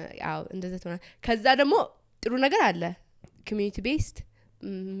ግን ያው እንደዛ ተሆነ ከዛ ደግሞ ጥሩ ነገር አለ ኮሚኒቲ ቤስድ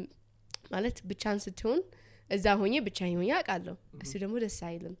ማለት ብቻን ስትሆን እዛ ሆኜ ብቻዬን ሆኜ አውቃለሁ እሱ ደግሞ ደስ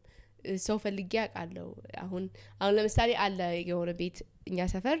አይልም ሰው ፈልጌ አውቃለሁ አሁን ለምሳሌ አለ የሆነ ቤት እኛ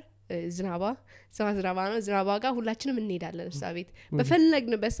ሰፈር ዝናባ ነው ዝናባ ጋር ሁላችንም እንሄዳለን እሷ ቤት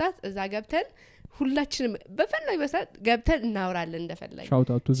በፈለግንበት ሰዓት እዛ ገብተን ሁላችንም በፈለግንበት ሰዓት ገብተን እናወራለን እንደፈለግ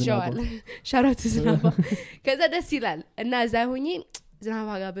ሻውት ዝናባ ከዛ ደስ ይላል እና እዛ ሆኜ ዝናባ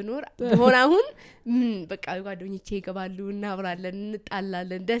ጋር ብኖር አሁን በቃ ጓደኞቼ ይገባሉ እናወራለን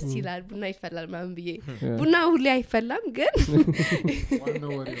እንጣላለን ደስ ይላል ቡና ይፈላል ማለት ብዬ ቡና ሁሌ አይፈላም ግን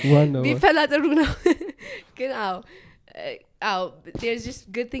ቢፈላ ጥሩ ነው ግን there's just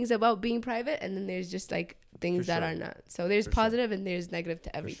good things about being private and then there's just like things that are not so there's positive and there's negative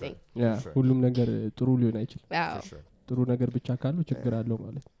to everything ሁሉም ነገር ጥሩ ሊሆን አይችልም ጥሩ ነገር ብቻ ካለው ችግር አለው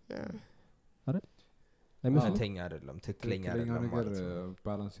ማለት አይደል አይመስልኝ አይደለም ትክክለኛ ነገር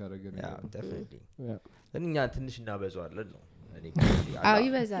ባላንስ ያደርገን definitely እኛ ትንሽ እናበዛዋለን ነው እኔ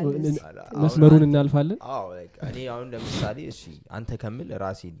ይበዛል መስመሩን እናልፋለን እኔ አሁን ለምሳሌ እሺ አንተ ከመል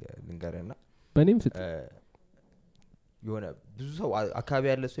ራሴ ልንገርና በኔም የሆነ ብዙ ሰው አካባቢ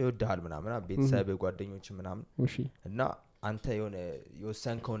ያለ ሰው ይወድሃል ምናምን ቤተሰብ ጓደኞች ምናምን እና አንተ የሆነ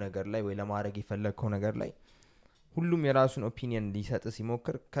የወሰንከው ነገር ላይ ወይ ለማድረግ የፈለግከው ነገር ላይ ሁሉም የራሱን ኦፒኒየን ሊሰጥ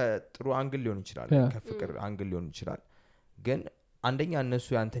ሲሞክር ከጥሩ አንግል ሊሆን ይችላል ከፍቅር አንግል ሊሆን ይችላል ግን አንደኛ እነሱ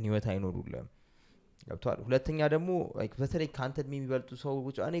ያንተን ህይወት አይኖሩልም ገብቷል ሁለተኛ ደግሞ በተለይ ካንተ የሚበልጡ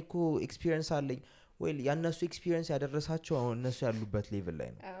ሰዎች እኔኮ ኤክስፒሪየንስ አለኝ ወይ ያነሱ ኤክስፒሪየንስ ያደረሳቸው እነሱ ያሉበት ሌቭል ላይ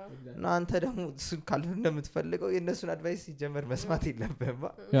ነው እና አንተ ደግሞ እሱን ካልሆነ እንደምትፈልገው የነሱን አድቫይስ ሲጀመር መስማት የለብህም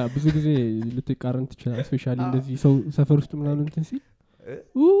ብዙ ጊዜ ልትቃረን ትችላለህ ስፔሻሊ እንደዚህ ሰው ሰፈር ውስጥ ምናምን እንትን ሲል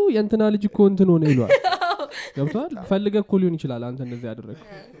የእንትና ልጅ እኮ እንትን ሆነ ይሏል ገብቷል ፈልገህ እኮ ሊሆን ይችላል አንተ እንደዚህ ያደረግህ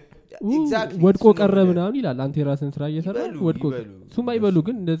ወድቆ ቀረ ምናምን ይላል አንተ የራስን ስራ እየሰራ ወድቆ ሱማ ይበሉ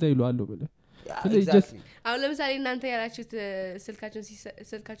ግን እንደዛ ይሏሉ ብለ አሁን ለምሳሌ እናንተ ያላችሁት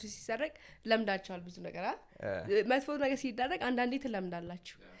ስልካችሁ ሲሰረቅ ለምዳችኋል ብዙ ነገር መጥፎ ነገር ሲደረግ አንዳንዴ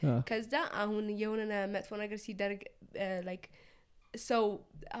ትለምዳላችሁ ከዛ አሁን የሆነ መጥፎ ነገር ሲደረግ like so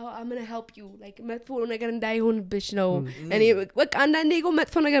I'm going to help you like መጥፎ ነገር እንዳይሆንብሽ ነው እኔ በቃ አንዳንዴ ይጎ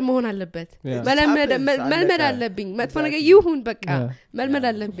መጥፎ ነገር መሆን አለበት መልመድ አለብኝ መጥፎ ነገር ይሁን በቃ መልመድ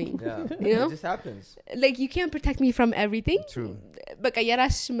አለብኝ you know this happens like you can't protect me from everything በቃ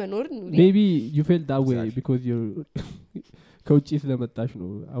የራስሽ መኖር maybe you felt that way because you're ከውጪ ስለመጣሽ ነው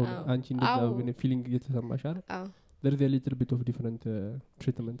አሁን አንቺ እንደዛ ግን ፊሊንግ እየተሰማሽ አይደል there is a little bit of different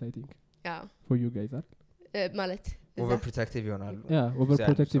treatment I think for you guys ማለት overprotective ይሆናሉ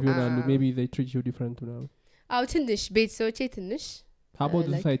overprotective ይሆናሉ maybe they treat you different now ትንሽ ቤተሰቦቼ ትንሽ how about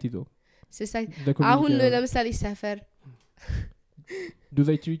the society though አሁን ለምሳሌ ሰፈር do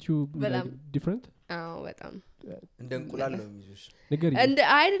they treat you like different በጣም እንደ እንቁላል ነው የሚይዙሽ እንደ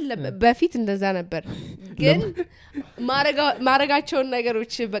አይደለም በፊት እንደዛ ነበር ግን ማረጋቸውን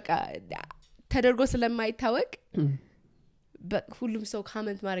ነገሮች በቃ ተደርጎ ስለማይታወቅ ሁሉም ሰው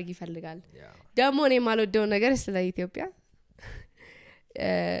ኮሜንት ማድረግ ይፈልጋል ደግሞ እኔ ማልወደው ነገር ስለ ኢትዮጵያ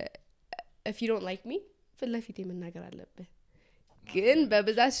if you don't like me ፍለፊቴ መናገር አለብህ ግን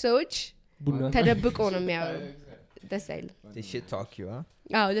በብዛት ሰዎች ተደብቆ ነው የሚያወሩ ደስ አይልም they should talk you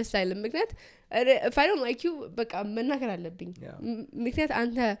ደስ አይልም ምክንያት if I don't like you በቃ መናገር አለብኝ ምክንያት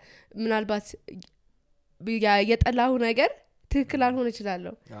አንተ ምናልባት የጠላሁ ነገር ትክክል አልሆነ ይችላል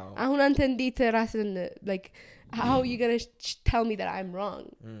አሁን አንተ እንዴት ራስን like how are you going to tell me that I'm wrong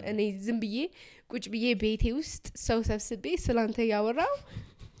እኔ ዝም ብዬ ቁጭ ብዬ ቤቴ ውስጥ ሰው ሰብስቤ ስላንተ ያወራው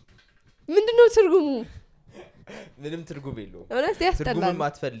ምንድነው ትርጉሙ ምንም ትርጉም የለውም ያስጠላል ትርጉም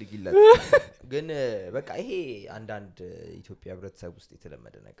አትፈልጊለት ግን በቃ ይሄ አንዳንድ ኢትዮጵያ ህብረተሰብ ውስጥ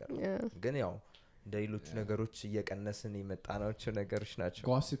የተለመደ ነገር ነው ግን ያው እንደ ሌሎች ነገሮች እየቀነስን የመጣናቸው ነገሮች ናቸው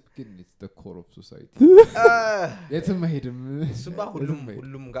gossip ግን it's the core of society የትም አይሄድም እሱማ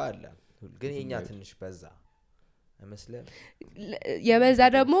ሁሉም ጋር አለ ግን የኛ ትንሽ በዛ አይመስልም የበዛ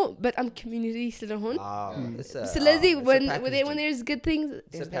ደግሞ በጣም ኮሚኒቲ ስለሆነ ስለዚህ when there's good things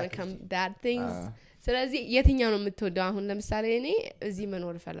there's going to come bad things ስለዚህ የትኛው ነው የምትወደው አሁን ለምሳሌ እኔ እዚህ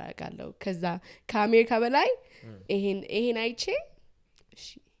መኖር ፈልጋለሁ ከዛ ከአሜሪካ በላይ ይሄን አይቼ እሺ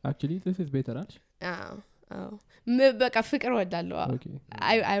actually this is better አልሽ በቃ ፍቅር ወዳለሁ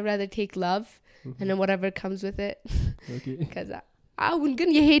I rather take love and then whatever comes with it ከዛ አሁን ግን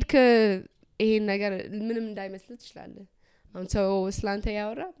የሄድክ ይሄን ነገር ምንም እንዳይመስል ትችላል አሁን ሰው ስላንተ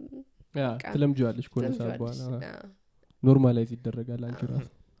ያወራ ትለምጂዋለሽ ኮንሳ በኋላ ኖርማላይዝ ይደረጋል አንቺ ራስ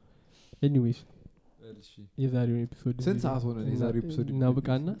anyways የዛሬው ኤፒሶድ ስንት ሰዓት ሆነ የዛሬው ኤፒሶድ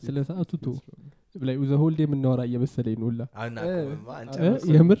እናብቃና ስለ ሰዓቱ ቶ ላይ ዘ ሆል ዴይ የምናወራ እየመሰለኝ ነው ሁላ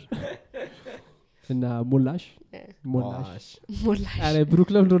የምር እና ሞላሽ አለ ብሩክ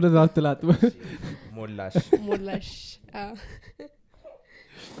ለምዶ ለዛ አትላጥ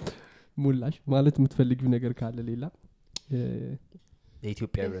ሞላሽ ማለት የምትፈልጊው ነገር ካለ ሌላ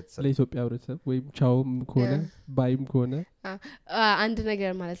ለኢትዮጵያ ህብረተሰብ ወይም ቻውም ከሆነ ባይም ከሆነ አንድ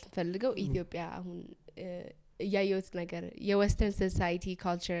ነገር ማለት ፈልገው ኢትዮጵያ አሁን ያየሁት ነገር የዌስተርን ሶሳይቲ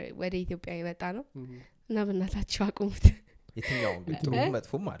ካልቸር ወደ ኢትዮጵያ የመጣ ነው እና በእናታችሁ አቁሙት የትኛው ጥሩ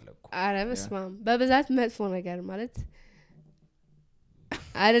መጥፎም አለ እኮ አረ በስማም በብዛት መጥፎ ነገር ማለት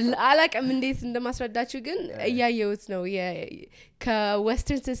አላቀም እንዴት እንደማስረዳችሁ ግን ያየሁት ነው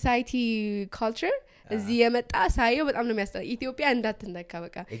ከዌስተርን ሶሳይቲ ካልቸር እዚህ የመጣ ሳይው በጣም ነው የሚያስጠላ ኢትዮጵያ እንዳትነካ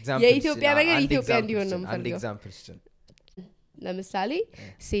በቃ የኢትዮጵያ ነገር ኢትዮጵያ እንዲሆን ነው የምፈልገው ለምሳሌ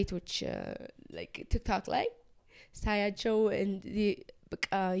ሴቶች like TikTok ላይ ሳያቸው በቃ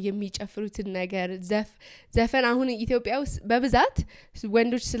የሚጨፍሩትን ነገር ዘፈን አሁን ኢትዮጵያ ውስጥ በብዛት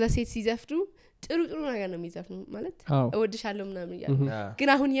ወንዶች ስለ ሴት ሲዘፍኑ ጥሩ ነገር ነው የሚዘፍኑ ማለት እወድሻለሁ ምናምን ይላል ግን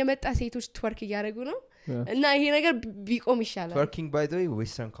አሁን የመጣ ሴቶች ትወርክ እያደረጉ ነው እና ይሄ ነገር ቢቆም ይሻላል twerking by the way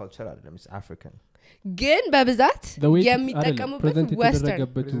western culture አይደለም it's african ግን በብዛት የሚጠቀሙበት ዌስተርን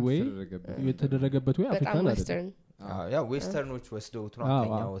የተደረገበት ወይ አፍሪካን አይደለም ያ ዌስተርኖች ወስደውት ነው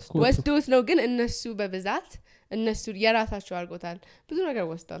አተኛ ወስደውት ነው ግን እነሱ በብዛት እነሱ የራሳቸው አርጎታል ብዙ ነገር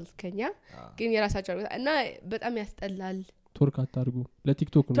ወስደዋል ከኛ ግን የራሳቸው አርጎታል እና በጣም ያስጠላል ቶርክ አታርጉ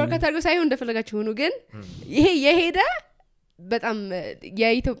ለቲክቶክ ነው ቶርክ አታርጉ ሳይሆን እንደፈለጋችሁ ሆኑ ግን ይሄ የሄደ በጣም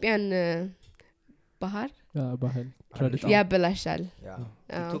የኢትዮጵያን ባህል ያበላሻል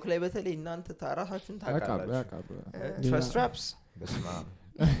ቲክቶክ ላይ በተለይ እናንተ ታራሳችሁን ታቃላችሁ ትረስት ትራፕስ በስማ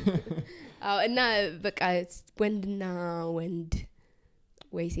እና በቃ ወንድና ወንድ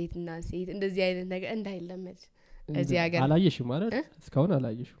ወይ ሴትና ሴት እንደዚህ አይነት ነገር እንዳይለመድ እዚህ ሀገር አላየሽም ማለት እስካሁን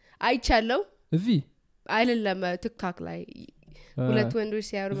አላየሽም አይቻለው እዚህ አይደለም ቲክቶክ ላይ ሁለት ወንዶች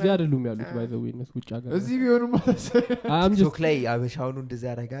ሲያወሩ እዚህ አይደሉም ያሉት ባይ ዘ ዌይ ውጭ ሀገር እዚህ ቢሆኑ ማለት ቲክቶክ ላይ አበሻውን እንደዛ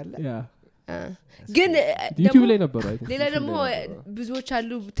ያደርጋል ግን ዩቲዩብ ላይ ነበር አይደል ሌላ ደግሞ ብዙዎች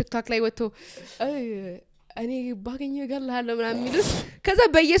አሉ ቲክቶክ ላይ ወጥቶ እኔ ባገኘው ይገርልሃለሁ ምናምን የሚሉት ከዛ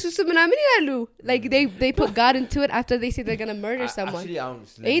በኢየሱስ ምናምን ይላሉ like they put God into it after they say they're going to murder someone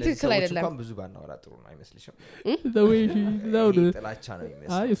ይሄ ትክክል አይደለም እንኳን ብዙ ባናወራ ጥሩ ነው አይመስልሽም the way she loud ጥላቻ ነው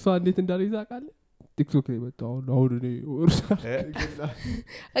የሚመስለው አይ እሷ እንዴት እንዳለ ይዛቃል ቲክቶክ ላይ መጣው አሁን እኔ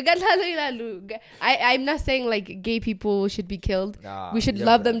እገርልሃለሁ ይላሉ I'm not saying like gay people should be killed we should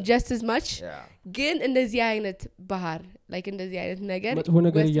love them just as much ግን እንደዚህ አይነት ባህር like እንደዚህ አይነት ነገር መጥፎ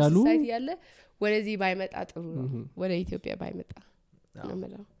ነገር ያያሉ ያለ ወደዚህ ባይመጣ ጥሩ ነው ወደ ኢትዮጵያ ባይመጣ ነው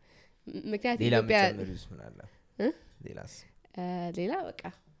ማለት ምክንያቱም ኢትዮጵያ ሌላ በቃ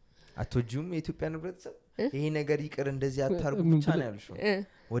አትወጂም የኢትዮጵያ ንብረተሰብ ይሄ ነገር ይቅር እንደዚህ አታርጉ ብቻ ነው ያልሽው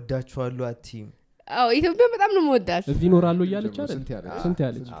ወዳችኋለሁ አትይም ኢትዮጵያ በጣም ነው የምወዳት እዚህ ኖራለሁ እያለች አይደል ስንት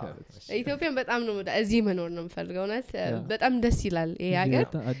ያለች ኢትዮጵያ በጣም ነው የምወዳት እዚህ መኖር ነው የምፈልገው ማለት በጣም ደስ ይላል ይሄ ሀገር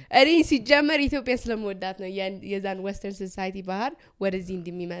እኔ ሲጀመር ኢትዮጵያ ስለምወዳት ነው የዛን ዌስተርን ሶሳይቲ ባህር ወደዚህ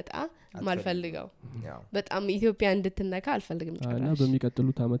እንደሚመጣ ማልፈልገው በጣም ኢትዮጵያ እንድትነካ አልፈልግም እና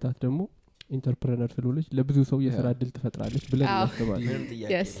በሚቀጥሉት አመታት ደግሞ ኢንተርፕረነር ስለሆነች ለብዙ ሰው የሥራ እድል ትፈጥራለች ብለን እናስባለን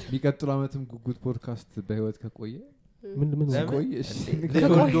ቢቀጥሉ አመትም ጉጉት ፖድካስት በህይወት ከቆየ ምን ቆይ ልጅ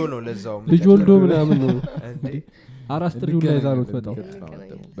ነው ለዛው ልጅ ወልዶ ምናምን ነው አራስ ጥሪው ላይ ዛሬ ተጣጣው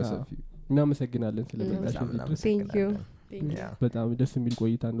በሰፊው እናመሰግናለን ስለመጣችሁ thank you በጣም ደስ የሚል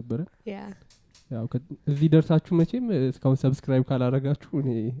ቆይታ ነበር ያው እዚህ ደርሳችሁ መቼም እስካሁን ሰብስክራይብ ካላረጋችሁ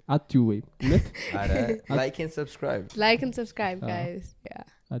እኔ አትዩ ወይ ነት አረ like and subscribe guys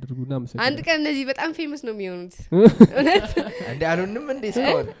አድርጉና መሰለኝ አንድ ቀን እነዚህ በጣም ፌመስ ነው የሚሆኑት እንዴ አሉንም እንዴ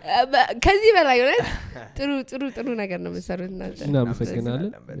ስኮል ከዚህ በላይ ጥሩ ነገር ነው መሰሩት እናንተ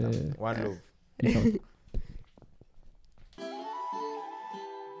እናመሰግናለን ዋን ሎቭ